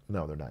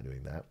 No, they're not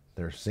doing that.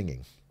 They're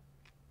singing.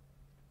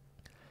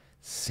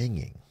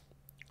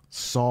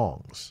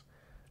 Songs.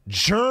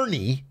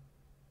 Journey.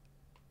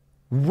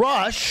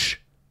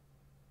 Rush.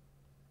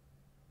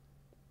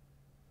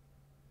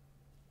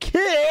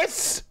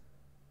 Kiss.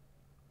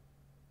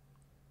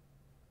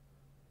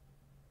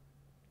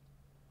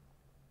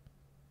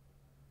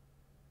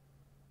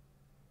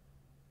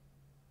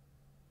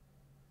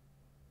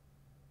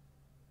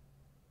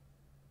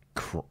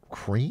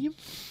 Cream?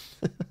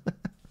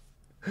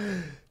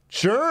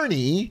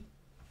 Journey.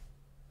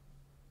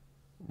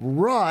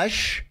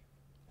 Rush.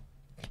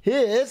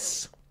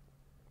 Kiss.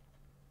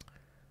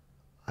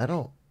 I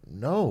don't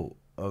know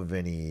of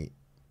any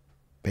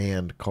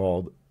band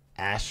called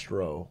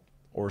Astro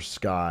or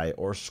Sky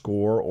or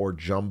Score or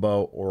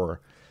Jumbo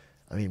or,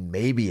 I mean,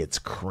 maybe it's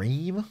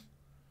Cream.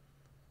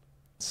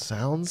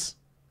 Sounds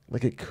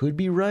like it could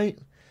be right.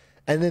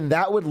 And then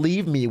that would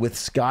leave me with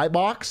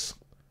Skybox,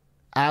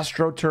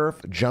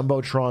 AstroTurf,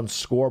 Jumbotron,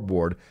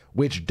 Scoreboard,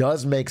 which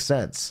does make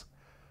sense.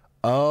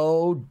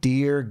 Oh,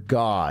 dear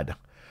God.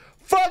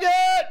 Fuck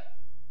it!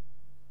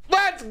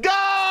 Let's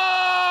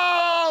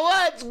go!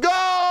 Let's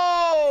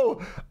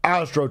go!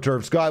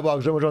 AstroTurf,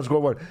 Skybox, Jumbotron,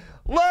 Scoreboard.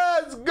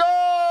 Let's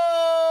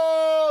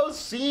go!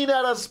 Seen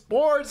at a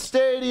sports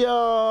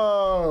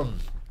stadium.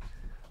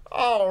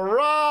 All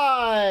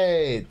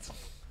right.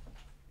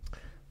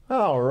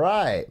 All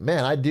right.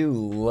 Man, I do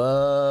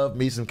love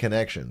me some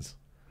Connections.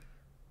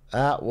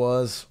 That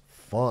was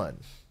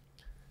fun.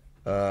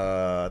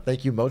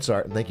 Thank you,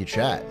 Mozart, and thank you,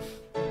 chat.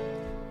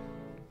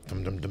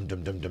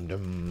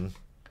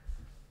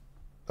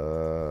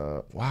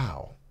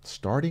 Wow.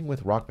 Starting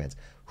with rock bands.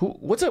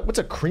 What's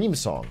a Cream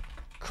song?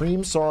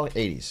 Cream song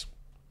 80s.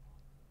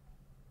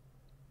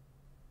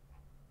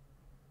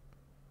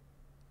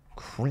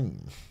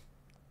 Cream.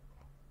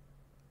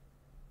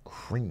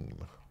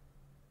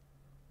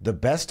 The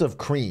best of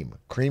Cream.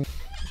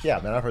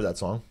 Yeah, man, I've heard that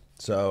song.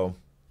 So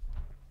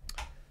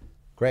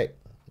great.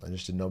 I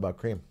just didn't know about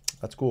Cream.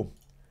 That's cool.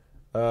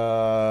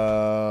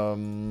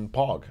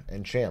 Pog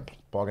and Champ.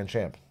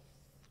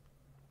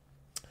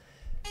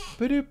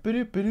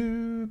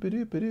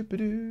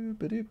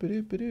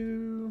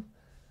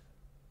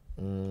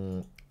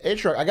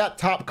 Atrioc, I got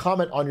top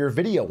comment on your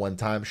video one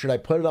time. Should I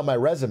put it on my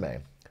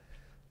resume?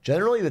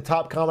 Generally, the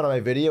top comment on my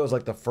video is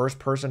like the first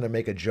person to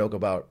make a joke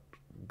about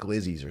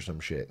glizzies or some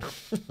shit.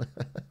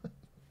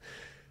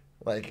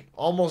 Like,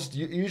 almost,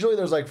 usually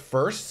there's like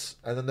firsts,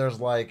 and then there's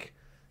like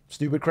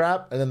stupid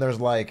crap, and then there's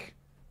like,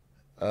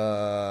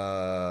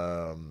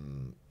 yeah,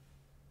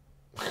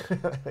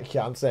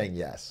 I'm saying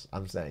yes.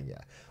 I'm saying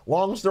yeah.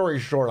 Long story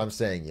short, I'm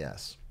saying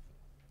yes.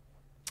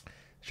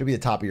 Should be the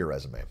top of your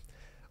resume.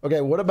 Okay,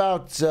 what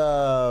about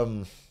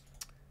Time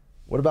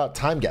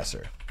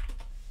Guesser?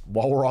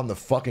 While we're on the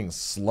fucking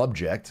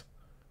slubject.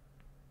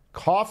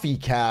 Coffee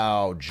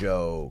cow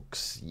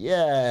jokes.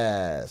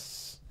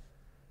 Yes.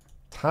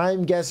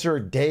 Time Guesser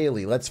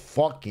daily. Let's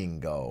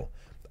fucking go.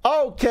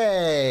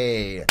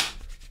 Okay.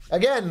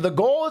 Again, the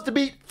goal is to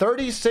beat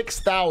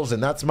 36,000.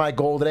 That's my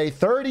goal today.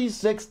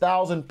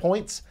 36,000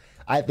 points.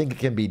 I think it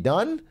can be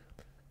done.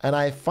 And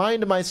I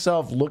find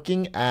myself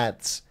looking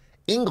at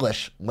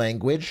English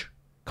language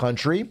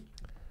country.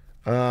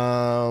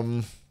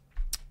 I'm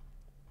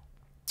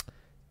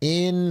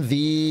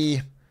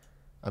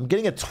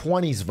getting a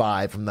 20s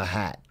vibe from the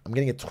hat. I'm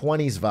getting a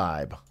 20s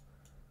vibe.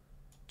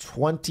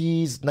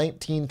 20s,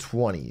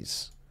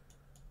 1920s.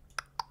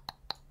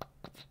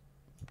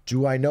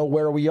 Do I know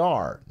where we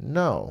are?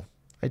 No,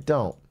 I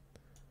don't.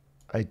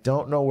 I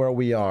don't know where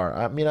we are.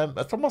 I mean,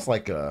 it's almost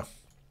like a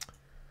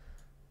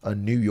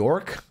New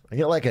York. I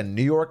get like a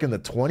New York in the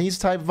 20s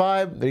type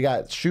vibe. They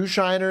got shoe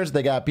shiners.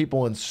 They got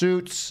people in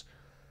suits.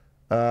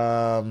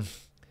 French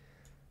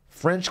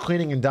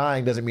cleaning and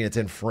dyeing doesn't mean it's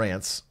in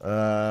France.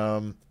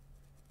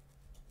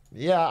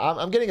 Yeah,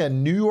 I'm getting a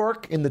New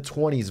York in the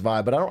 20s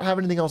vibe, but I don't have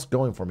anything else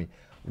going for me.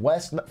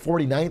 West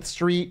 49th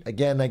Street.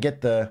 Again, I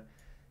get the,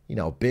 you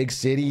know, big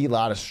city, a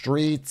lot of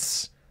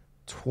streets.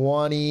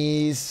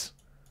 20s.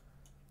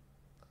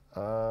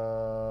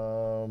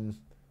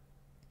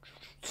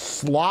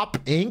 Slop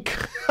Inc.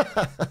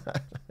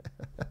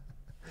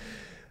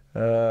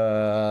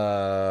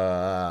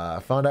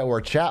 Found out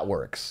where chat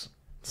works.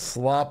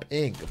 Slop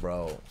Inc.,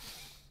 bro.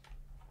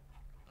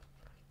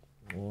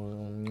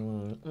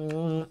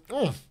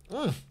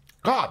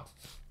 God.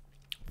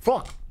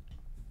 Fuck.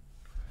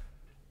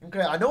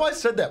 Okay, I know I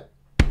said that.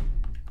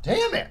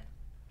 Damn it.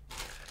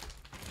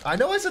 I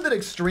know I said that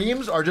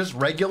extremes are just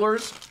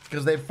regulars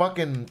because they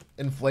fucking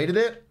inflated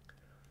it.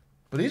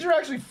 But these are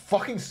actually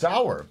fucking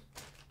sour.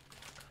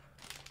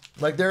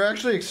 Like, they're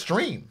actually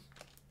extreme.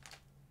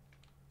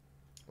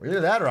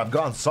 Either that or I've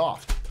gone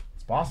soft.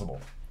 It's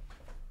possible.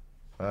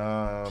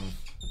 It's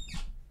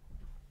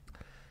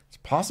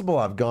possible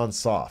I've gone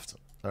soft.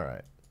 All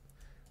right.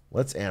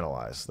 Let's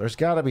analyze. There's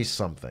got to be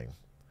something.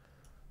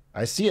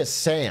 I see a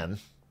san.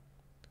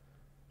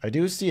 I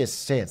do see a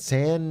san.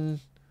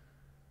 San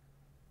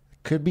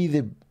could be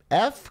the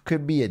F,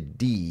 could be a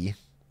D.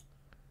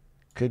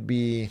 Could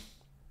be...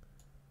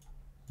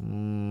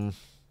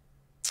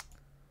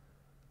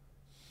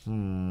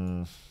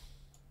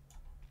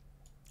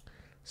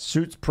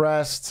 Suits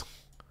pressed.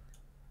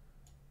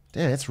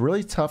 Damn, it's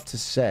really tough to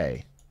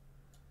say.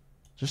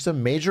 Just a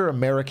major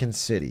American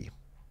city.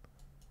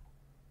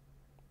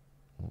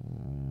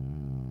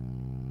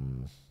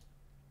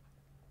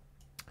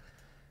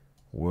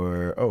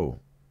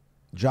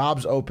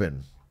 Jobs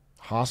open.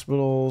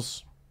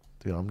 Hospitals.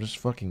 Dude, I'm just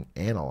fucking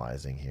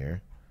analyzing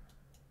here.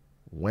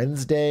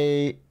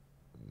 Wednesday.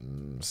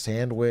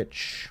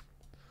 Sandwich.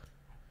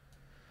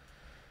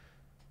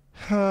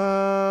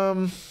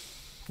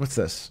 What's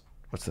this?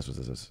 What's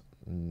this?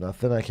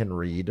 Nothing I can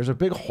read. There's a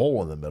big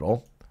hole in the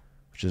middle,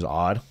 which is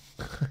odd.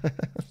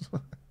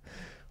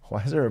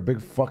 Why is there a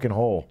big fucking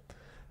hole?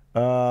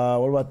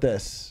 What about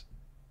this?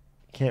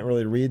 Can't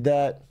really read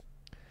that.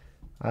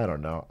 I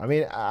don't know. I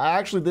mean,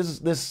 actually,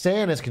 this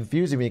sand is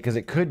confusing me because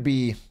it could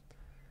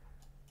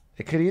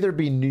either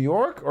be New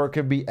York or it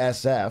could be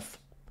SF.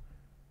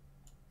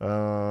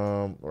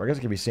 Or I guess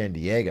it could be San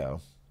Diego.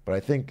 But I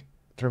think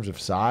in terms of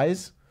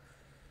size,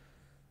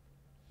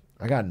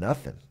 I got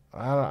nothing.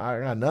 I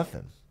got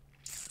nothing.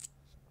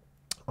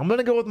 I'm going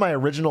to go with my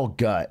original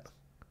gut.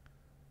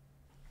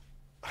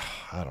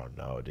 I don't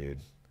know, dude.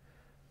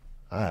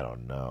 I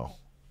don't know.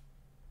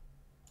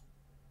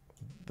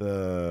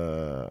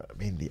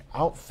 The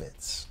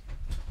outfits.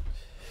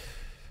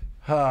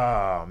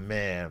 Oh,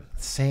 man.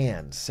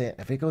 Sand.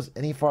 If it goes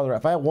any farther,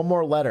 if I have one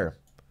more letter,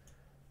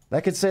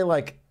 that could say,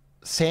 like,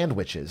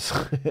 sandwiches.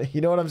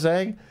 You know what I'm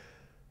saying?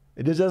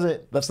 It just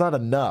doesn't, that's not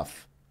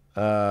enough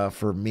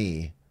for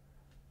me.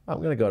 I'm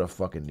going to go to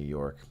fucking New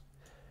York.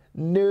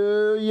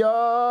 New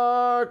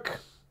York.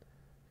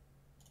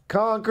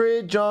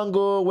 Concrete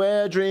jungle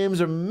where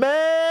dreams are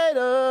made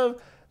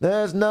of.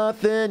 There's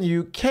nothing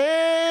you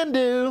can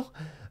do.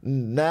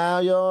 Now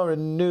you're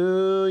in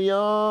New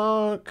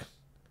York.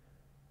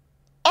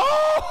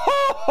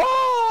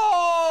 Oh!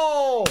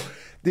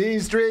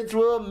 These streets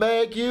will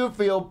make you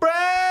feel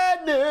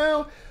brand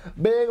new.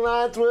 Big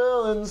lights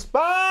will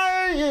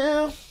inspire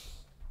you.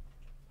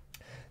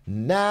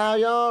 Now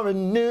you're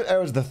in New... It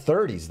was the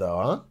 30s, though,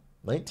 huh?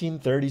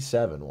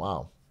 1937.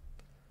 Wow.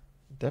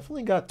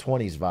 Definitely got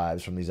 20s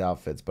vibes from these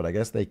outfits, but I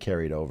guess they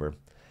carried over.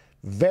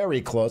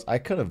 Very close. I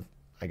could have,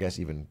 I guess,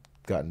 even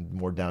gotten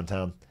more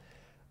downtown.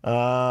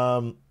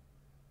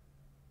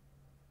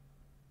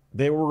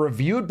 They were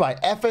reviewed by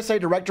FSA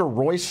director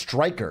Roy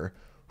Stryker,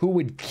 who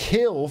would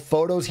kill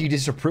photos he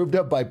disapproved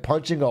of by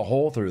punching a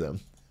hole through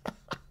them.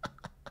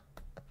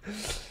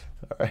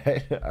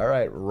 All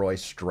right, Roy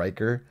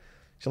Stryker.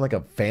 You sound like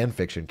a fan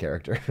fiction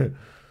character.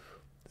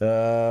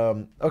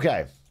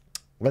 Okay,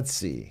 let's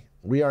see.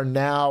 We are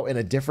now in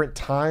a different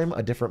time,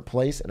 a different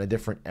place, and a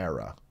different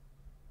era.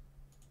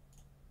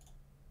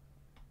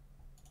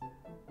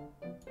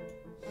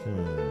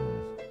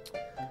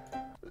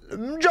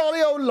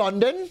 Jolly old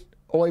London.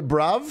 Oi,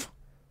 bruv.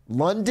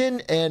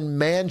 London and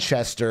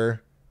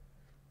Manchester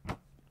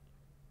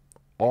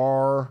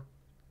are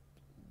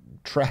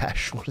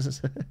trash. What is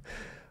this?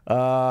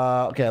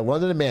 Okay,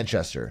 London and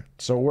Manchester.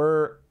 So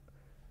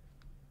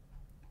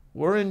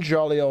we're in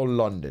jolly old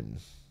London.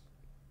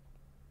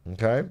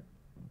 Okay?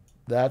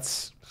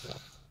 That's...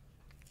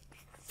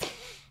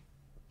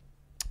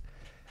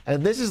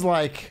 And this is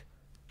like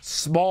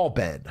small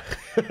Ben.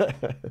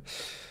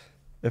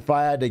 If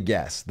I had to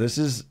guess. This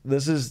is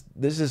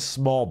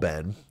small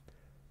Ben.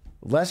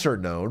 Lesser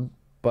known,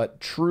 but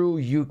true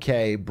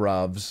UK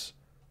bruvs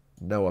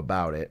know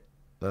about it.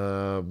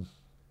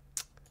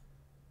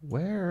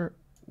 Where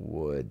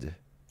would...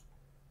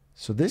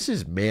 So this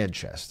is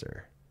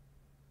Manchester.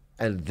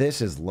 And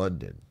this is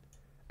London.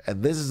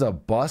 And this is a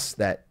bus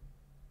that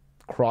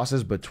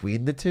crosses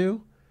between the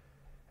two.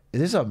 Is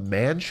this a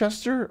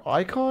Manchester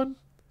icon?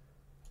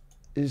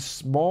 Is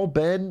small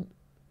Ben...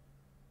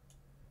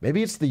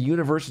 Maybe it's the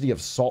University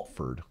of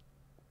Salford.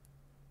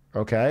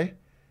 Okay?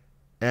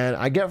 And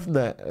I get from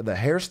the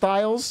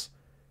hairstyles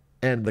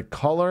and the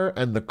color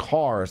and the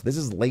cars, this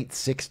is late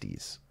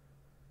 60s.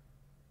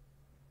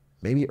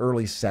 Maybe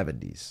early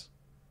 70s.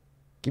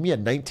 Give me a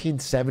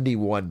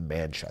 1971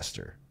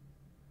 Manchester.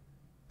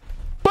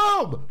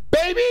 Boom!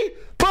 Baby!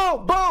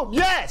 Boom! Boom!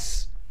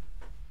 Yes!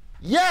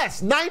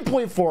 Yes!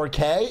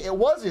 9.4K. It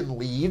was in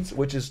Leeds,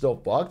 which is still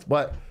fucked,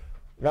 but...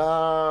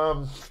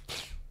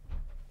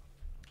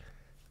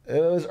 It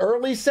was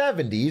early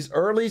 70s.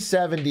 Early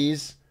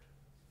 70s.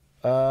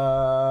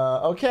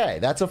 Okay.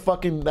 That's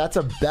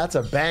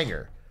a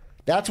banger.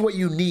 That's what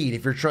you need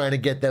if you're trying to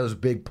get those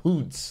big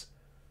poonts.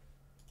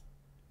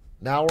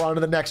 Now we're on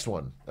to the next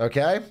one.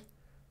 Okay?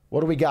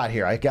 What do we got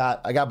here? I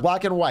got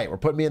black and white. We're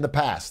putting me in the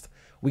past.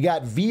 We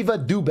got Viva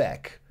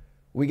Dubek.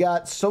 We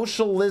got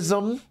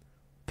Socialism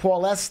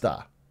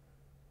Paulesta.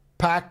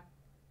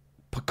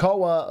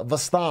 Pacoa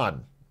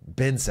Vastan.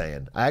 Been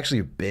saying. I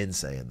actually been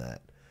saying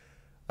that.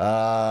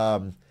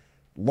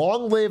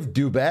 Long live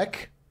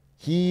Dubek.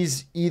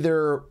 He's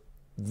either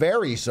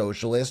very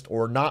socialist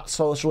or not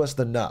socialist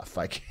enough.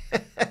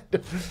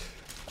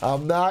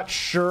 I'm not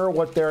sure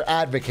what they're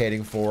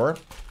advocating for.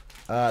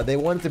 They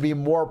want it to be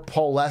more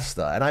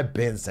Paulesta, and I've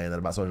been saying that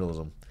about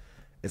socialism.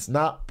 It's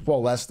not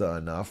Paulesta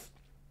enough,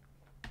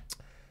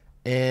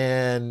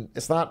 and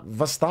it's not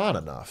Vastan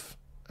enough.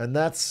 And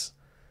that's,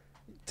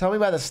 tell me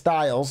by the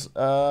styles,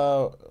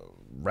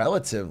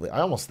 relatively, I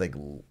almost think,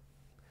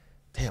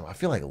 damn, I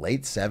feel like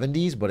late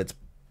 70s, but it's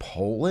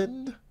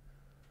Poland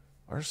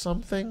or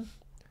something.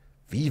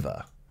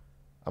 Viva.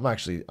 I'm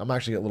actually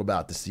a little bit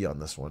out to sea on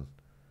this one.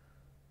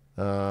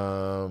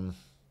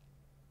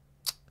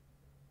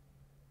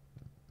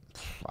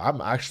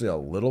 I'm actually a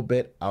little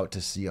bit out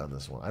to sea on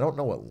this one. I don't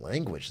know what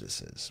language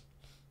this is.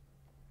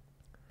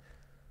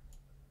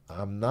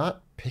 I'm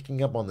not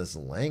picking up on this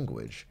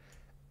language.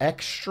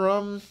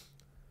 Ekstrom.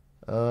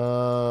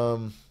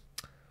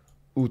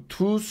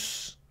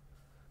 Utus.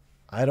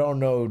 I don't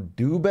know.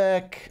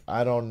 Dubek.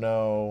 I don't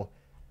know.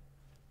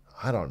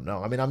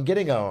 I mean, I'm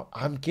getting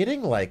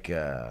like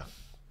a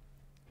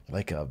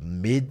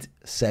mid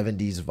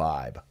 70s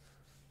vibe,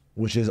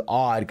 which is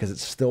odd because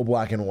it's still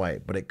black and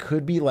white, but it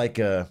could be like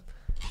a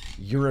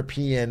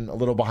European, a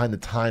little behind the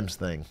times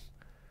thing.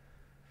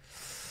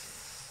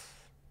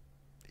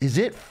 Is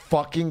it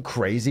fucking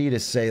crazy to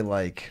say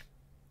like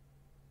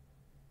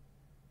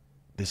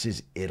this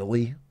is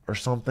Italy or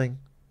something?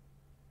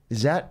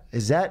 Is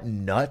that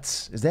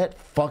nuts? Is that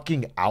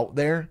fucking out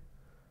there?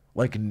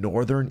 Like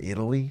Northern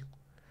Italy?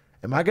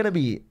 Am I gonna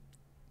be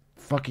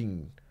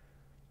fucking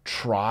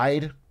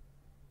tried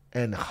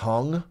and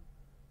hung?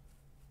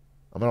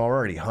 I'm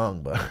already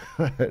hung, but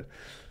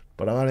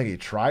but I'm gonna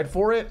get tried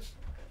for it.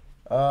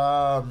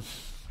 I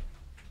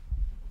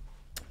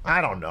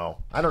don't know.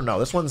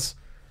 This one's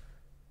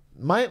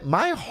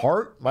my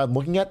heart. I'm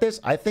looking at this.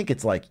 I think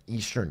it's like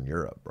Eastern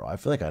Europe, bro. I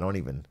feel like I don't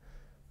even.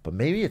 But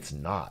maybe it's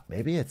not.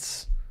 Maybe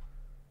it's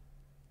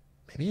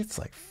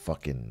like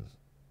fucking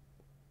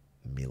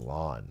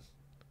Milan.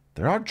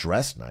 They're all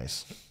dressed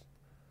nice.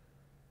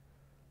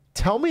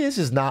 Tell me this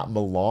is not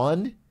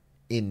Milan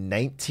in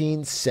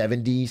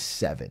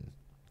 1977.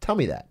 Tell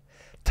me that.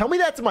 Tell me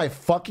that to my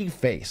fucking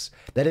face.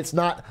 That it's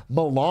not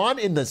Milan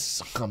in the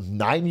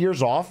 9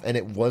 years off and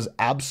it was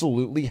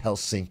absolutely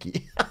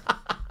Helsinki.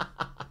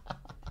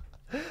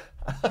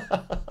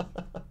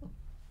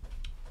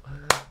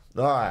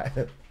 All right.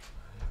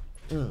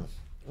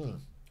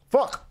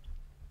 Fuck.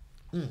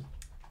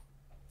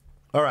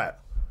 All right.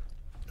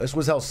 This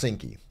was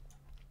Helsinki.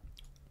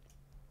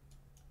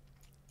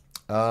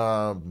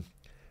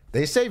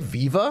 They say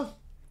Viva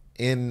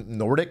in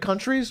Nordic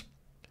countries.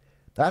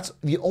 That's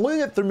the only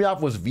thing that threw me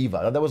off was Viva.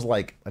 I thought that was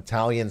like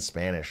Italian,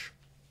 Spanish.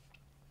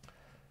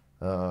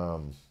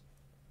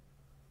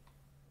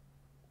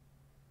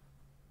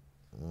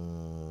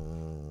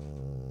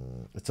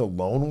 It's a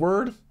loan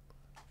word.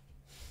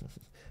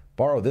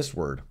 Borrow this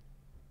word.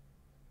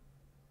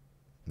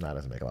 That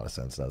doesn't make a lot of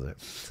sense, does it?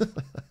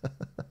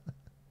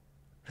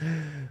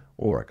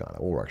 We'll work on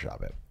it. We'll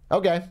workshop it.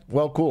 Okay.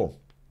 Well, cool.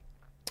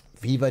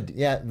 Viva.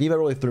 Yeah, Viva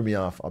really threw me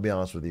off. I'll be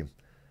honest with you.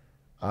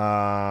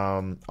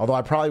 Although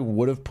I probably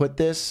would have put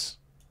this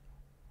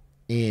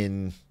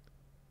in,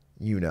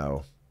 you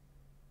know,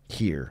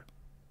 here.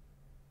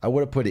 I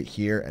would have put it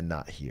here and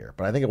not here.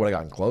 But I think it would have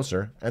gotten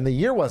closer. And the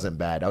year wasn't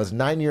bad. I was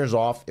 9 years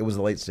off. It was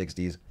the late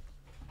 60s.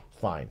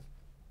 Fine.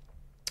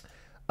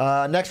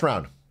 Next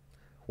round.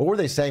 What were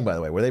they saying, by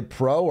the way? Were they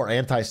pro or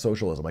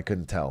anti-socialism? I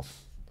couldn't tell.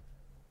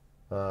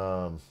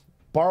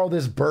 Borrow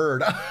this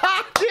bird.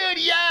 Dude,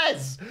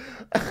 yes!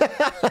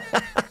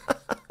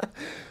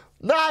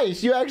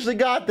 Nice. You actually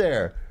got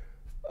there.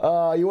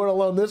 You want to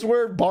loan this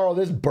word? Borrow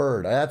this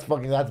bird. That's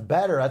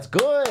better. That's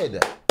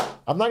good.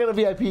 I'm not going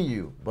to VIP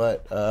you,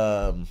 but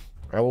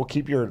I will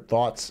keep your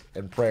thoughts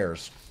and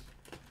prayers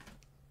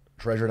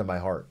treasured in my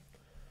heart.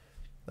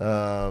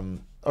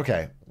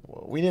 Okay.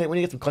 We need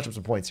to get some clutch up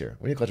some points here.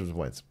 We need to clutch up some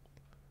points.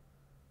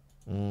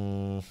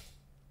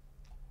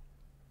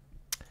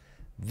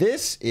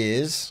 This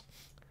is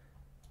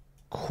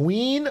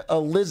Queen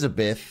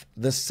Elizabeth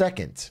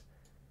II,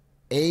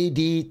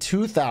 AD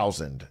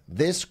 2000.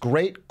 This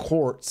great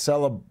court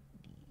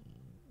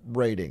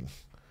celebrating.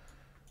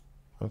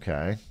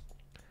 Okay.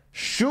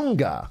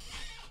 Shunga,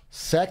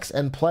 sex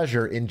and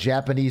pleasure in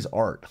Japanese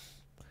art.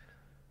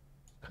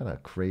 What kind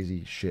of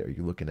crazy shit are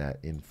you looking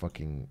at in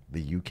fucking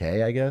the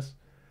UK, I guess?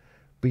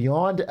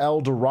 Beyond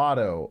El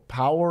Dorado,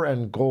 power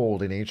and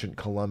gold in ancient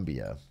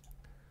Colombia.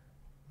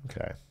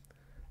 Okay.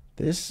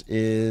 This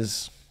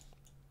is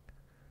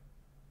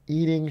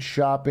eating,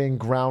 shopping,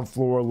 ground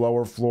floor,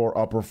 lower floor,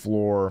 upper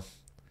floor.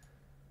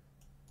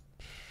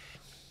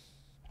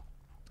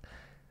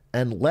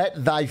 And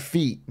let thy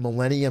feet,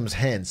 millenniums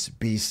hence,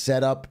 be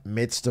set up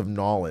midst of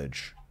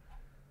knowledge.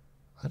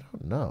 I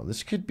don't know.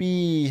 This could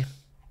be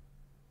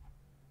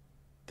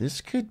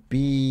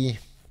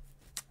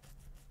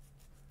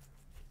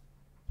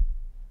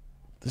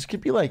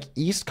like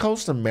East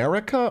Coast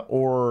America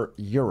or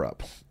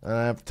Europe.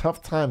 I have a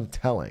tough time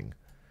telling.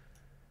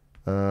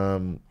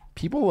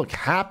 People look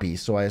happy,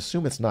 so I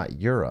assume it's not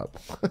Europe.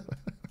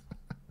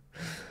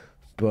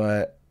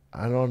 But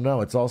I don't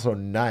know. It's also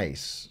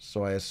nice,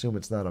 so I assume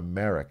it's not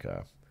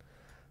America.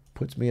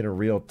 Puts me in a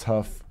real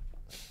tough...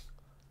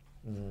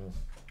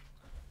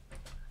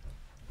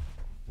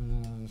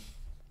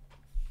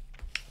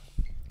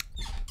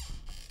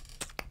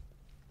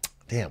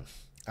 Damn.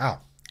 Ow.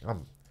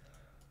 I'm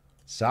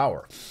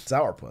sour.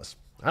 Sourpuss.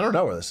 I don't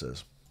know where this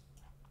is.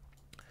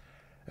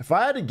 If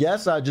I had to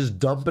guess, I'd just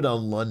dump it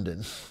on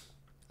London.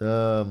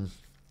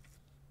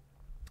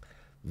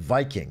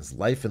 Vikings,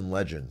 Life and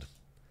Legend.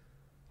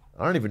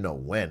 I don't even know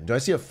when. Do I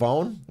see a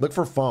phone? Look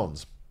for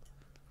phones.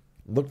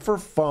 Look for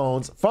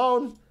phones.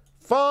 Phone!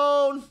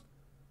 Phone!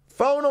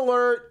 Phone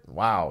alert!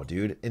 Wow,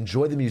 dude.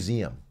 Enjoy the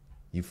museum.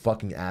 You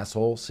fucking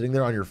asshole. Sitting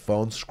there on your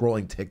phone,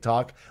 scrolling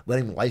TikTok,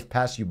 letting life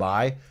pass you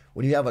by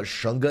when you have a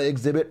Shunga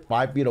exhibit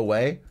 5 feet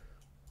away.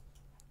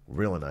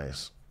 Really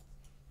nice.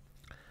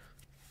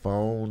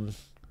 Phone.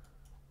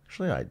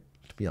 Actually,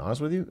 to be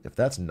honest with you, if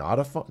that's not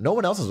a phone, no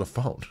one else has a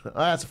phone. Oh,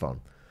 that's a phone.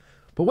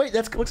 But wait,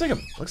 that looks like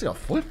a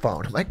flip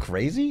phone. Am I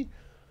crazy?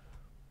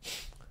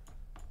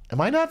 Am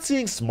I not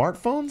seeing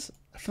smartphones?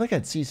 I feel like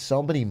I'd see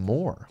so many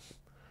more.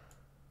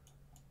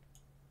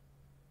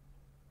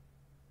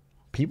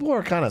 People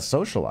are kind of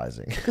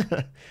socializing.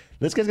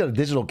 This guy's got a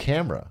digital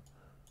camera.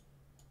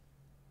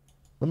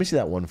 Let me see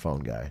that one phone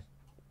guy.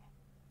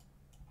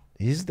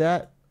 Is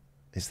that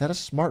a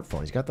smartphone?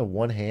 He's got the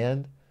one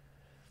hand.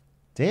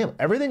 Damn,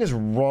 everything is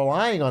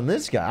relying on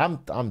this guy.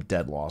 I'm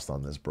dead lost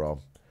on this, bro.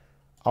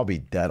 I'll be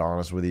dead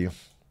honest with you.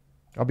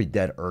 I'll be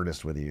dead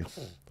earnest with you.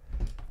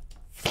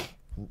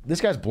 This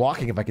guy's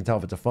blocking if I can tell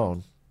if it's a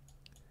phone.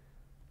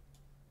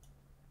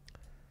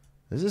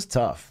 This is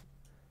tough.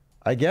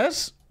 I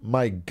guess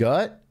my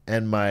gut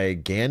and my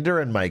gander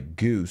and my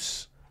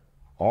goose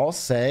all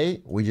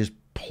say we just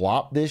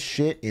plop this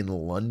shit in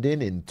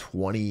London in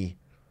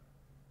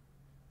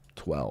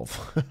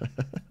 2012.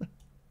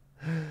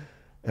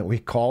 And we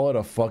call it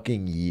a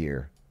fucking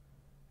year.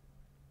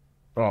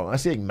 Oh, I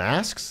see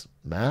masks.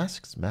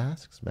 Masks,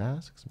 masks,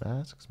 masks,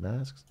 masks,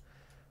 masks.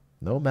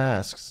 No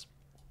masks.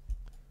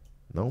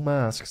 No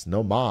masks.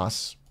 No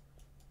moss.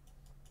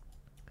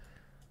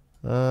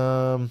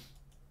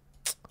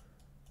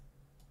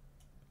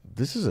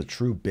 This is a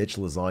true bitch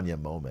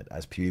lasagna moment,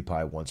 as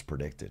PewDiePie once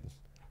predicted.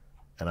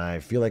 And I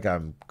feel like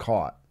I'm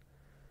caught.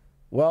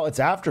 Well, it's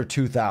after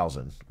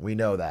 2000. We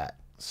know that.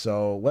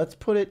 So let's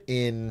put it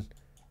in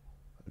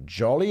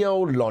jolly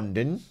old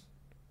London.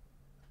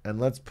 And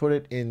let's put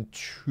it in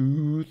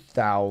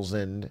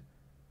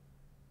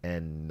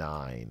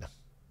 2009.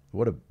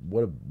 What a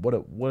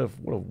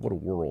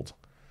world.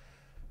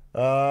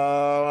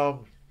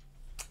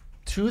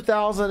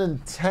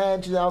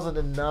 2010,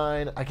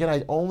 2009.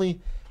 Again,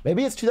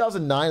 maybe it's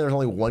 2009. There's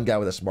only one guy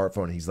with a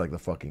smartphone. He's like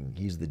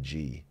he's the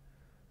G.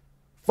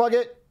 Fuck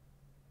it.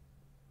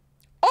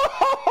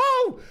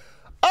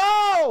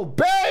 Oh,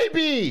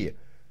 baby!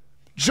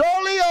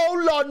 Jolly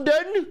old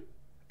London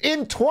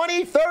in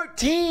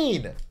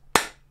 2013.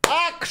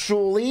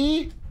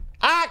 Actually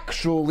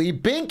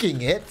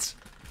binking it.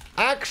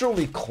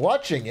 Actually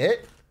clutching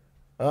it.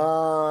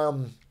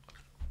 Wow.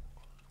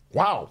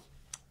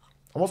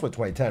 Almost went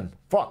 2010.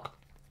 Fuck.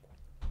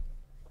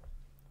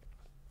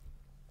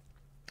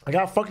 I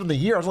got fucked in the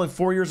year. I was only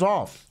 4 years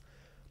off.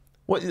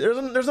 What?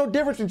 There's no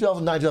difference between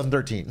 2009 and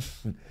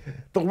 2013.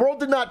 The world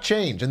did not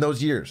change in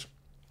those years.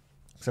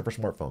 Except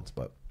for smartphones,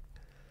 but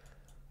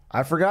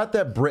I forgot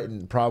that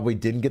Britain probably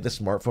didn't get the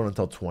smartphone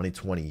until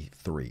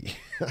 2023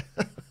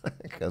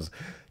 because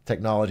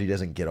technology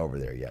doesn't get over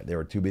there yet. They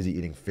were too busy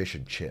eating fish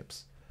and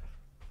chips.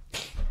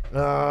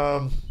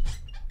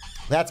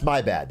 That's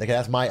my bad. Okay,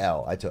 that's my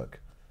L I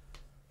took.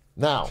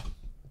 Now,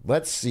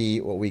 let's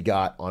see what we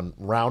got on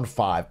round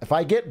 5. If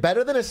I get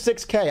better than a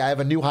 6K, I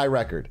have a new high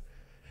record.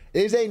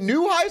 It is a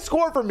new high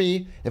score for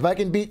me if I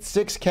can beat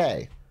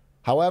 6K.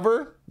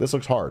 However, this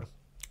looks hard.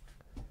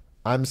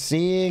 I'm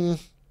seeing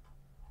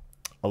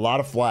a lot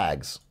of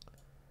flags.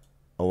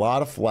 A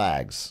lot of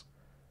flags.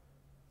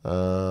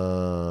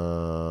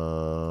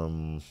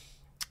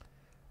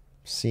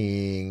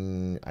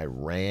 Seeing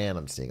Iran.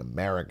 I'm seeing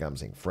America. I'm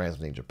seeing France.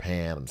 I'm seeing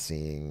Japan. I'm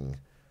seeing,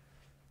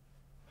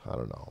 I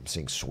don't know. I'm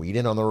seeing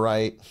Sweden on the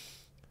right. I'm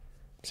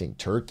seeing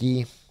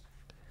Turkey.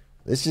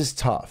 This is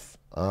tough.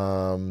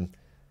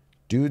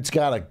 Dude's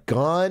got a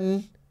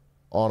gun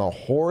on a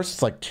horse.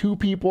 It's like 2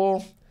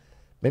 people.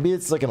 Maybe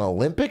it's like an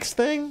Olympics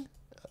thing.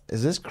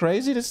 Is this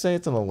crazy to say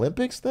it's an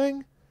Olympics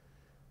thing?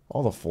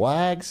 All the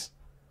flags?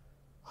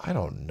 I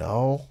don't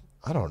know.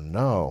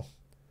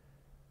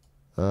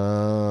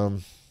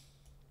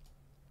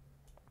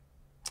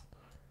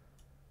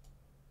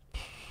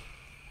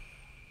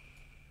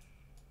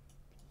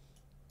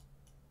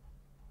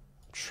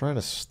 Trying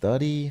to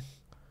study.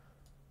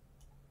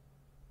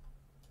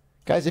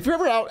 Guys, if you're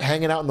ever out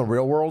hanging out in the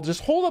real world,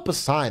 just hold up a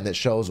sign that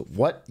shows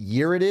what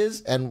year it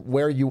is and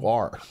where you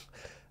are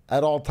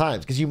at all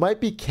times, because you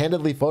might be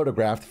candidly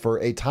photographed for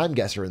a time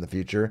guesser in the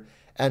future,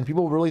 and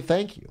people will really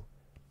thank you.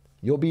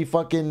 You'll be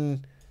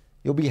helping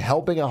a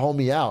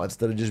homie out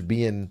instead of just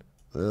being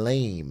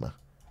lame.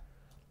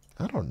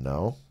 I don't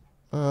know.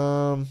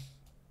 All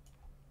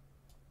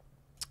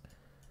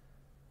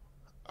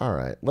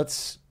right,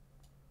 let's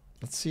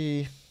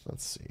see.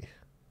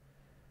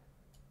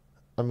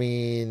 I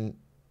mean,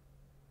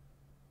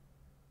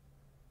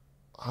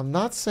 I'm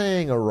not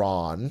saying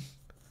Iran.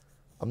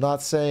 I'm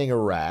not saying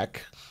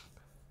Iraq.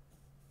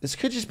 This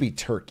could just be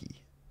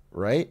Turkey,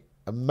 right?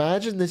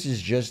 Imagine this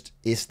is just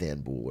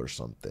Istanbul or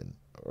something.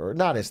 Or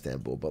not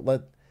Istanbul, but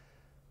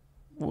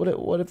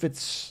what if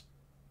it's...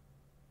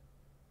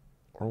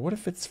 Or what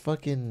if it's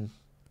fucking...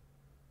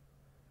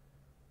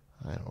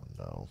 I don't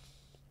know.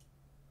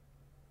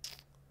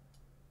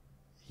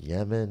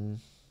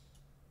 Yemen.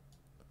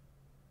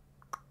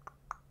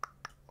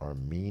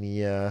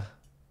 Armenia.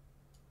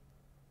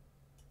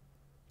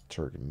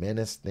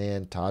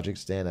 Turkmenistan,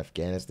 Tajikistan,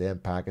 Afghanistan,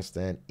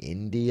 Pakistan,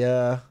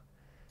 India,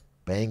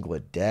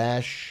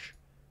 Bangladesh,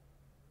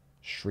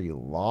 Sri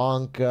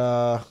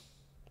Lanka.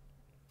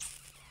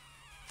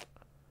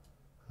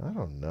 I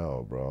don't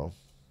know, bro.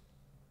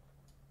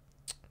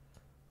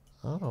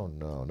 I don't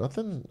know.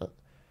 Nothing.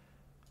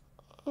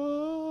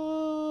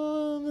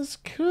 This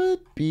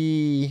could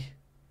be.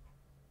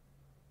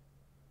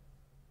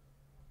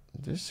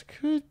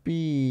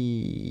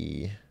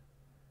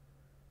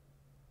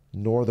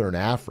 Northern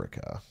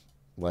Africa,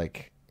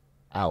 like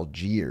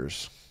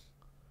Algiers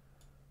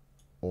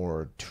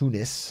or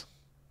Tunis.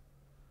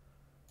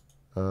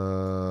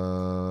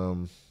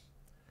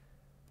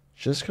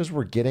 Just because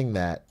we're getting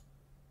that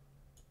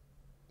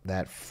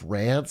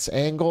France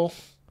angle.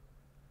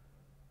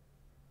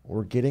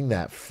 We're getting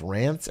that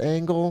France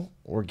angle.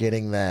 We're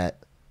getting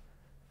that.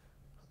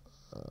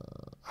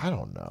 I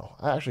don't know.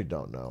 I actually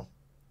don't know.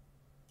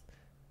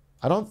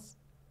 I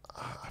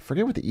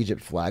forget what the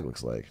Egypt flag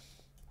looks like.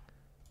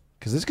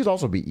 Because this could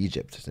also be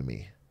Egypt to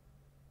me.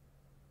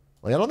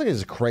 Like, I don't think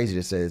it's crazy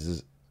to say this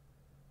is...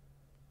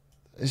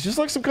 It's just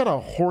like some kind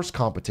of horse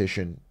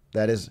competition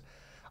that is...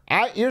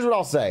 Here's what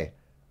I'll say.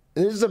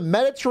 This is a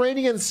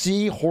Mediterranean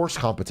Sea horse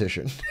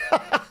competition.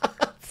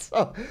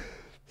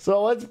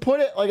 So let's put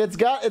it... Like,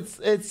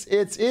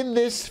 it's in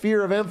this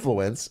sphere of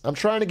influence. I'm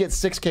trying to get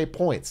 6K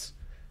points.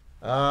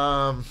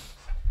 I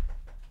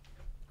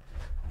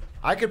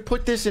could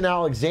put this in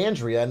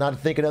Alexandria and not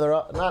think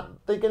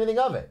anything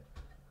of it.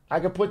 I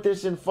could put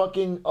this in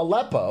fucking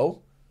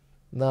Aleppo.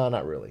 No,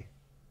 not really.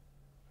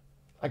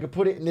 I could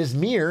put it in this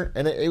mirror,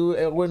 and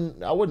it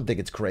wouldn't. I wouldn't think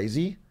it's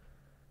crazy.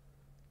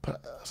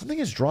 But something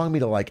is drawing me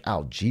to like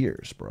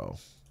Algiers, bro.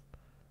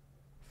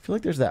 I feel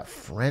like there's that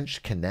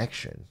French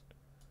connection.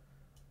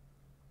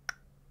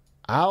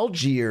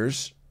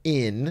 Algiers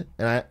in,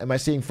 and am I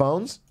seeing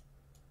phones?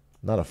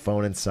 Not a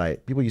phone in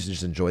sight. People used to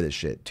just enjoy this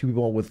shit. Two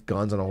people with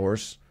guns on a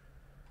horse.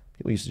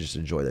 People used to just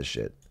enjoy this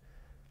shit.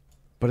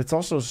 But it's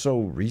also so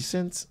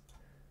recent.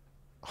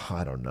 Oh,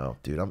 I don't know,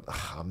 dude.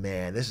 Oh,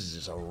 man, this is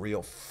just a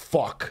real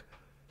fuck.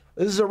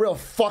 This is a real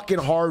fucking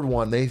hard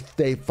one. They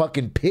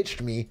fucking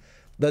pitched me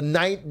the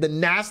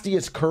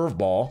nastiest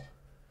curveball.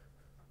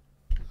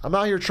 I'm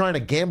out here trying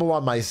to gamble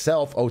on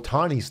myself,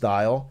 Ohtani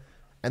style,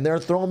 and they're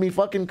throwing me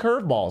fucking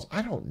curveballs.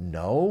 I don't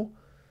know.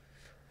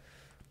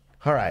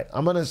 All right,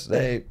 I'm gonna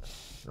say.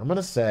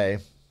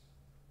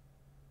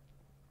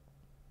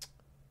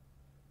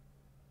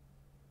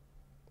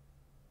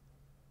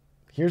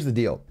 Here's the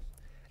deal.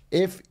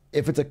 If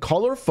it's a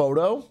color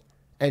photo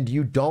and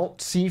you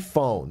don't see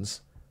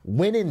phones,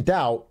 when in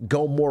doubt,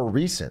 go more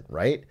recent,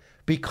 right?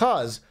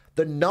 Because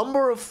the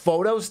number of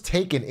photos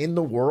taken in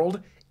the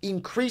world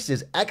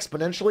increases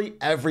exponentially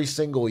every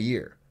single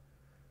year.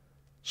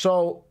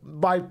 So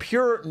by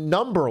pure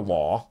number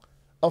law,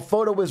 a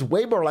photo is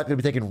way more likely to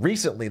be taken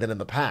recently than in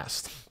the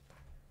past.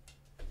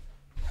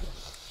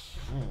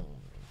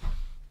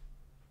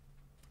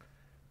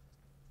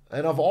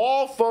 And of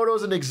all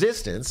photos in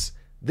existence,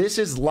 this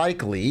is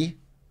likely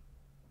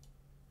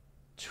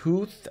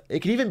it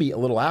could even be a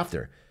little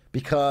after,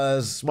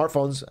 because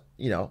smartphones,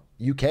 you know,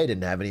 UK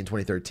didn't have any in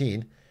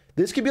 2013.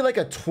 This could be like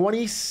a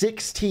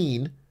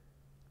 2016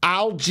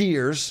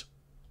 Algiers.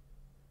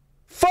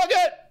 Fuck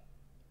it!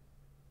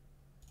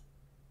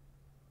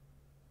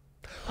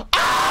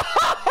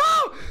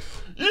 Ah!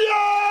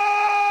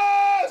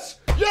 Yes!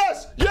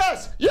 Yes!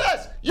 Yes!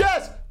 Yes!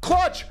 Yes!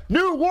 Clutch!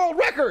 New world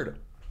record!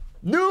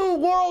 New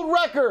world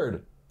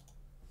record!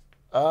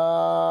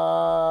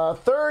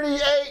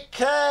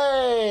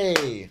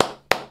 38K!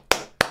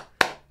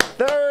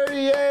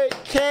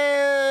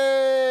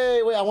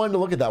 38K! Wait, I wanted to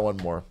look at that one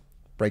more.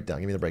 Breakdown.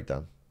 Give me the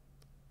breakdown.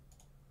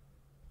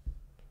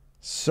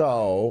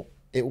 So,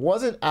 it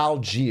wasn't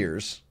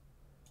Algiers,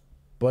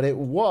 but it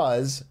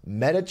was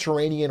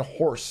Mediterranean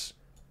horse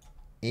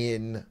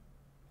in...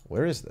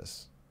 Where is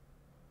this?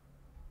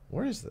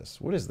 Where is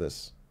this? What is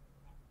this?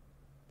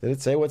 Did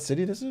it say what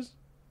city this is?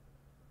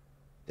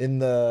 In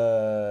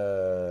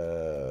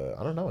the...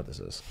 I don't know what this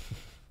is.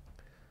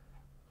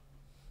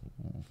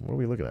 What are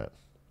we looking at?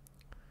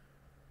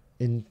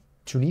 In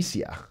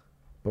Tunisia.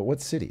 But what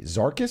city?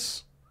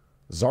 Zarkis?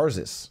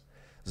 Zarzis.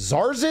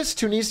 Zarzis,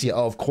 Tunisia.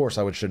 Oh, of course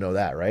I should know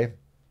that, right?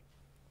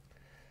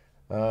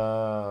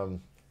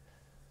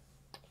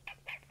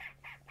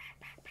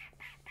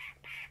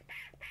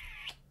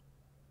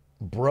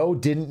 Bro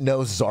didn't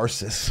know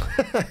Zarzis.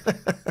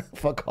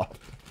 Fuck off.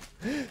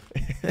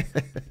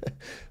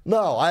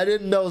 No, I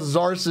didn't know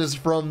Zarzis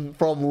from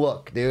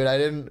Look, dude. I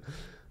didn't.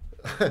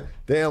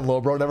 Damn, low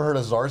bro, never heard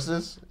of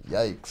Zarzis?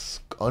 Yikes.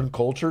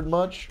 Uncultured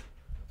much?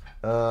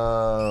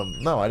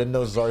 No, I didn't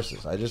know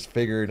Zarzis. I just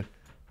figured.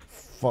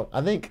 Fuck.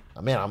 I think,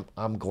 man,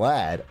 I'm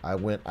glad I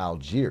went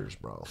Algiers,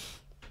 bro.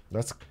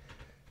 That's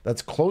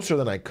closer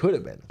than I could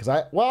have been. Because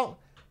I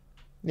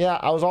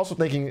was also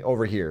thinking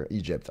over here,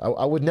 Egypt.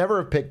 I would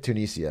never have picked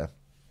Tunisia,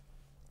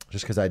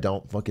 just because I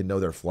don't fucking know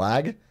their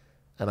flag,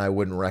 and I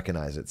wouldn't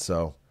recognize it.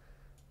 So,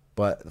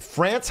 but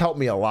France helped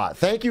me a lot.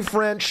 Thank you,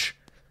 French.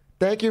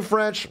 Thank you,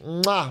 French.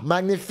 Mwah,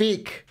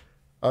 magnifique.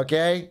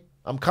 Okay,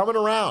 I'm coming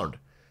around.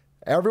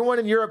 Everyone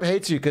in Europe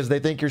hates you because they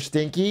think you're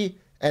stinky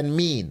and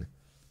mean,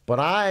 but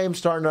I'm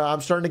starting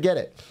to get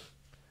it.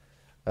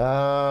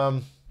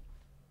 But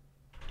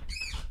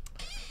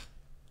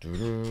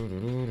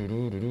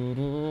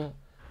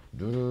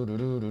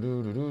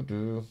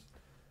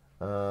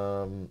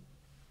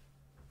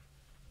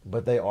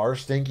they are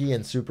stinky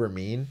and super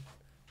mean.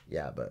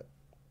 Yeah, but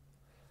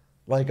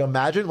like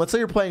imagine, let's say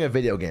you're playing a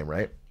video game,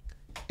 right?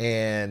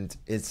 And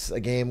it's a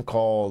game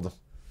called,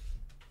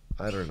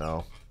 I don't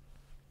know,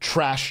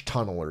 Trash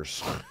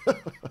Tunnelers.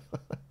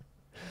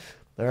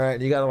 All right,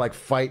 and you gotta like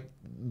fight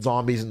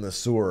zombies in the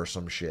sewer or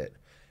some shit.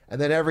 And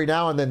then every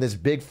now and then this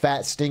big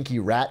fat stinky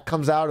rat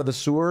comes out of the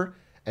sewer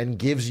and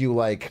gives you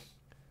like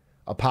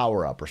a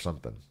power up or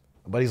something.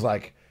 But he's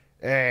like,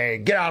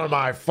 hey, get out of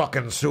my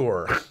fucking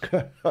sewer.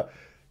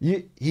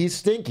 He's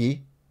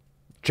stinky,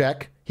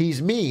 check.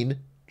 He's mean,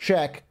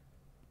 check.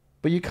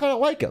 But you kind of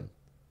like him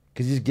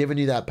because he's giving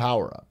you that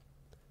power up.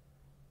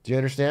 Do you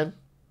understand?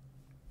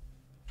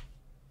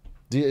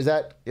 Is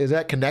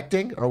that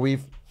connecting? Are we?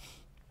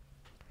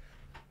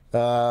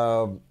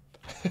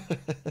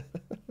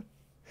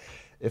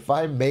 If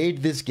I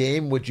made this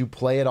game, would you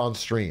play it on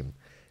stream?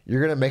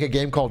 You're gonna make a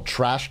game called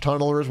Trash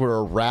Tunnelers where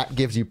a rat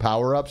gives you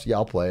power ups? Yeah,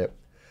 I'll play it.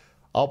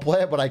 I'll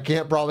play it, but I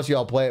can't promise you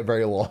I'll play it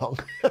very long.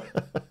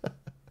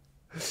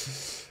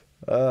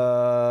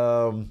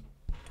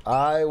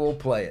 I will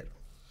play it.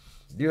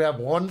 You have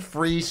one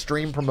free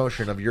stream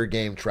promotion of your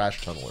game,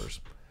 Trash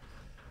Tunnelers.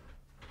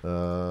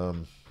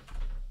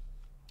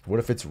 What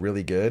if it's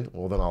really good?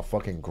 Well, then I'll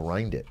fucking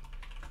grind it.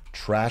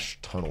 Trash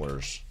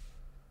tunnelers.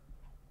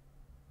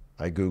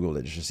 I googled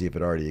it just to see if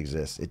it already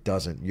exists. It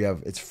doesn't.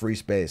 It's free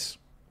space.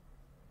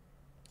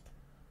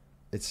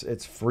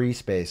 It's free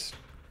space.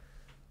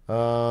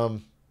 I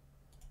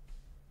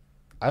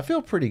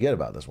feel pretty good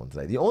about this one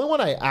today. The only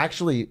one I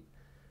actually,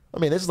 I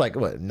mean, this is like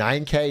what,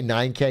 9K,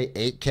 9K,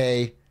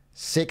 8K,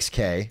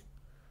 6K.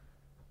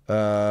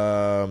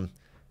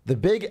 The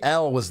big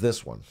L was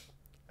this one,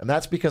 and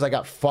that's because I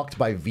got fucked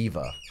by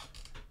Viva.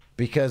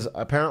 Because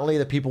apparently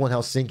the people in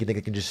Helsinki think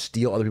they can just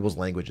steal other people's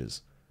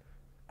languages.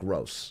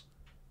 Gross.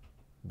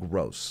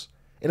 Gross.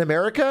 In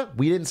America,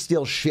 we didn't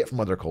steal shit from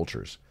other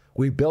cultures.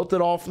 We built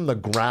it all from the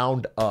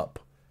ground up.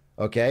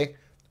 Okay?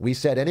 We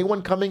said,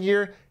 anyone coming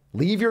here,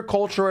 leave your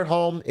culture at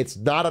home. It's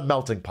not a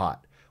melting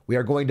pot. We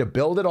are going to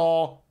build it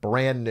all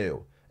brand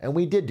new. And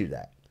we did do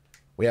that.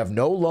 We have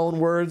no loan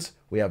words,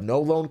 we have no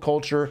loan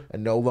culture,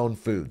 and no loan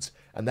foods.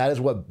 And that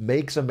is what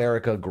makes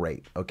America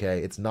great. Okay?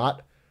 It's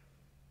not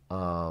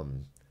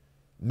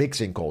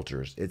mixing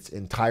cultures. It's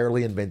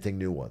entirely inventing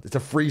new ones. It's a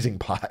freezing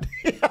pot.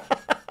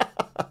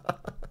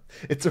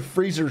 It's a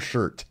freezer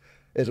shirt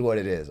is what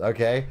it is,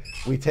 okay?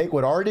 We take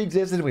what already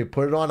existed and we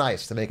put it on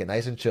ice to make it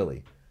nice and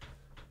chilly.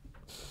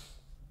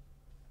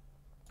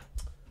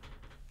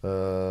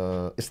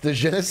 It's the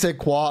je ne sais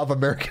quoi of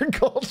American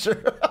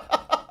culture.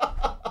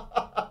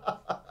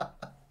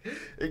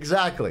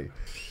 Exactly.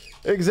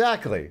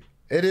 Exactly.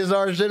 It is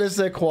our je ne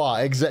sais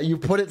quoi. You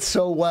put it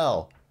so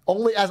well.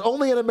 Only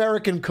an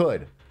American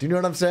could. Do you know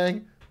what I'm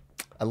saying?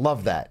 I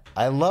love that.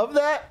 I love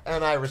that,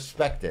 and I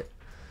respect it.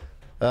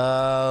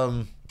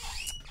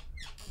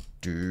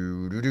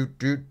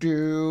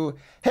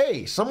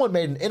 Hey, someone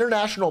made an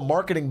International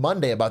Marketing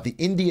Monday about the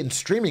Indian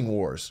streaming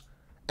wars,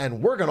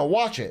 and we're gonna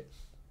watch it.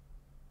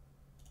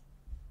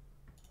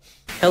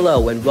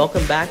 Hello, and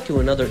welcome back to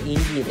another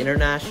Indian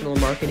International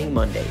Marketing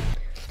Monday.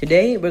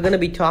 Today, we're gonna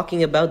be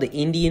talking about the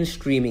Indian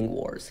streaming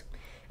wars.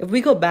 If we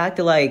go back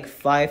to like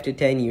 5 to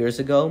 10 years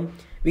ago,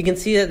 we can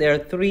see that there are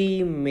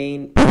three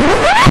main...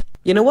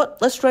 You know what?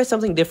 Let's try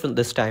something different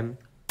this time.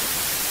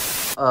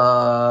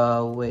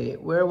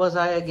 Wait, where was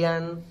I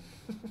again?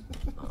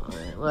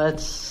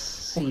 Let's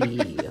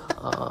see.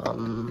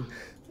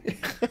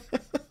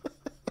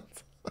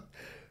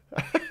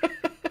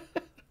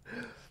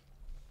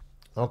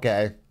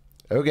 Okay.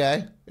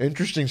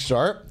 Interesting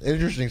start.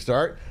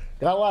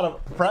 Got a lot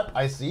of prep,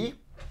 I see.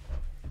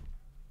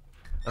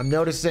 I'm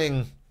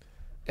noticing,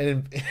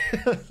 and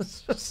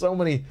so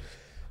many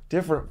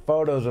different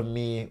photos of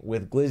me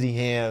with glizzy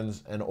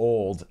hands and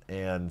old,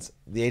 and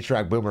the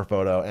Atrioc boomer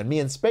photo, and me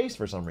in space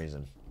for some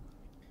reason.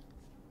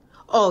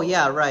 Oh,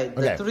 yeah, right.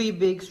 The Okay. three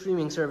big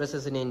streaming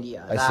services in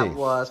India. I That see.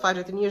 was 5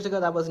 to 10 years ago.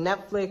 That was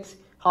Netflix,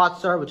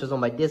 Hotstar, which was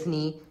owned by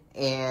Disney,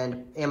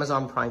 and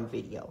Amazon Prime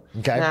Video.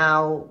 Okay.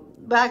 Now,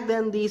 back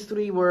then, these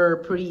three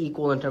were pretty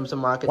equal in terms of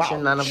market Wow, share.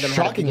 None of them had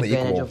to take shockingly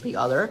advantage equal. of the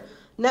other.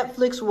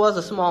 Netflix was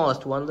the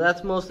smallest one.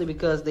 That's mostly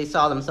because they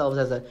saw themselves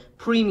as a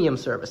premium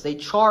service. They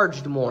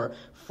charged more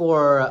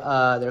for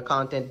their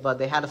content, but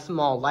they had a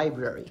small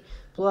library.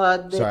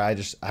 But Sorry,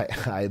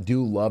 I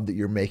do love that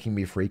you're making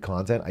me free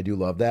content. I do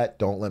love that.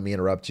 Don't let me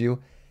interrupt you.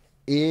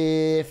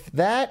 If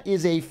that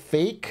is a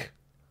fake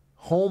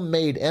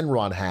homemade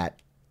Enron hat,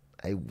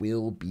 I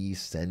will be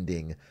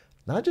sending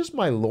not just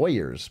my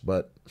lawyers,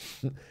 but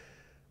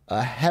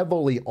a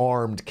heavily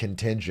armed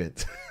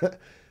contingent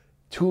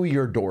to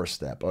your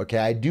doorstep. Okay,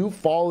 I do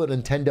follow the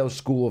Nintendo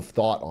school of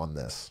thought on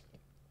this.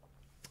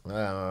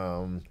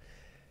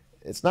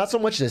 It's not so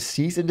much a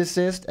cease and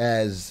desist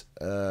as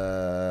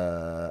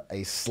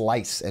a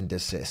slice and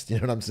desist. You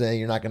know what I'm saying?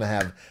 You're not going to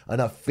have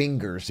enough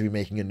fingers to be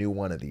making a new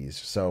one of these.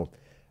 So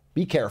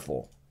be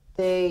careful.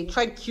 they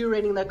tried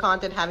curating their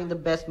content, having the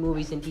best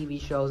movies and TV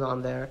shows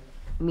on there.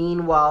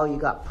 Meanwhile, you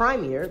got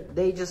Premiere.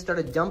 They just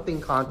started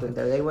dumping content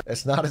there. They went.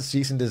 It's not a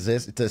cease and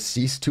desist. It's a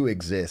cease to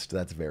exist.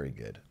 That's very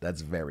good.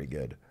 That's very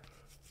good.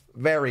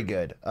 Very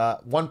good.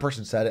 One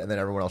person said it, and then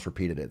everyone else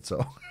repeated it.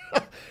 So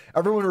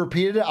everyone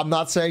repeated it. I'm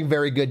not saying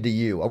very good to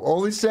you. I'm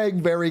only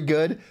saying very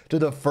good to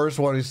the first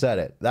one who said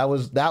it. That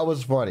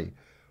was funny.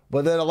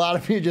 But then a lot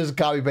of you just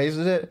copy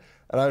pasted it,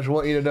 and I just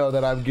want you to know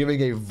that I'm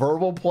giving a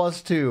verbal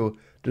 +2 to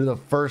the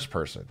first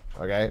person.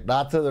 Okay,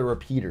 not to the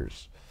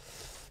repeaters.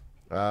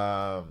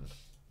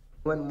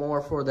 Went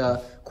more for the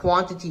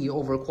quantity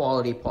over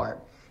quality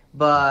part.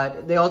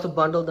 But they also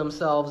bundled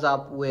themselves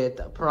up with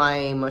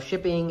Prime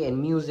shipping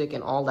and music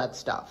and all that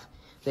stuff.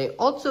 They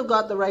also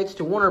got the rights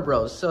to Warner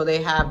Bros. So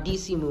they have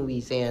DC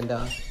movies and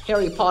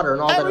Harry Potter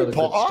and all that other good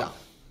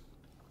stuff.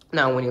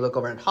 Now, when you look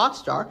over at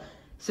Hotstar,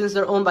 since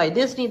they're owned by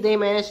Disney, they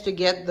managed to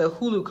get the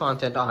Hulu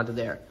content onto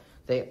there.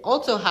 They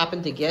also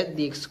happen to get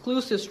the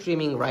exclusive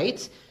streaming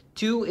rights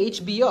to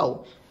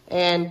HBO.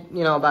 And,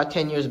 you know, about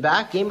 10 years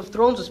back, Game of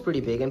Thrones was pretty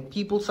big, and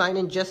people signed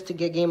in just to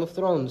get Game of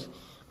Thrones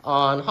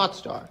on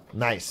Hotstar.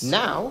 Nice.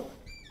 Now,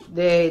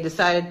 they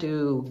decided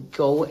to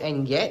go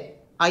and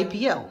get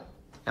IPL.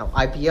 Now,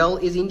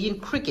 IPL is Indian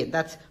cricket.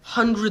 That's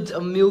hundreds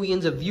of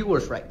millions of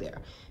viewers right there.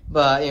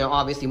 But,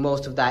 obviously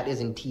most of that is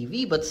in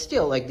TV, but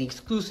still, like, the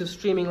exclusive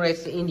streaming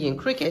rights to Indian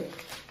cricket,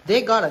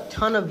 they got a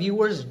ton of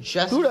viewers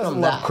just Who doesn't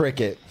from love that.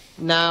 cricket?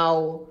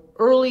 Now,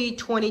 early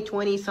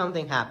 2020,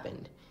 something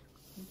happened.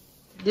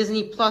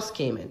 Disney Plus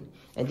came in,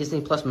 and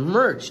Disney Plus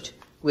merged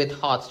with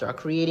Hotstar,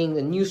 creating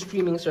the new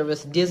streaming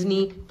service,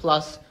 Disney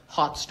Plus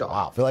Hotstar.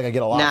 Wow, I feel like I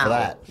get a lot now, for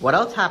that. What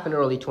else happened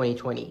early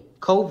 2020?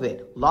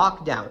 COVID,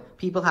 lockdown,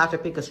 people have to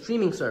pick a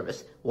streaming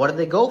service. What did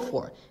they go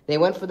for? They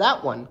went for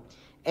that one.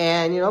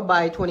 And,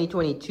 by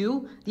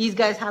 2022, these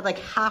guys had like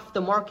half the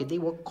market. They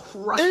were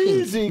crushing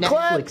Easy,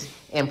 Netflix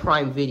and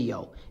Prime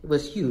Video. It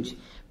was huge.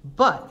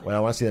 But Wait, I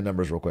want to see the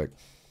numbers real quick.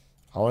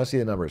 I want to see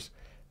the numbers.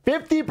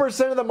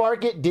 50% of the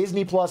market,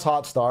 Disney Plus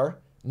Hotstar.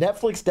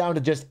 Netflix down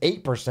to just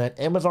 8%.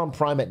 Amazon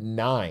Prime at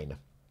 9%.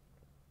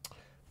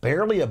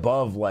 Barely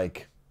above,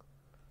 like,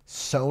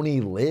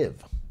 Sony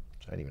Live,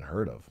 which I hadn't even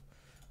heard of.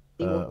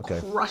 they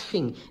were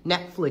crushing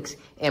Netflix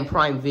and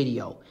Prime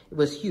Video. It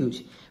was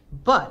huge.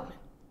 But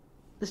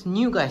this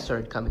new guy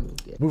started coming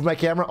in. Move my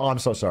camera? Oh, I'm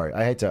so sorry.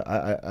 I hate to,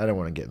 I don't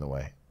want to get in the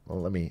way.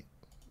 Well, you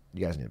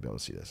guys need to be able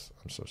to see this.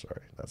 I'm so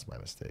sorry. That's my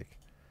mistake.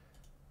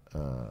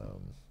 Here,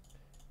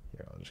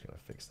 I'm just going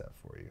to fix that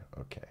for you.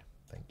 Okay,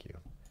 thank you.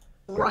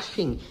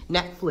 Crushing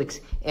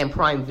Netflix and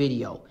Prime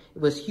Video.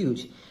 It was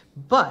huge.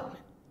 But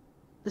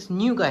this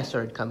new guy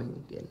started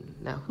coming in.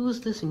 Now,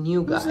 who's this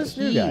new guy? Who's this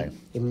new guy?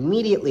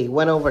 Immediately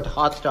went over to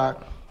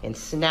Hotstar and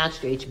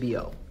snatched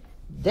HBO.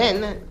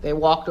 Then they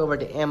walked over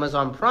to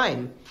Amazon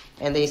Prime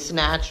and they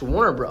snatched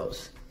Warner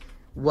Bros.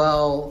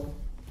 Well,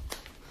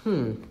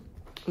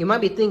 you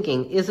might be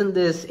thinking, isn't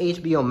this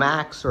HBO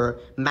Max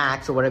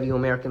or whatever you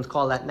Americans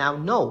call that now?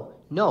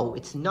 No,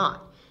 it's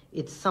not.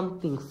 It's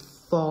something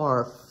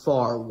far,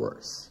 far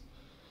worse.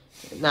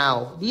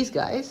 Now, these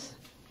guys,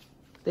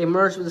 they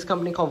merged with this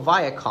company called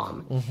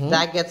Viacom.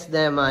 That gets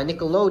them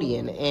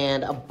Nickelodeon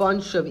and a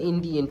bunch of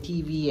Indian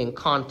TV and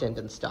content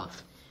and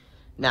stuff.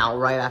 Now,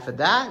 right after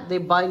that, they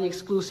buy the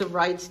exclusive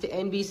rights to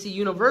NBC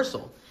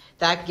Universal.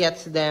 That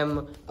gets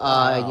them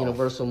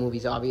Universal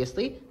movies,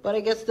 obviously, but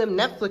it gets them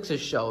Netflix's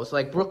shows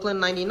like Brooklyn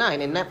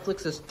 99 and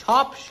Netflix's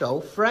top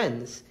show,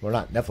 Friends. Well,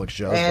 not Netflix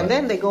shows. And but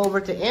then they go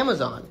over to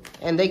Amazon,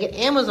 and they get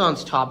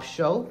Amazon's top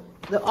show,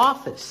 The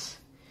Office.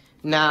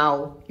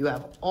 Now, you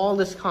have all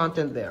this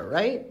content there,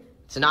 right?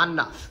 It's not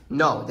enough.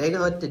 No, they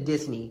go to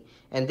Disney,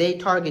 and they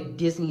target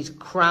Disney's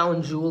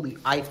crown jewel, the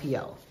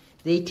IPL.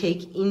 They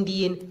take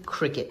Indian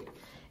cricket.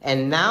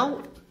 And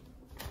now,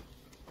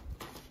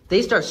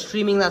 they start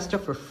streaming that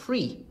stuff for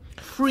free.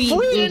 Free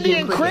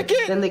Indian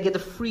cricket. Then they get the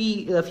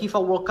free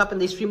FIFA World Cup, and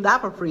they stream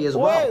that for free as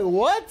well. Wait,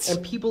 what?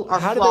 And people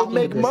are How do flocking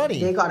they make to this. money?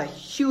 They got a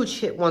huge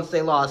hit once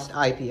they lost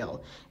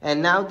IPL.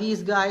 And now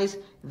these guys,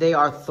 they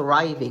are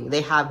thriving.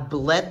 They have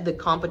bled the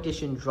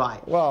competition dry.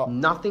 Well,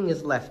 nothing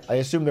is left. I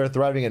assume they're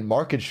thriving in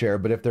market share,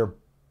 but if they're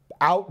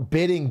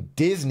outbidding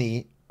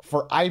Disney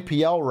for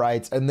IPL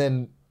rights and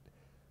then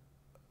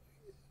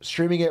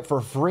streaming it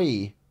for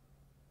free,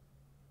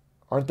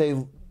 aren't they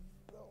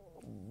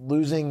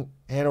losing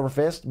hand over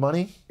fist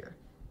money?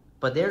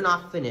 But they're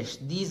not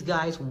finished. These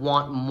guys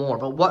want more.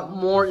 But what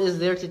more is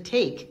there to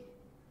take?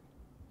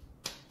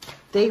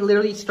 They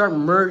literally start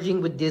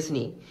merging with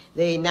Disney.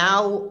 They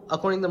now,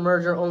 according to the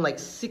merger, own like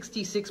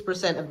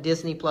 66% of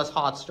Disney plus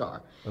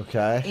Hotstar.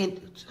 Okay.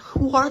 And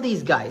who are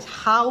these guys?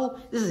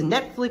 This is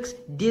Netflix,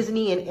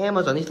 Disney, and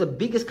Amazon. These are the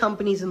biggest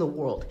companies in the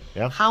world.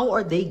 Yeah. How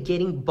are they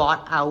getting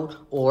bought out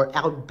or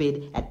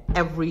outbid at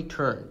every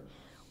turn?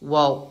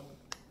 Well,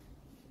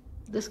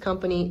 this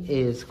company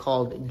is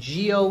called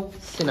Jio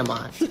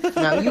Cinema.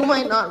 Now, you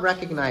might not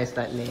recognize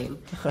that name,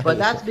 but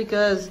that's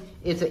because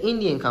it's an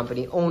Indian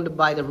company owned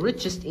by the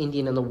richest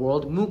Indian in the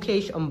world,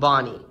 Mukesh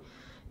Ambani.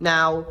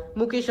 Now,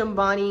 Mukesh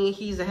Ambani,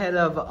 he's the head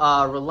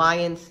of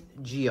Reliance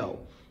Jio.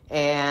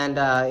 And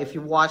if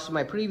you watched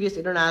my previous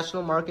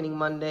International Marketing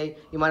Monday,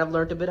 you might have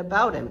learned a bit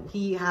about him.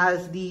 He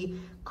has the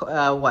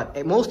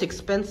most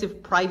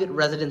expensive private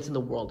residence in the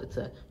world. It's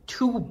a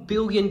 $2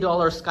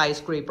 billion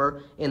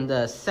skyscraper in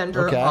the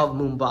center of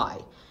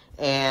Mumbai.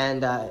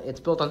 And it's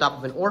built on top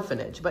of an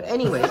orphanage. But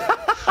anyways,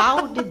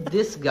 how did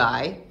this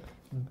guy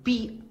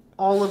beat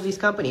all of these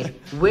companies?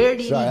 Where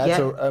did he get... That's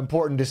an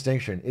important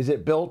distinction. Is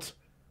it built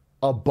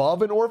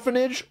above an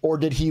orphanage, or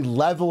did he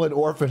level an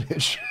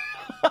orphanage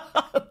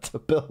to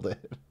build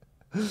it?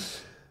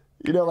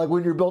 You know, like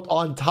when you're built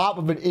on top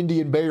of an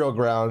Indian burial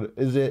ground,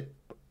 is it...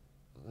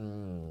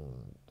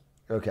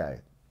 Okay.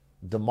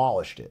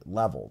 Demolished it.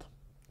 Leveled.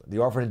 The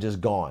orphanage is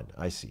gone.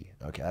 I see.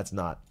 Okay, that's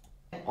not...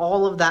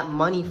 all of that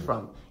money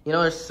from. You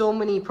know, there's so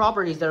many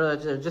properties that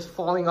are just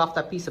falling off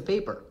that piece of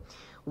paper.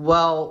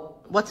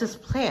 Well, what's his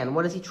plan?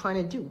 What is he trying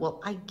to do?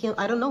 Well, I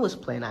don't know his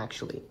plan,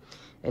 actually.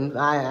 And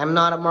I'm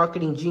not a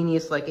marketing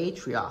genius like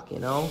Atrioc, you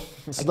know?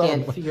 I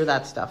can't figure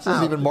that stuff out. This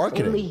isn't even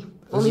marketing.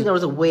 Only there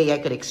was a way I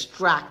could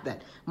extract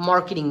that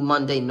Marketing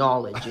Monday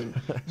knowledge and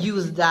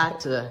use that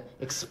to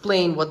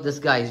explain what this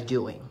guy's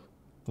doing.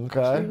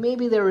 Okay. And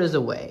maybe there is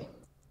a way.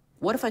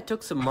 What if I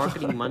took some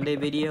Marketing Monday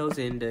videos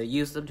and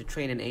used them to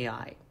train an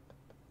AI?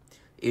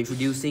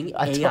 Introducing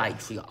AI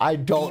Atrioc. I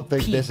don't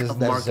think this is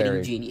necessary.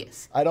 Marketing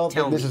genius. I don't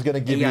think this is going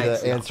to give you the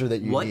Atrioc, answer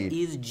that you what need. What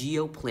is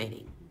Geo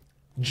planning?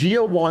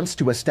 Geo wants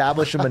to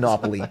establish a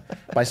monopoly.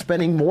 By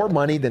spending more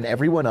money than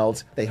everyone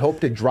else, they hope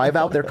to drive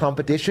out their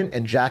competition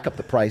and jack up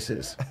the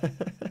prices.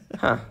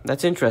 Huh,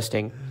 that's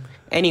interesting.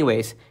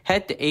 Anyways,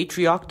 head to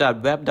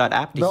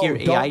atrioc.web.app to hear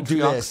AI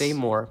Atrioc say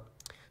more.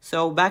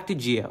 So back to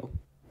Geo.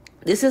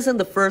 This isn't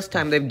the first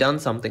time they've done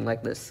something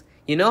like this.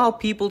 You know how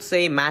people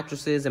say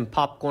mattresses and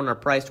popcorn are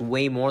priced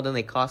way more than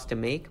they cost to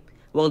make?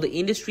 Well, the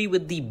industry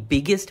with the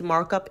biggest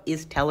markup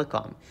is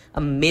telecom.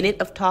 A minute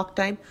of talk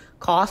time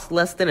costs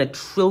less than a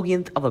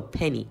trillionth of a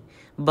penny.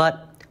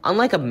 But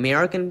unlike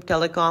American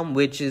telecom,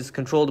 which is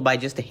controlled by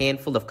just a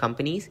handful of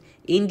companies,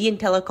 Indian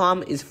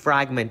telecom is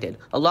fragmented,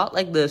 a lot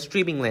like the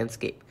streaming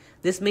landscape.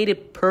 This made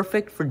it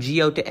perfect for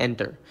Geo to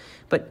enter.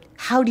 But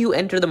how do you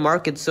enter the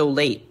market so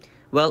late?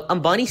 Well,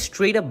 Ambani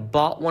straight up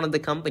bought one of the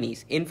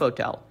companies,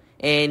 Infotel,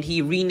 and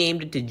he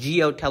renamed it to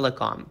Geo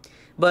Telecom.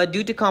 But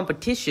due to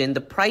competition,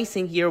 the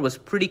pricing here was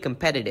pretty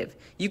competitive.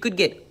 You could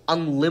get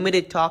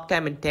unlimited talk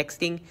time and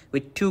texting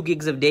with 2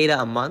 gigs of data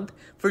a month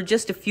for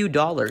just a few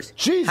dollars.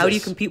 Jesus. How do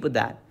you compete with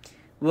that?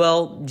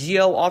 Well,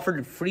 Geo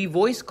offered free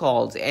voice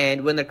calls,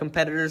 and when their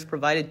competitors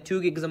provided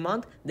 2 gigs a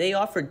month, they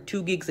offered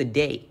 2 gigs a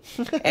day.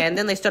 And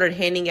then they started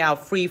handing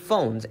out free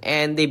phones,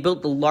 and they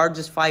built the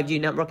largest 5G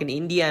network in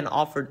India and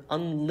offered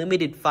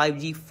unlimited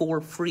 5G for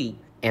free.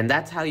 And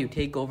that's how you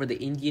take over the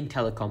Indian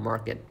telecom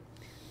market.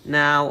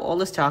 Now, all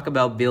this talk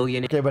about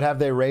billionaires... Okay, but have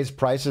they raised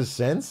prices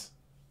since?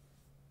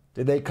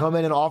 Did they come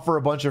in and offer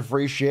a bunch of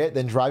free shit,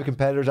 then drive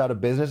competitors out of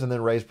business and then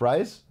raise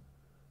price?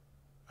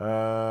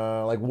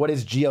 Like, what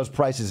is Geo's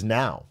prices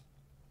now?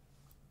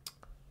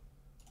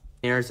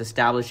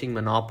 Establishing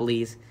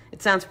monopolies.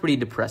 It sounds pretty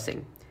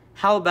depressing.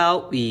 How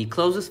about we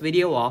close this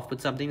video off with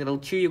something that'll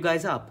cheer you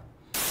guys up?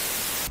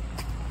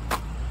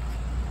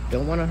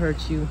 Don't want to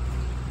hurt you.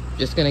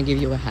 Just gonna give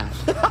you a hat.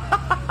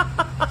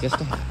 Just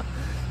a hat.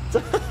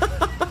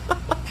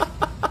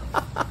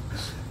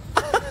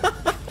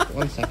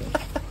 1 second.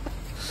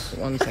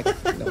 1 second.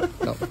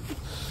 No.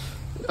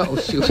 Oh,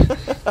 shoot.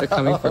 They're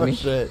coming for me.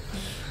 Shit.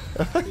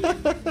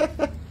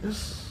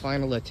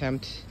 Final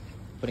attempt.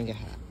 Putting a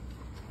hat.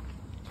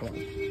 Come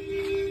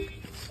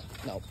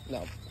on.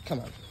 No. Come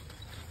on.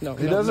 No,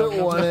 He doesn't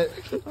want it.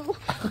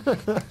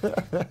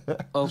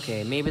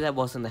 Okay, maybe that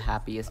wasn't the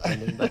happiest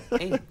ending, but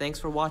hey, thanks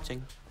for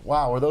watching.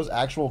 Wow, were those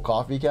actual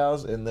coffee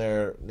cows in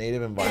their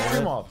native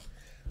environment?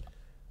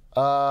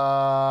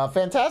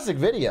 Fantastic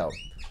video.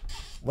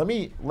 Let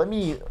me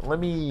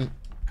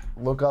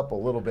look up a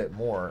little bit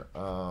more.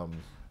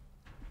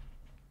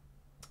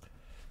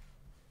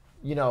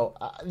 You know,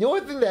 the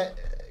only thing that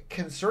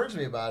concerns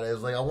me about it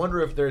is, like, I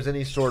wonder if there's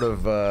any sort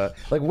of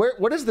like,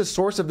 what is the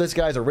source of this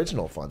guy's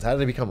original funds? How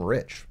did he become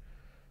rich?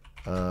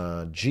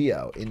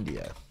 Geo,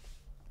 India.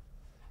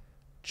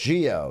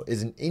 Geo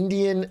is an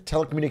Indian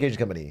telecommunications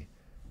company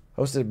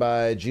hosted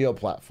by Geo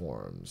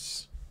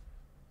Platforms.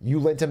 You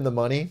lent him the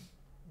money?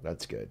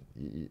 That's good.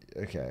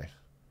 Okay.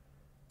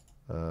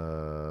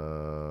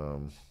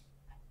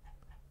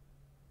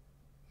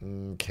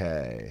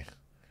 Okay.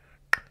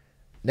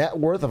 Net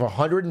worth of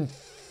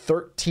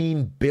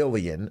 113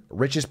 billion,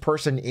 richest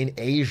person in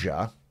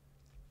Asia.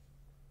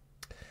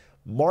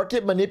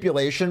 Market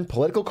manipulation,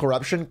 political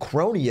corruption,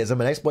 cronyism,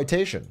 and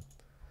exploitation.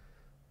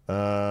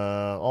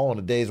 All in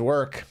a day's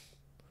work.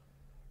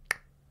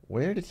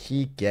 Where did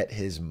he get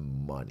his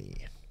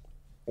money?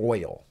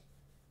 Oil.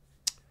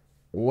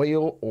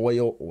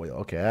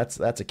 Okay,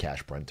 that's a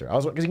cash printer.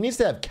 Because he needs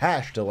to have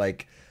cash to,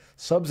 like,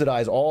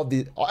 subsidize all of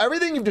the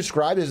everything you've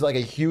described is like a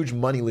huge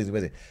money losing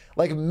business.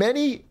 Like,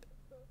 many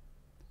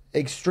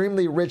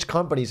extremely rich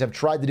companies have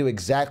tried to do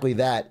exactly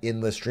that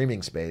in the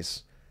streaming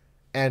space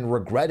and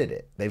regretted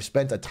it. They've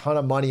spent a ton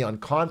of money on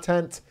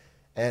content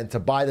and to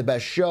buy the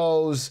best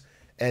shows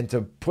and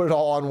to put it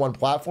all on one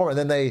platform,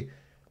 and then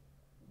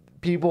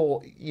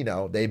people, you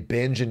know, they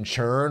binge and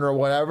churn or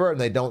whatever, and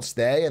they don't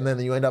stay, and then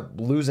you end up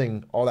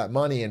losing all that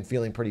money and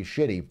feeling pretty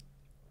shitty,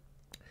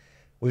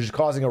 which is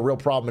causing a real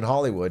problem in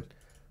Hollywood.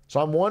 So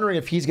I'm wondering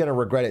if he's going to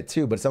regret it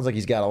too, but it sounds like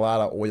he's got a lot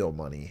of oil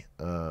money.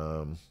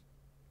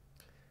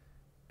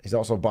 He's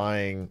also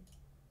buying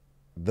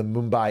the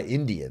Mumbai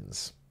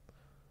Indians.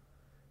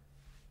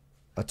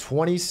 He's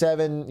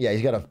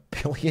got a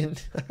billion,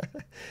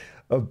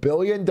 $1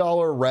 billion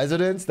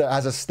residence that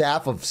has a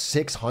staff of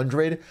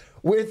 600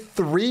 with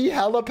 3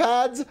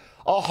 helipads,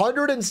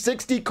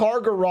 160 car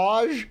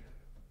garage.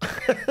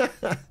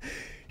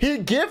 He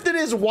gifted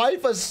his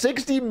wife a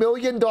 $60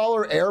 million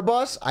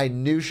Airbus. I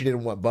knew she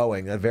didn't want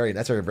Boeing. That's very,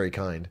 very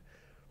kind.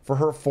 For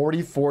her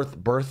 44th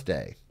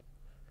birthday.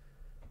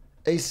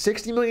 A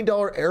 $60 million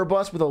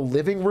Airbus with a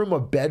living room, a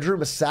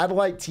bedroom, a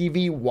satellite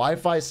TV,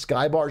 Wi-Fi,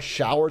 skybar,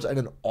 showers, and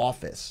an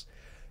office.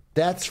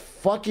 That's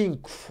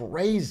fucking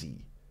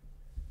crazy.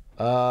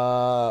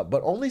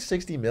 But only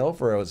 60 mil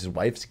for his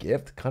wife's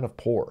gift? Kind of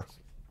poor.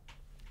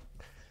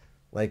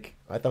 Like,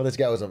 I thought this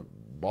guy was a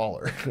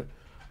baller.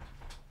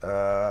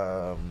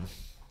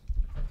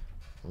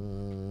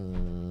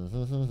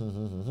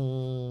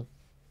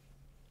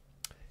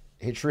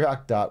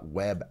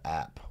 Atrioc.web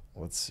app.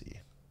 Let's see.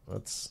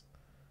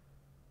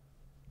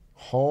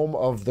 Home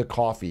of the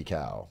coffee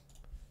cow.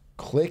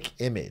 Click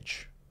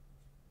image.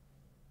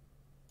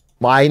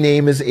 My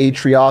name is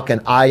Atrioc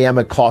and I am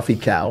a coffee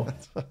cow.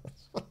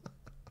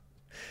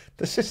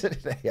 This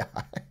isn't an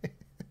AI.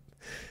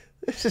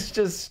 This is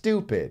just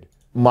stupid.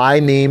 My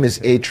name is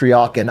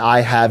Atrioc and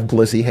I have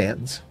glizzy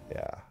hands.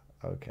 Yeah,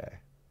 okay.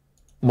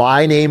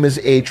 My name is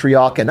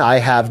Atrioc and I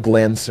have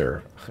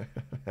glancer.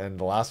 And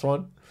the last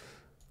one?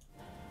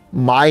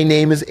 My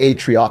name is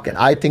Atrioc and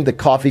I think the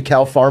coffee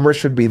cow farmer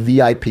should be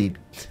VIP.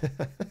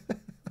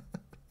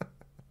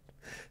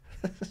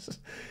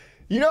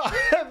 You know,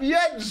 if you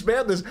hadn't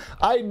spammed this,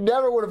 I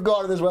never would have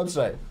gone to this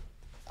website.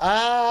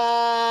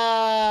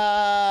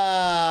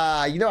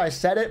 You know, I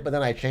said it, but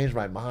then I changed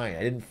my mind.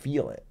 I didn't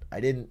feel it.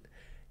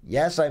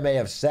 Yes, I may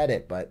have said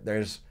it, but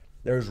there's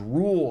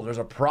rules, there's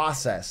a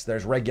process,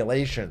 there's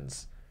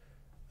regulations.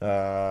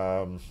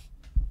 So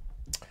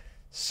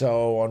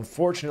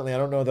unfortunately, I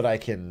don't know that I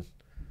can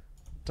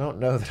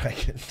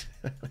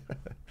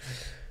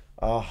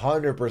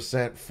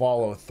 100%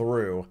 follow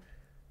through.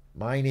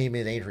 My name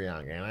is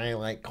Atrioc and I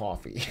like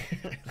coffee.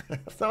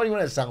 That's not what you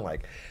want to sound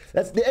like.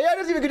 The AI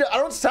doesn't even I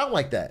don't sound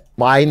like that.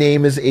 My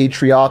name is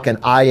Atrioc and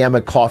I am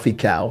a coffee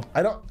cow.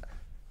 I don't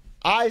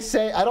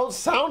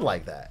sound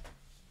like that.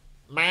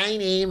 My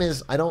name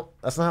is,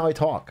 that's not how I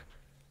talk.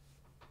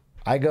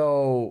 I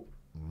go,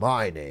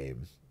 my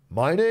name.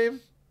 My name?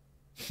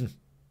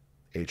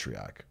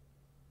 Atrioc.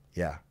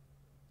 Yeah,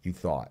 you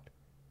thought.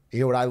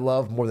 You know what I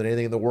love more than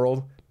anything in the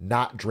world?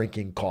 Not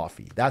drinking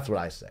coffee. That's what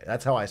I say.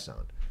 That's how I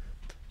sound.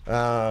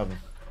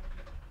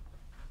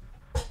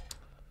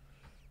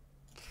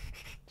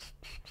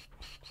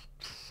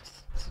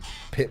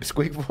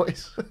 Pipsqueak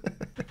voice.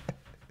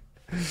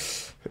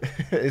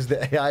 Is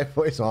the AI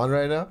voice on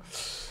right now?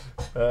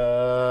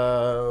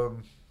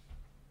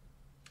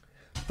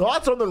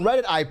 Thoughts on the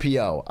Reddit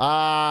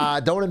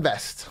IPO? Don't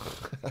invest.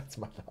 That's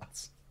my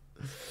thoughts.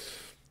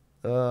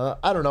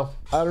 I don't know.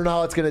 I don't know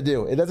how it's going to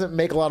do. It doesn't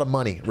make a lot of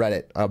money,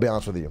 Reddit. I'll be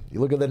honest with you. You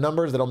look at the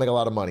numbers, they don't make a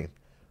lot of money.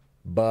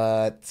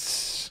 But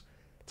it's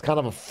kind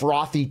of a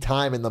frothy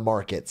time in the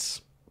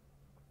markets.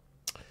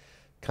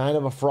 Kind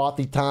of a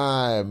frothy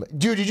time.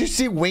 Dude, did you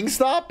see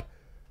Wingstop?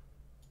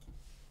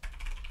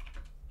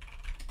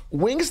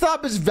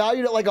 Wingstop is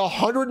valued at like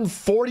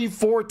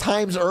 144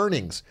 times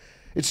earnings.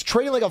 It's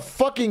trading like a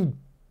fucking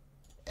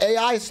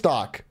AI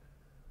stock.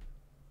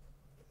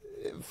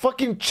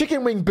 Fucking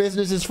chicken wing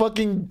business is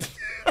fucking...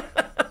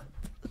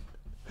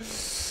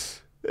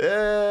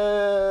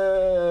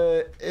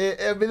 I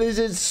mean, this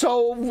is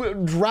so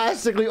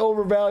drastically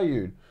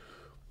overvalued.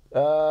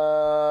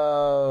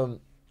 So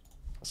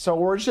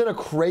we're just in a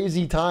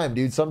crazy time,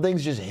 dude. Some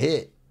things just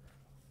hit.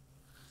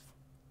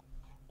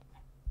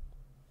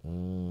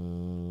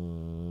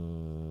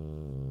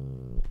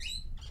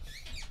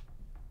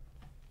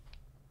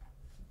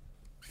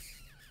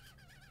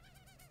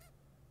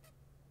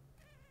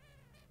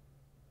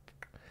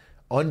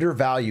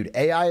 Undervalued.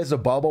 AI is a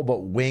bubble, but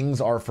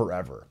wings are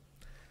forever.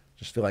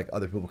 Just feel like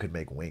other people could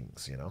make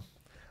wings, you know?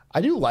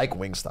 I do like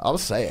Wingstop. I'll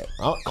say it.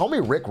 Call me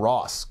Rick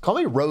Ross. Call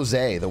me Rose,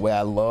 the way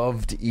I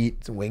love to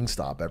eat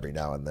Wingstop every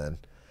now and then.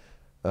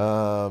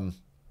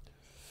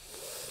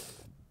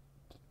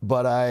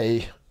 But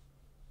I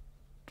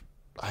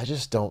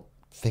just don't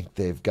think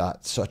they've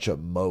got such a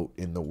moat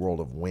in the world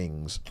of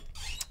wings.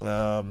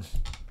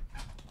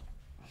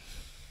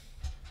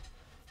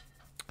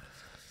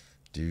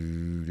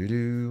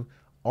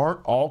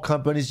 Aren't all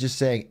companies just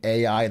saying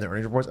AI in their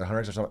earnings reports at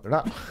 100x or something? They're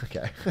not.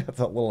 Okay, that's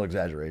a little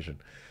exaggeration.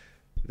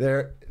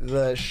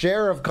 The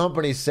share of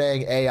companies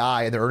saying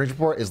AI in their earnings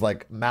report is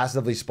like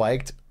massively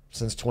spiked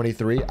since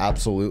 23,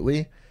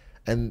 absolutely.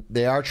 And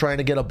they are trying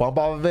to get a bump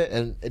off of it,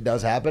 and it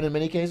does happen in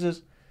many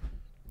cases.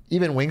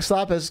 Even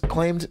Wingstop has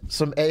claimed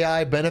some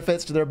AI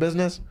benefits to their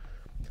business.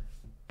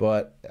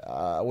 But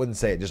I wouldn't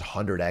say it just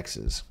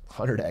 100x's.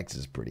 100x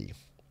is pretty...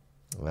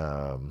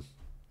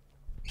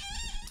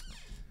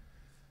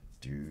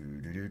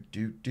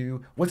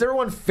 What's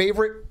everyone's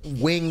favorite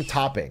wing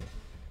topping?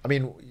 I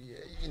mean,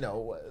 you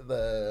know,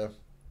 the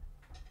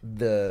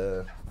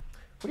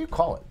what do you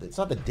call it? It's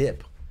not the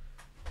dip.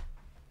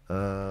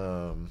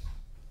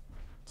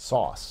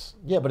 Sauce.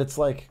 Yeah, but it's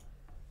like,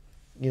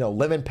 you know,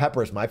 lemon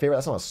pepper is my favorite.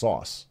 That's not a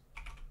sauce.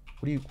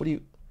 What do you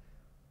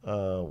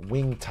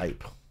wing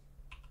type?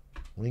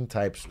 Wing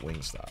types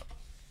Wingstop.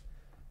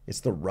 It's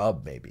the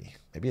rub, maybe.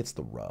 Maybe it's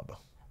the rub.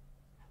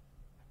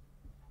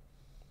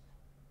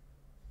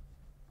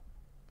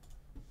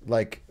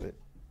 Like,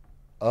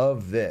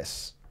 of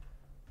this.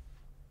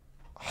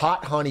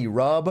 Hot honey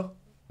rub.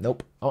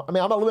 Nope. I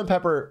mean, I'm a lemon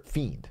pepper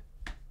fiend.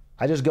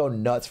 I just go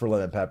nuts for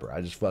lemon pepper. I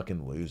just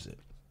fucking lose it.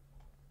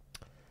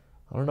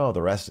 I don't know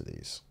the rest of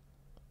these.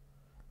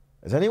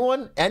 Is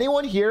anyone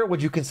here,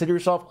 would you consider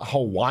yourself a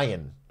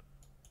Hawaiian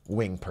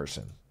wing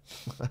person?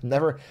 I've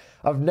never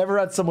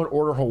had someone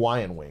order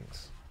Hawaiian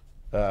wings.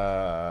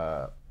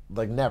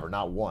 Like never,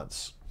 not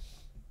once.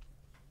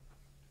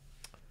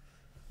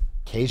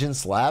 Cajun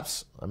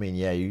slaps? I mean,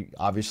 yeah, you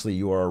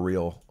are a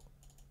real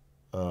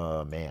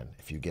Man,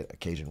 if you get a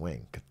Cajun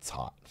wing, it's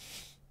hot.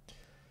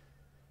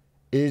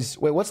 Wait,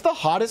 what's the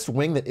hottest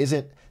wing that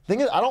isn't?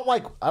 Thing is, I don't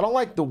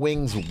like the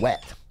wings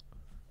wet.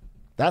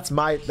 That's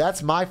my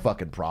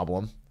fucking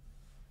problem.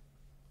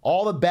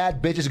 All the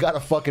bad bitches got a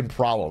fucking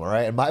problem, all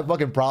right? And my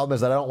fucking problem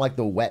is that I don't like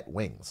the wet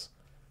wings.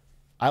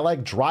 I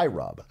like dry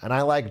rub, and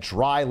I like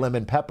dry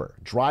lemon pepper.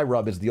 Dry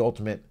rub is the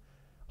ultimate.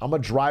 I'm a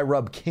dry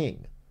rub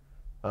king.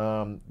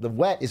 The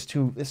wet is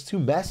too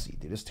messy,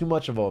 dude. It's too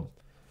much of a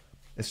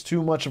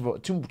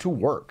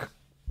work.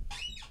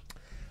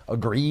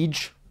 Agreed.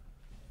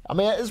 I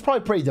mean, it's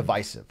probably pretty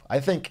divisive. I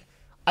think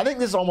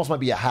this almost might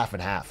be a half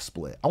and half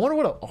split. I wonder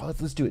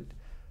let's do it.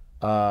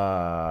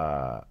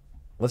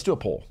 Let's do a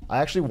poll. I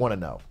actually want to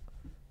know.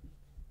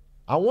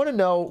 I want to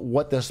know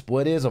what the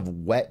split is of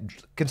wet.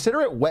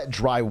 Consider it wet,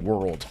 dry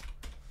world.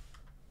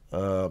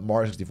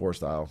 Mario 64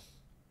 style.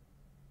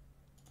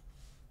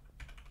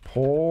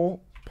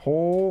 Poll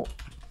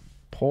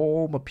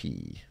my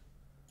P.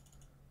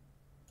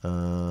 Dude,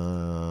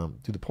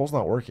 the poll's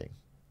not working.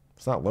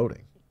 It's not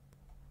loading.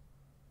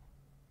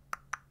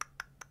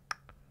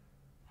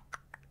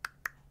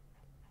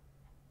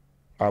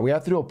 All right, we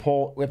have to do a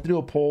poll. Can I do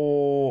a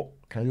 /poll?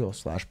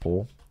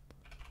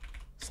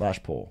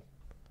 /poll.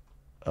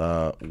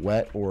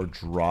 Wet or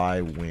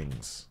dry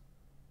wings?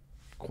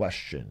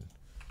 Question.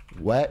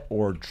 Wet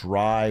or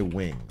dry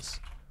wings?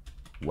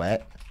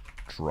 Wet,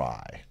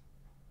 dry.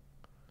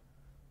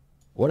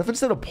 What if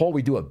instead of poll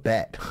we do a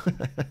bet?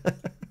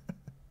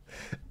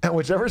 And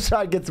whichever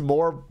side gets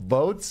more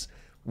votes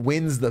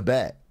wins the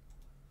bet.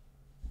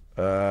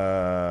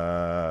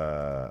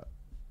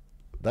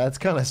 That's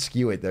kind of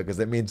skew it though, because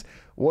that means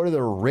what do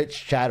the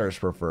rich chatters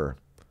prefer?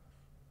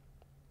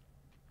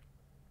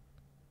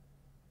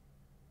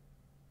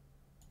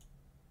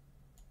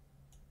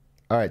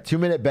 All right,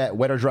 2-minute bet,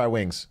 wet or dry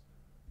wings?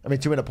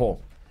 2-minute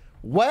poll.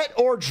 Wet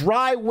or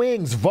dry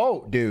wings?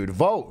 Vote, dude.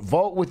 Vote.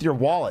 Vote with your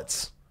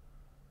wallets.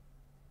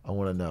 I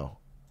want to know.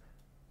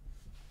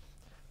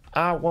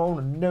 I want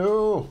to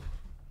know.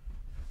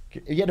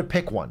 You had to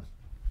pick one.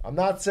 I'm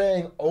not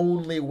saying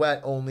only wet,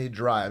 only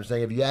dry. I'm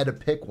saying if you had to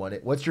pick one,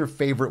 what's your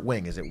favorite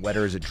wing? Is it wet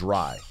or is it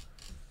dry?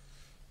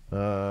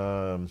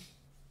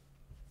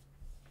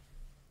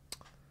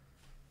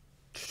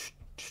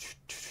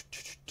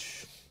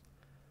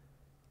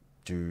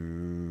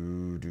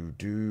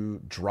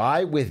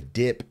 Dry with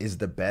dip is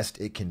the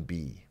best it can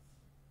be.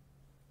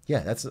 Yeah,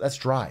 that's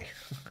dry.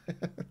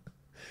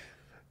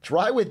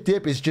 Dry with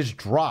dip is just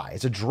dry.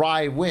 It's a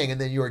dry wing, and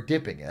then you're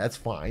dipping it. That's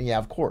fine. Yeah,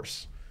 of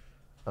course.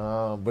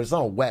 But it's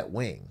not a wet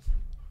wing.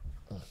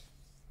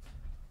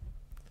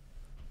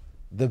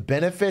 The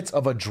benefits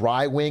of a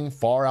dry wing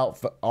far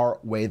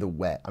outweigh the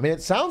wet. I mean,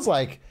 it sounds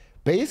like,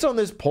 based on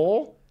this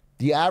poll,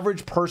 the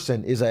average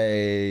person is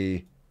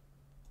a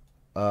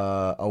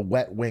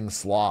wet wing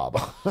slob.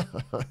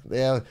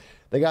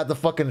 They got the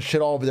fucking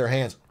shit all over their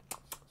hands.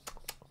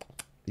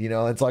 You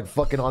know, it's like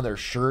fucking on their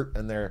shirt,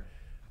 and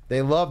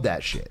they love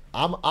that shit.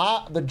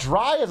 The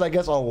dry is, I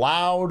guess, a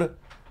loud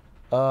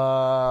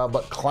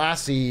but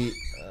classy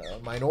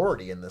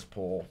minority in this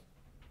poll.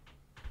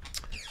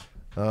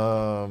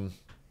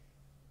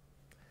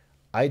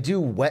 I do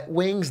wet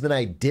wings, then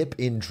I dip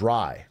in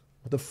dry.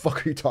 What the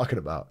fuck are you talking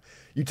about?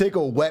 You take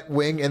a wet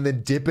wing and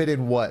then dip it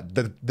in what?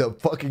 The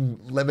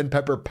fucking lemon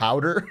pepper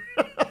powder?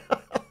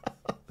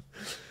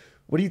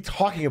 What are you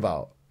talking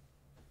about?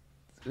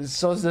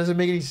 So it doesn't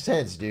make any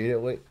sense, dude.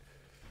 Wait.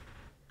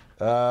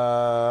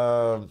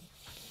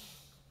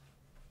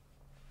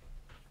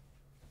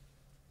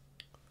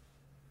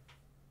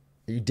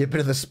 You dip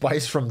it in the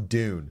spice from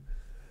Dune.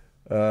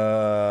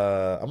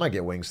 I might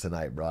get wings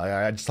tonight, bro.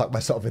 I just talked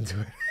myself into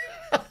it.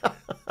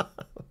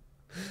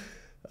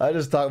 I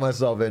just talked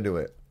myself into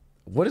it.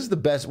 What is the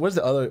best? What is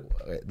the other?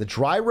 The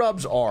dry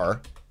rubs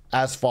are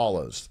as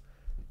follows: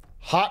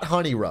 hot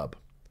honey rub,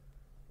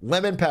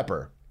 lemon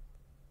pepper,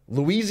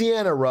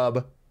 Louisiana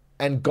rub,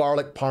 and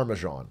garlic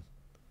parmesan.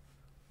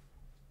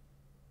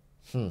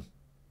 I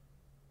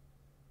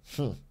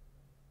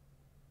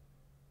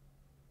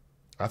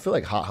feel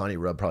like hot honey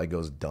rub probably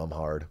goes dumb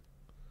hard.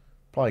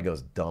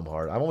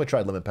 I've only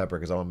tried lemon pepper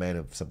because I'm a man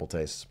of simple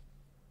tastes.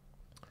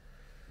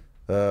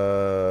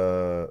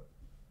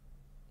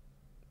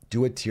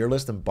 Do a tier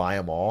list and buy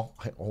them all.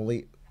 I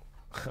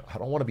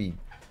don't want to be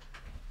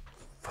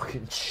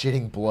fucking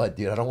shitting blood,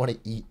 dude. I don't want to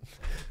eat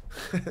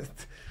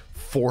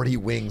 40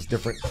 wings,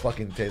 different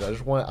fucking tastes.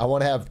 I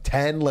want to have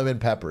 10 lemon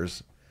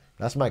peppers.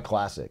 That's my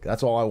classic.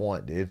 That's all I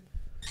want, dude.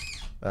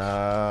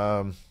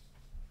 Probably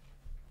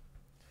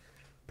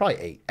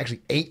 8.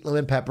 Actually, 8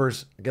 lemon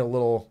peppers. Get a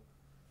little.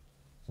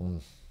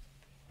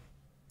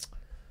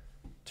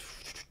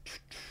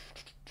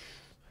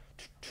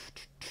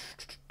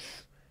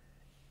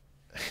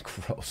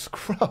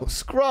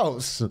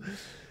 Gross.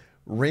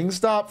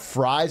 Ringstop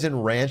fries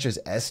and ranch is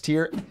S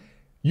tier.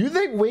 You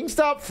think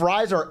Wingstop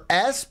fries are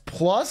S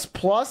plus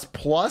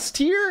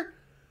tier?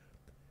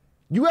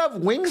 You have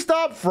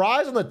Wingstop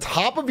fries on the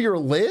top of your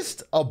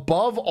list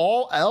above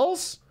all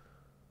else?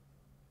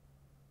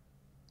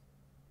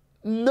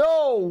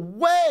 No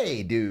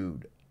way,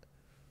 dude.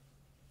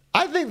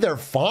 I think they're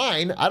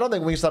fine. I don't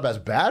think Wingstop has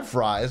bad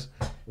fries.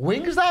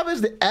 Wingstop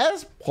is the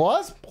S++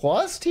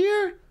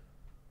 tier?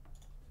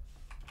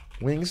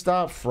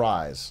 Wingstop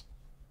fries.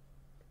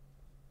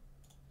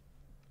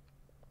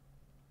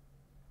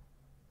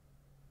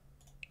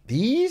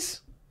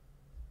 These?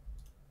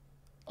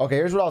 Okay,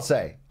 here's what I'll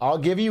say. I'll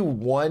give you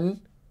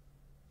one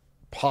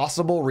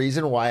possible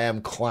reason why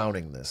I'm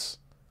clowning this.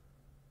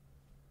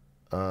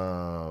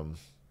 And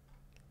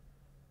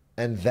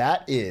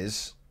that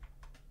is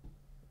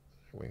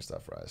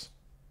Wingstop fries.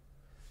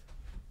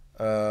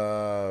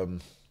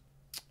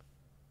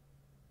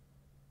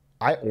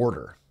 I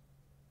order.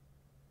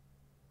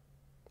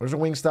 There's a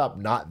Wingstop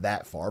not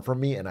that far from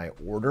me, and I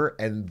order,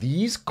 and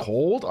these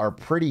cold are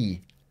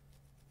pretty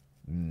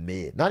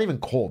mid. Not even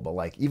cold, but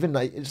like even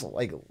like it's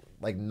like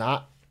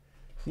not.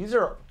 These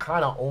are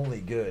kind of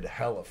only good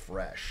hella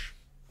fresh.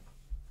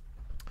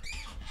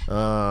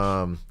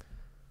 So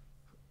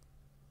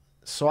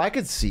I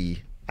could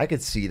see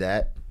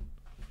that.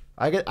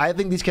 I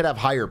think these could have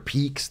higher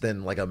peaks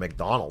than like a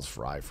McDonald's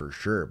fry for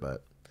sure,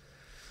 but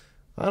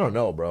I don't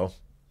know, bro.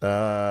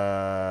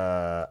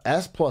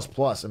 S++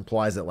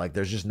 implies that like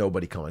there's just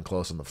nobody coming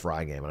close in the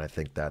fry game, and I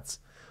think that's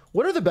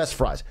what are the best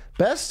fries?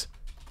 Best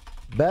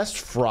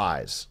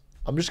fries.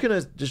 I'm just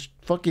gonna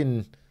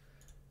fucking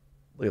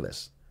look at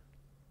this.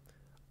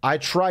 I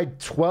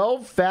tried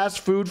 12 fast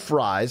food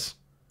fries,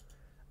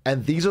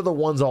 and these are the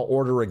ones I'll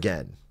order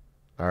again.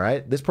 All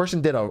right, this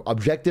person did an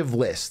objective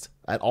list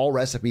at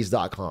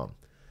allrecipes.com.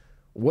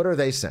 What are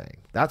they saying?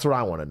 That's what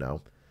I want to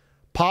know.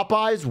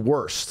 Popeyes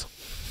worst.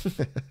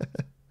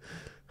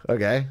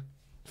 Okay,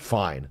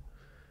 fine.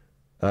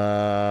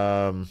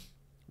 Burger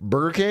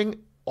King,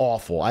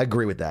 awful. I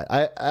agree with that.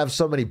 I have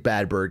so many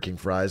bad Burger King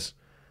fries.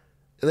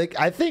 Like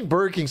I think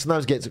Burger King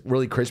sometimes gets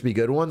really crispy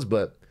good ones,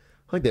 but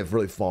I think they've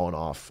really fallen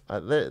off.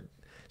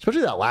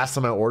 Especially that last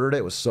time I ordered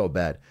it was so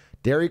bad.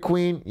 Dairy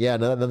Queen, yeah,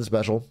 nothing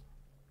special.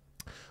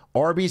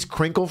 Arby's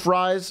crinkle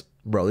fries,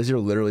 bro. These are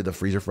literally the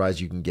freezer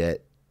fries you can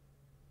get.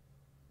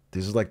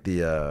 These are like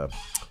the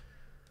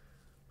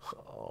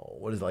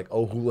what is it, like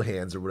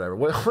O'Houlihan's or whatever.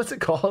 What's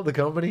it called? The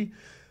company?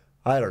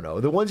 I don't know.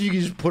 The ones you can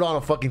just put on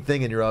a fucking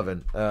thing in your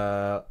oven.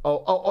 Yeah,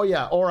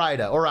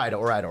 Ore-Ida.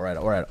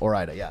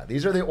 Yeah,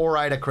 these are the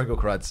Ore-Ida crinkle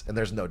cruts, and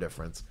there's no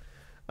difference.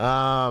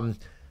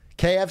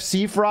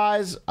 KFC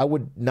fries. I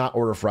would not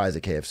order fries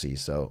at KFC,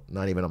 so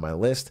not even on my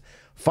list.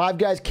 Five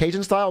Guys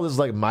Cajun style. This is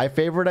like my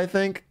favorite, I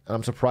think.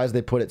 I'm surprised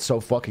they put it so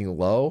fucking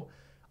low.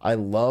 I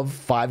love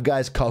Five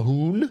Guys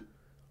Cahoon.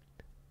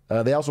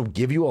 They also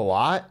give you a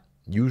lot,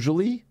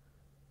 usually.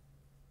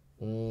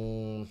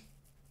 Yeah,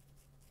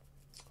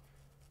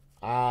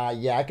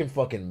 I can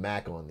fucking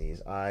mac on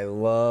these. I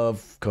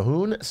love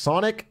Cahoon.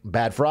 Sonic,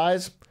 bad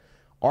fries.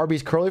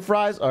 Arby's curly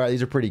fries. All right,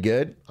 these are pretty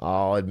good.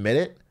 I'll admit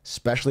it.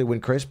 Especially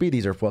when crispy.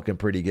 These are fucking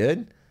pretty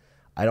good.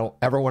 I don't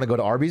ever want to go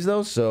to Arby's,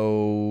 though,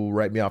 so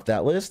write me off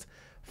that list.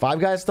 Five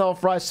Guys style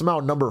fries, somehow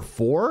number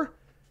 4.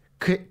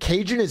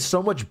 Cajun is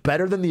so much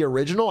better than the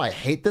original. I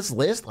hate this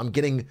list.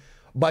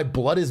 My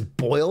blood is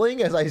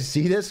boiling as I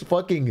see this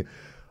fucking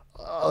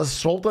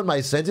assault on my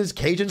senses.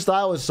 Cajun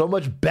style is so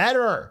much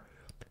better.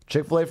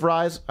 Chick-fil-A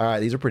fries. All right,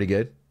 these are pretty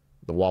good.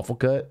 The waffle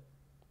cut.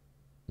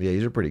 Yeah,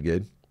 these are pretty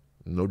good.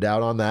 No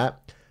doubt on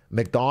that.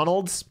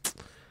 McDonald's. I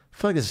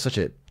feel like this is such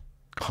a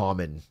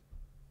common.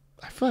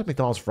 I feel like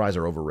McDonald's fries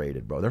are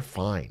overrated, bro. They're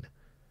fine.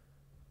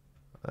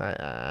 Like,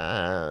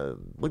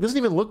 this doesn't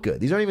even look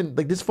good. These aren't even,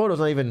 like, this photo's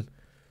not even,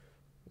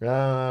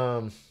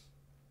 they're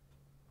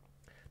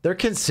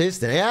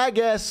consistent. Yeah, I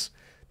guess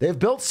they've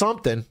built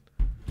something.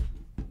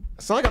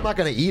 It's not like I'm not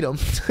going to eat them.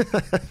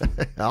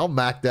 I'll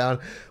mac down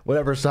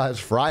whatever size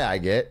fry I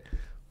get.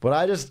 But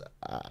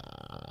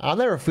I'm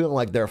never feeling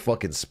like they're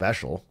fucking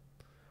special.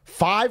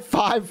 5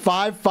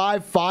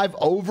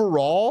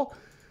 overall?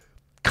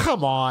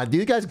 Come on,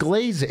 dude. This guy's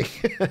glazing.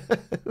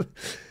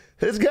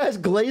 This guy's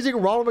glazing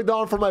Ronald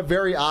McDonald for my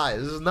very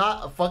eyes. This is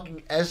not a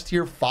fucking S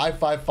tier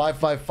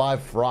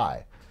 5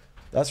 fry.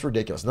 That's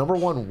ridiculous. Number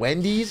 1,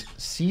 Wendy's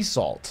sea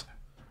salt.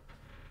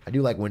 I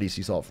do like Wendy's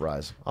sea salt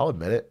fries. I'll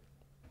admit it.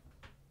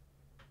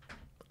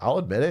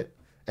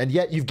 And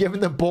yet you've given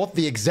them both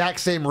the exact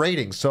same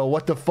rating. So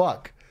what the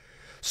fuck?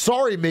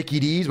 Sorry, Mickey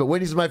D's, but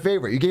Wendy's is my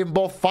favorite. You gave them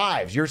both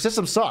 5s. Your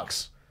system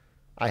sucks.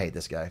 I hate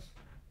this guy.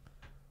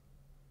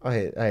 I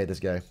hate this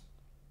guy.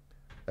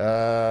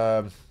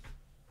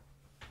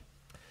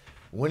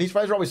 Wendy's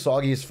fries are always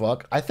soggy as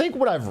fuck. I think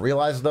what I've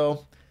realized,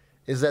 though,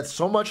 is that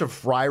so much of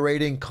fry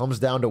rating comes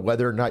down to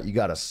whether or not you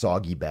got a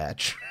soggy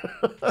batch.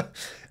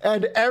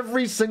 And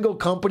every single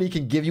company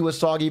can give you a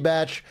soggy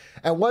batch.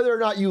 And whether or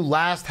not you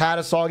last had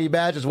a soggy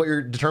batch is what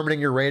you're determining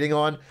your rating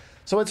on.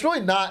 So it's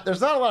really not, there's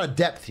not a lot of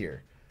depth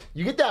here.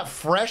 You get that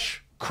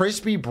fresh,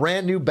 crispy,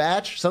 brand new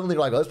batch, suddenly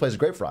you're like, oh, this place is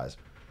great fries.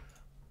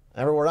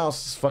 Everywhere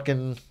else is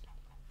fucking...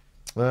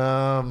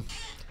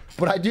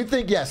 But I do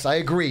think, yes, I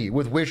agree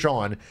with Wish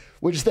On,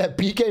 which is that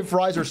BK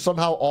fries are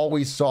somehow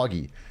always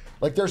soggy.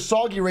 Like, their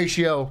soggy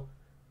ratio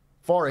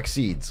far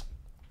exceeds.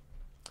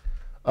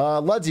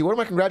 Ludsy, what am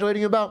I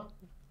congratulating you about?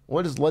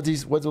 What's with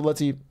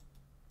Ludsy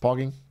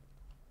pogging?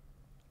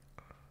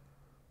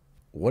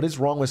 What is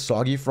wrong with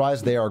soggy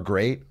fries? They are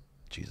great.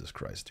 Jesus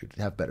Christ, dude.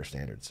 Have better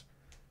standards.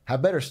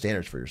 Have better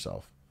standards for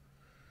yourself.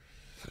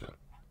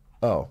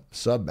 Oh,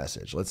 sub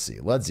message. Let's see.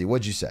 Ludsy,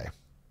 what'd you say?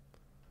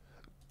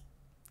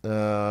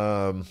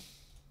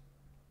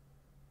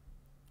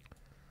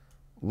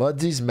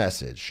 Ludsy's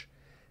message.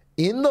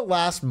 In the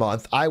last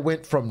month, I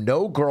went from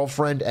no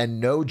girlfriend and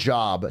no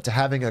job to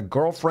having a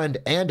girlfriend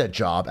and a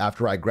job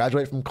after I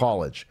graduated from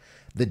college.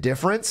 The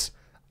difference?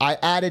 I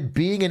added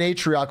being an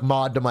Atrioc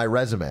mod to my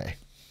resume.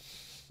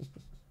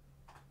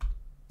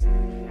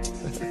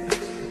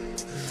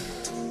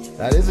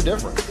 That is a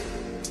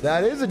difference.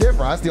 That is a difference.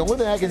 That's the only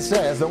thing I can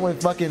say. That's the only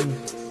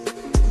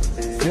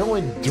the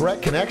only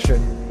direct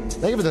connection.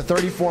 Thank you for the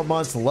 34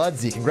 months,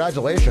 Ludsy.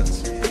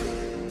 Congratulations.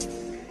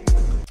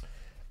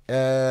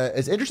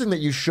 It's interesting that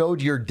you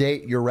showed your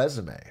date, your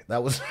resume.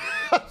 That was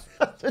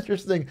that's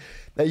interesting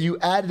that you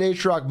added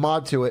Atrioc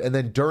mod to it, and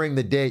then during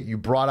the date, you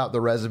brought out the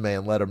resume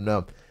and let them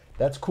know.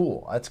 That's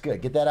cool. That's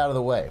good. Get that out of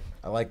the way.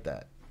 I like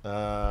that.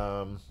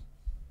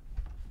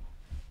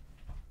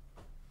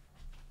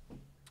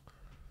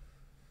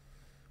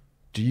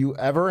 Do you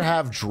ever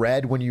have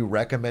dread when you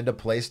recommend a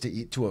place to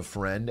eat to a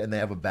friend and they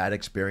have a bad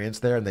experience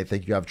there and they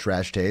think you have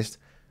trash taste?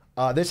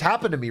 This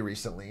happened to me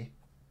recently,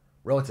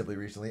 relatively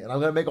recently, and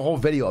I'm going to make a whole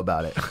video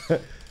about it.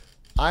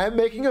 I am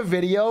making a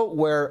video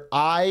where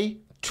I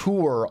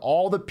tour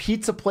all the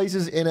pizza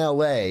places in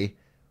LA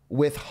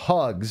with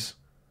Hugs,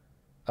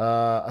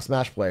 a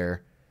Smash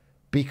player,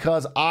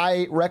 because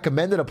I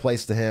recommended a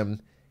place to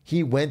him.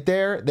 He went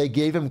there, they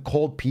gave him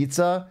cold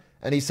pizza,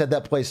 and he said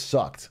that place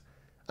sucked.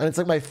 And it's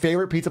like my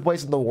favorite pizza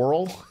place in the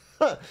world.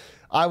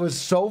 I was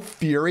so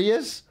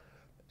furious,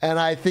 and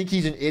I think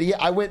he's an idiot.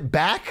 I went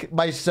back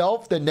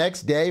myself the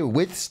next day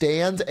with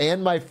Stans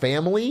and my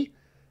family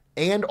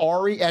and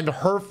Ari and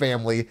her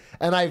family,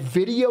 and I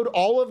videoed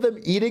all of them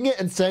eating it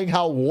and saying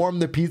how warm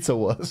the pizza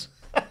was.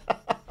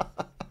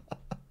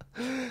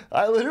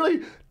 I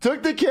literally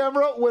took the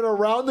camera, went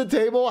around the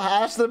table,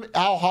 asked them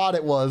how hot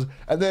it was,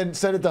 and then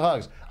sent it to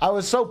Hugs. I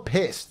was so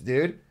pissed,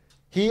 dude.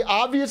 He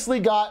obviously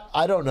got,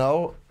 I don't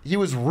know, he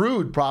was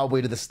rude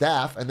probably to the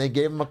staff, and they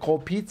gave him a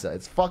cold pizza.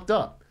 It's fucked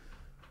up.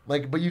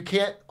 Like, but you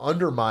can't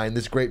undermine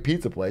this great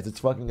pizza place. It's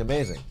fucking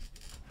amazing.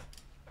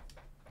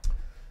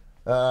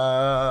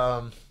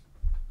 So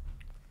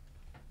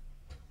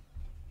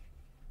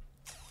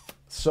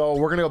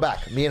we're going to go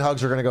back. Me and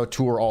Hugs are going to go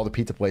tour all the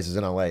pizza places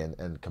in LA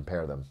and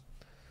compare them.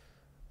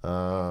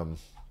 Whoa,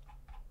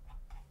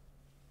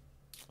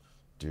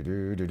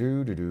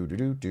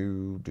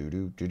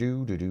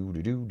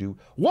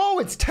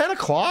 it's 10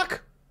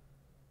 o'clock?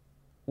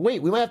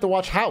 Wait, we might have to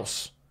watch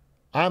House.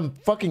 I'm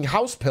fucking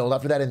house-pilled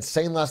after that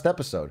insane last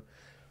episode.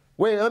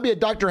 Wait, that'd be a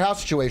Dr.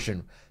 House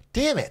situation.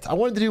 Damn it, I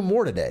wanted to do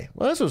more today.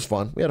 Well, this was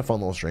fun. We had a fun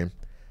little stream.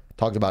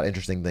 Talked about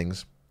interesting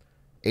things.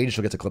 Aegis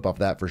will get to clip off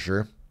that for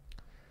sure.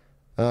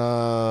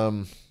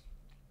 What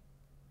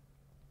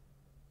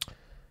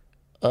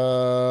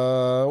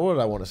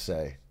did I want to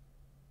say?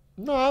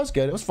 No, that was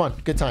good. It was fun.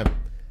 Good time.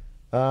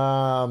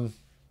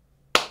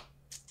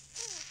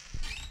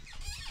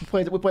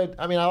 We played.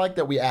 I mean, I like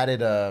that we added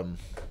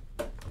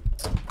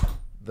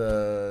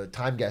the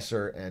time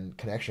guesser and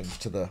connections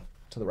to the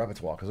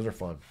repertoire because those are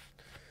fun.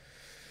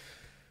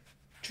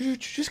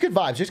 Just good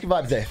vibes. Just good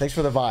vibes day. Thanks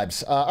for the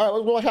vibes. All right,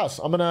 let's go watch House.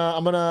 I'm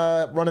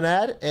gonna run an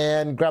ad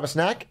and grab a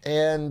snack,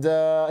 and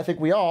I think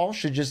we all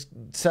should just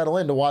settle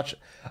in to watch.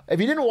 If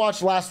you didn't watch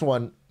the last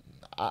one,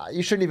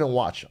 you shouldn't even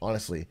watch.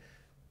 Honestly,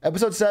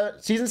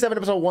 season 7,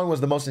 episode 1 was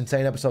the most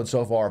insane episode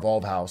so far of all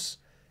of House.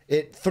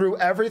 It threw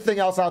everything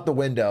else out the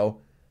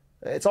window.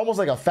 It's almost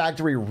like a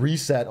factory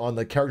reset on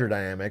the character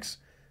dynamics.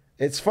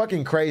 It's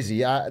fucking crazy.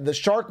 The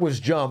shark was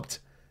jumped,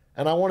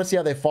 and I want to see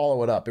how they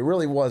follow it up. It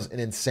really was an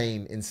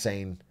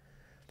insane.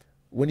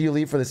 When do you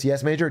leave for the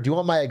CS major? Do you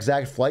want my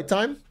exact flight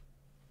time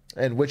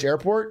and which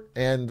airport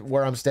and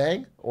where I'm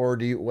staying, or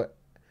do you what?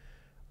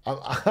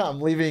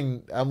 I'm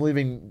leaving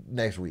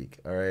next week.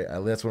 All right,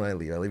 that's when I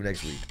leave. I leave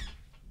next week.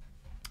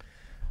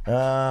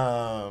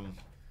 I'm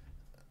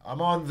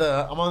on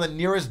the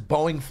nearest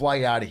Boeing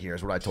flight out of here.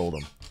 Is what I told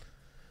him.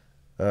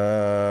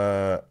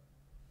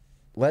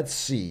 Let's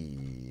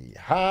see.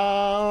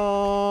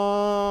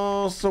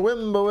 How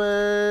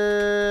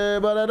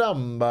Swimboe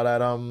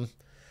ba-da-dum.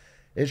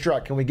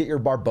 Atrioc, can we get your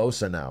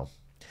Barbosa now?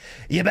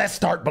 You best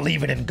start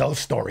believing in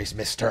ghost stories,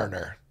 Miss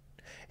Turner.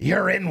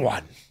 You're in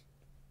one.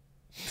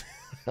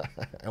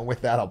 And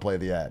with that, I'll play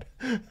the ad.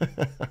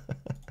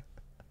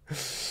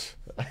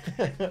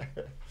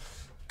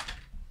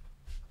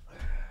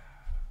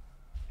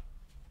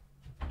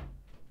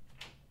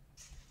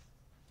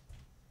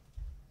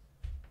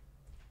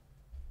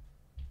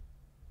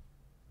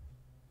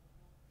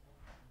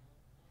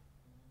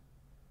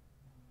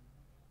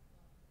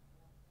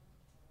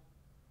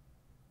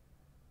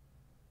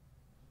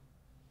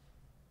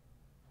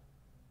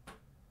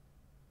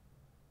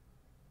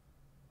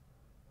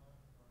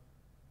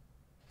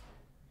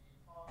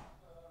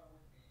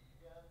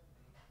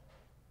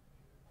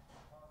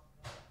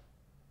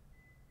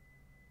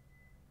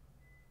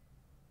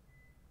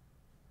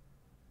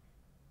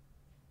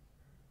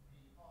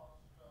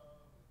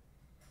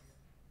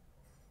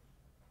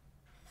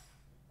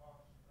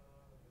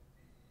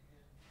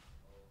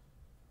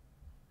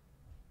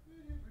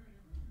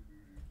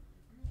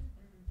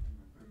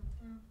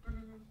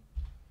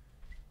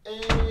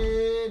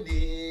 Anybody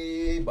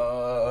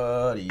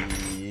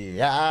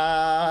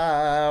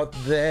out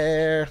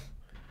there?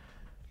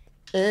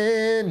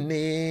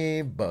 Anybody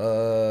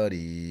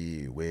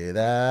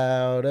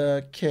without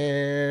a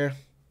care?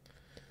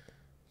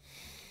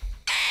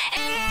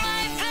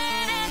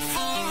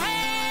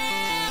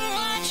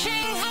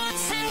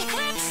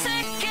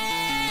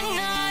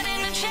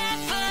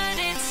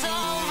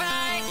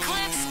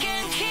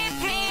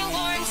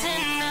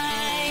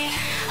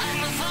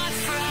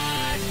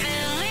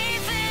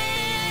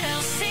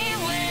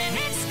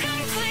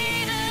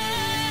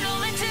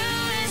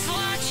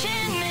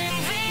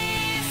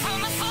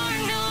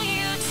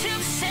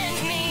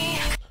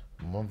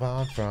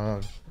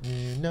 From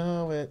you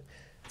know it.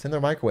 It's in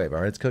their microwave. All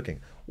right, it's cooking.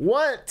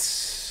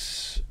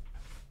 What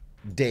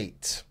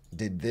date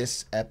did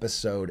this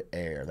episode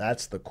air?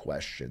 That's the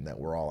question that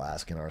we're all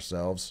asking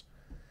ourselves.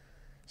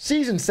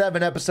 Season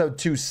 7, episode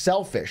 2,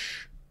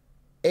 Selfish,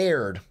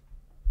 aired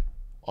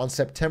on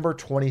September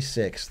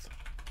 26th,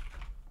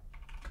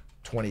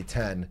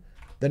 2010.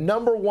 The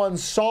 #1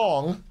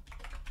 song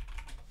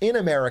in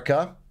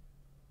America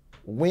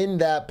when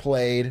that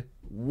played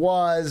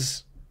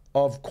was,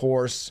 of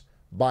course,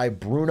 by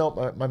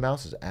Bruno. My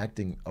mouse is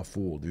acting a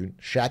fool, dude.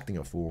 Shacting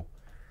a fool.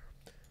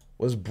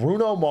 Was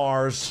Bruno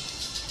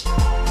Mars.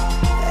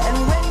 And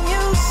when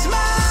you smile.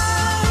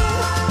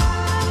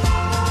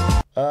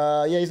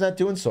 Yeah, he's not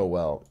doing so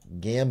well,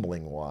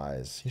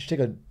 gambling-wise. He should take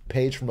a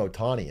page from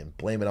Ohtani and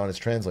blame it on his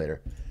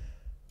translator.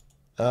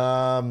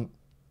 That's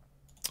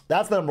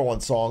the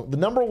 #1 song. The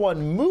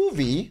 #1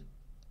 movie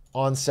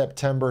on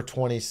September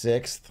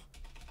 26th.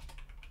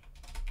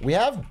 We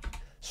have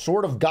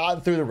sort of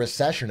gotten through the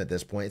recession at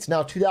this point. It's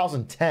now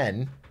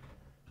 2010.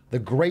 The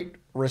Great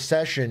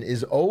Recession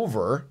is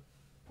over,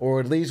 or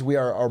at least we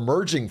are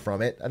emerging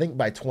from it. I think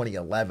by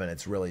 2011,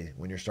 it's really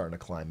when you're starting to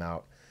climb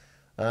out.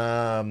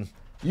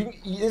 This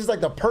is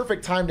like the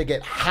perfect time to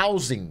get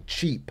housing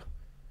cheap.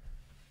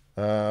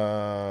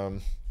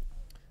 #1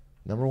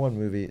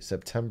 movie,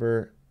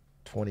 September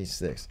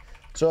 26th.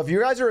 So if you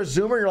guys are a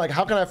Zoomer, you're like,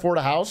 how can I afford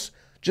a house?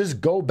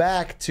 Just go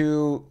back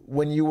to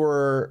when you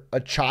were a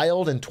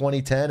child in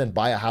 2010 and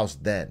buy a house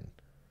then.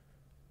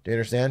 Do you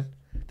understand?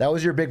 That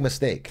was your big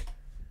mistake.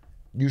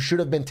 You should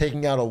have been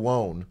taking out a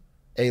loan,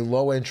 a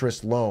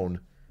low-interest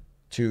loan,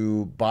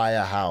 to buy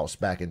a house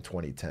back in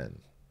 2010.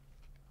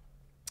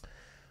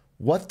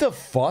 What the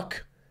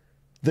fuck?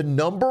 The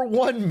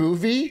 #1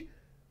 movie?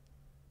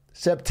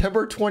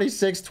 September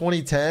 26,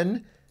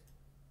 2010?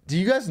 Do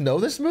you guys know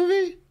this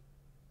movie?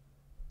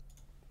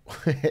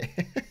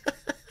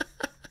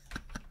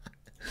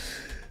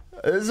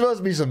 This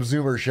must be some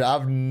Zoomer shit.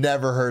 I've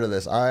never heard of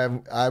this.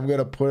 I'm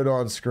gonna put it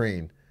on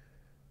screen.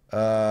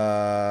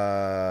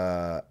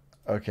 Okay.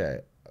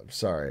 I'm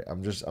sorry.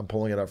 I'm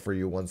pulling it up for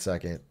you. 1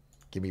 second.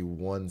 Give me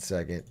 1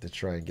 second to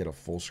try and get a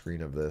full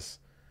screen of this.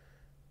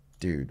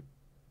 Dude.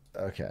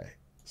 Okay.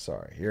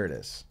 Sorry. Here it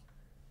is.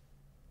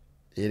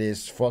 It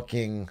is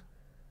fucking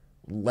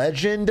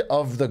Legend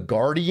of the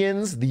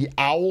Guardians, the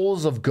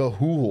Owls of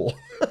Ga'Hoole.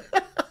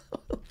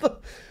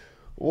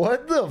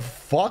 What the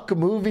fuck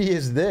movie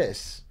is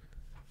this?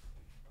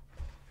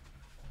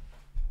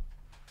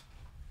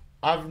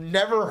 I've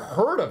never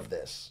heard of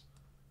this.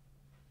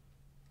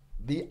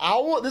 The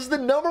Owl. This is the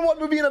 #1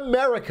 movie in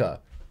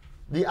America.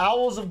 The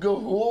Owls of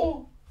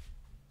Ga'Hoole.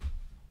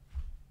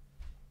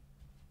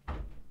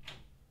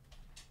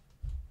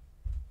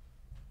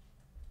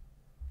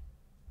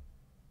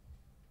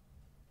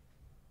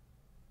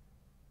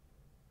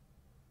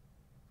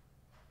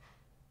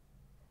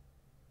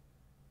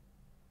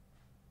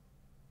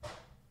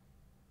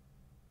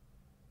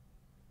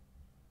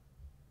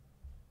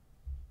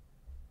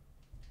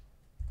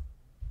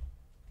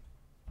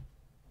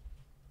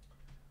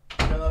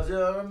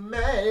 You're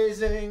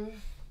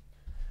amazing,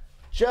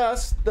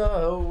 just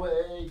the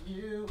way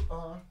you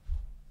are.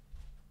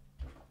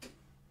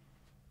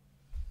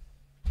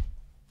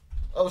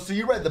 Oh, so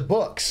you read the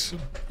books.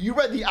 You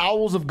read the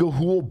Owls of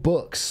Ga'Hoole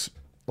books.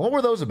 What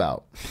were those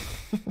about?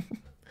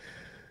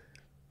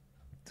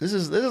 This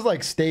is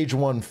like stage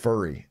 1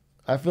 furry.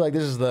 I feel like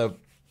this is the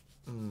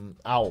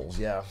owls.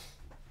 Yeah,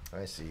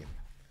 I see.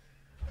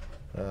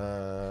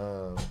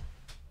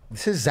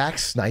 This is Zack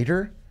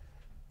Snyder.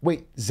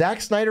 Wait,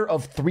 Zack Snyder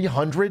of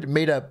 300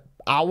 made a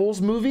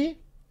Owls movie?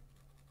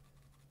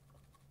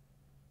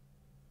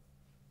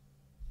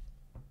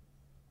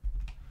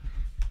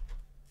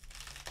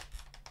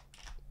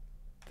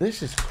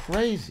 This is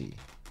crazy.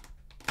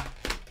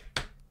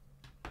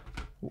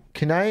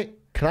 Can I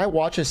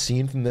watch a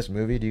scene from this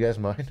movie? Do you guys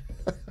mind?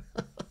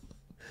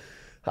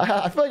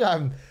 I feel like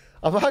I'm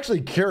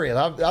actually curious.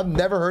 I've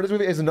never heard of this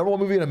movie. It's the #1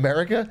 movie in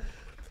America.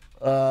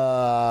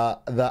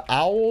 The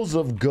Owls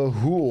of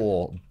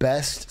Ga'Hoole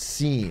best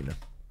scene.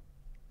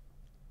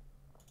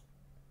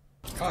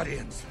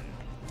 Guardians,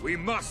 we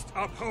must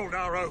uphold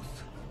our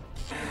oath.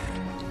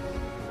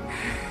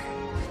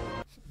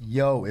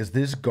 Yo, is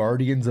this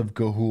Guardians of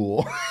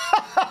Ga'Hoole?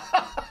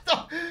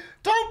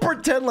 Don't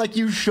pretend like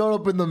you showed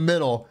up in the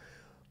middle.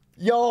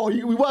 Yo,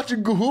 we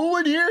watching Ga'Hoole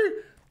in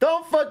here?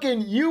 Don't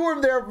fucking, you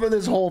were there for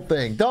this whole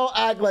thing. Don't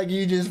act like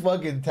you just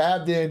fucking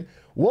tapped in.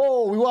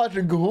 Whoa, we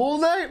watching Ghoul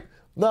Night?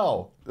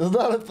 No, it's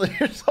not a thing.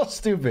 You're so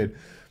stupid.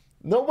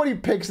 Nobody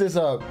picks this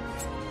up.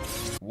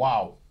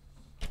 Wow.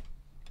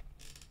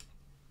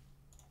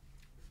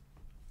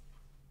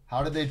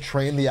 How did they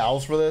train the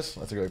owls for this?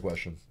 That's a great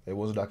question. It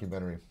was a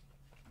documentary.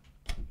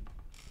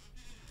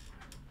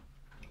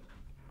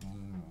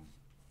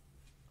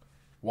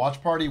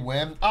 Watch party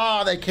when?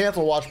 Ah, they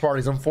cancel watch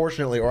parties,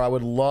 unfortunately, or I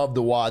would love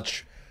to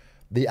watch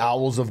the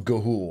Owls of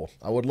Ga'Hoole.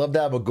 I would love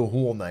to have a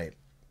Ga'Hoole night.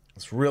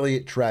 It's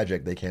really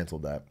tragic they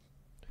canceled that.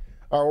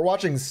 All right, we're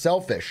watching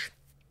Selfish,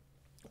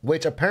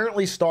 which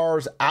apparently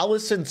stars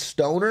Allison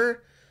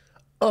Stoner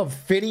of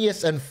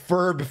Phineas and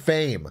Ferb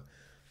fame.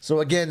 So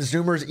again,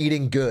 Zoomers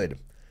eating good.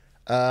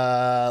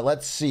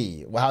 Let's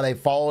see how they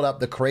followed up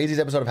the craziest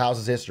episode of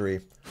House's history.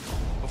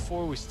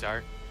 Before we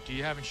start, do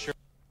you have insurance?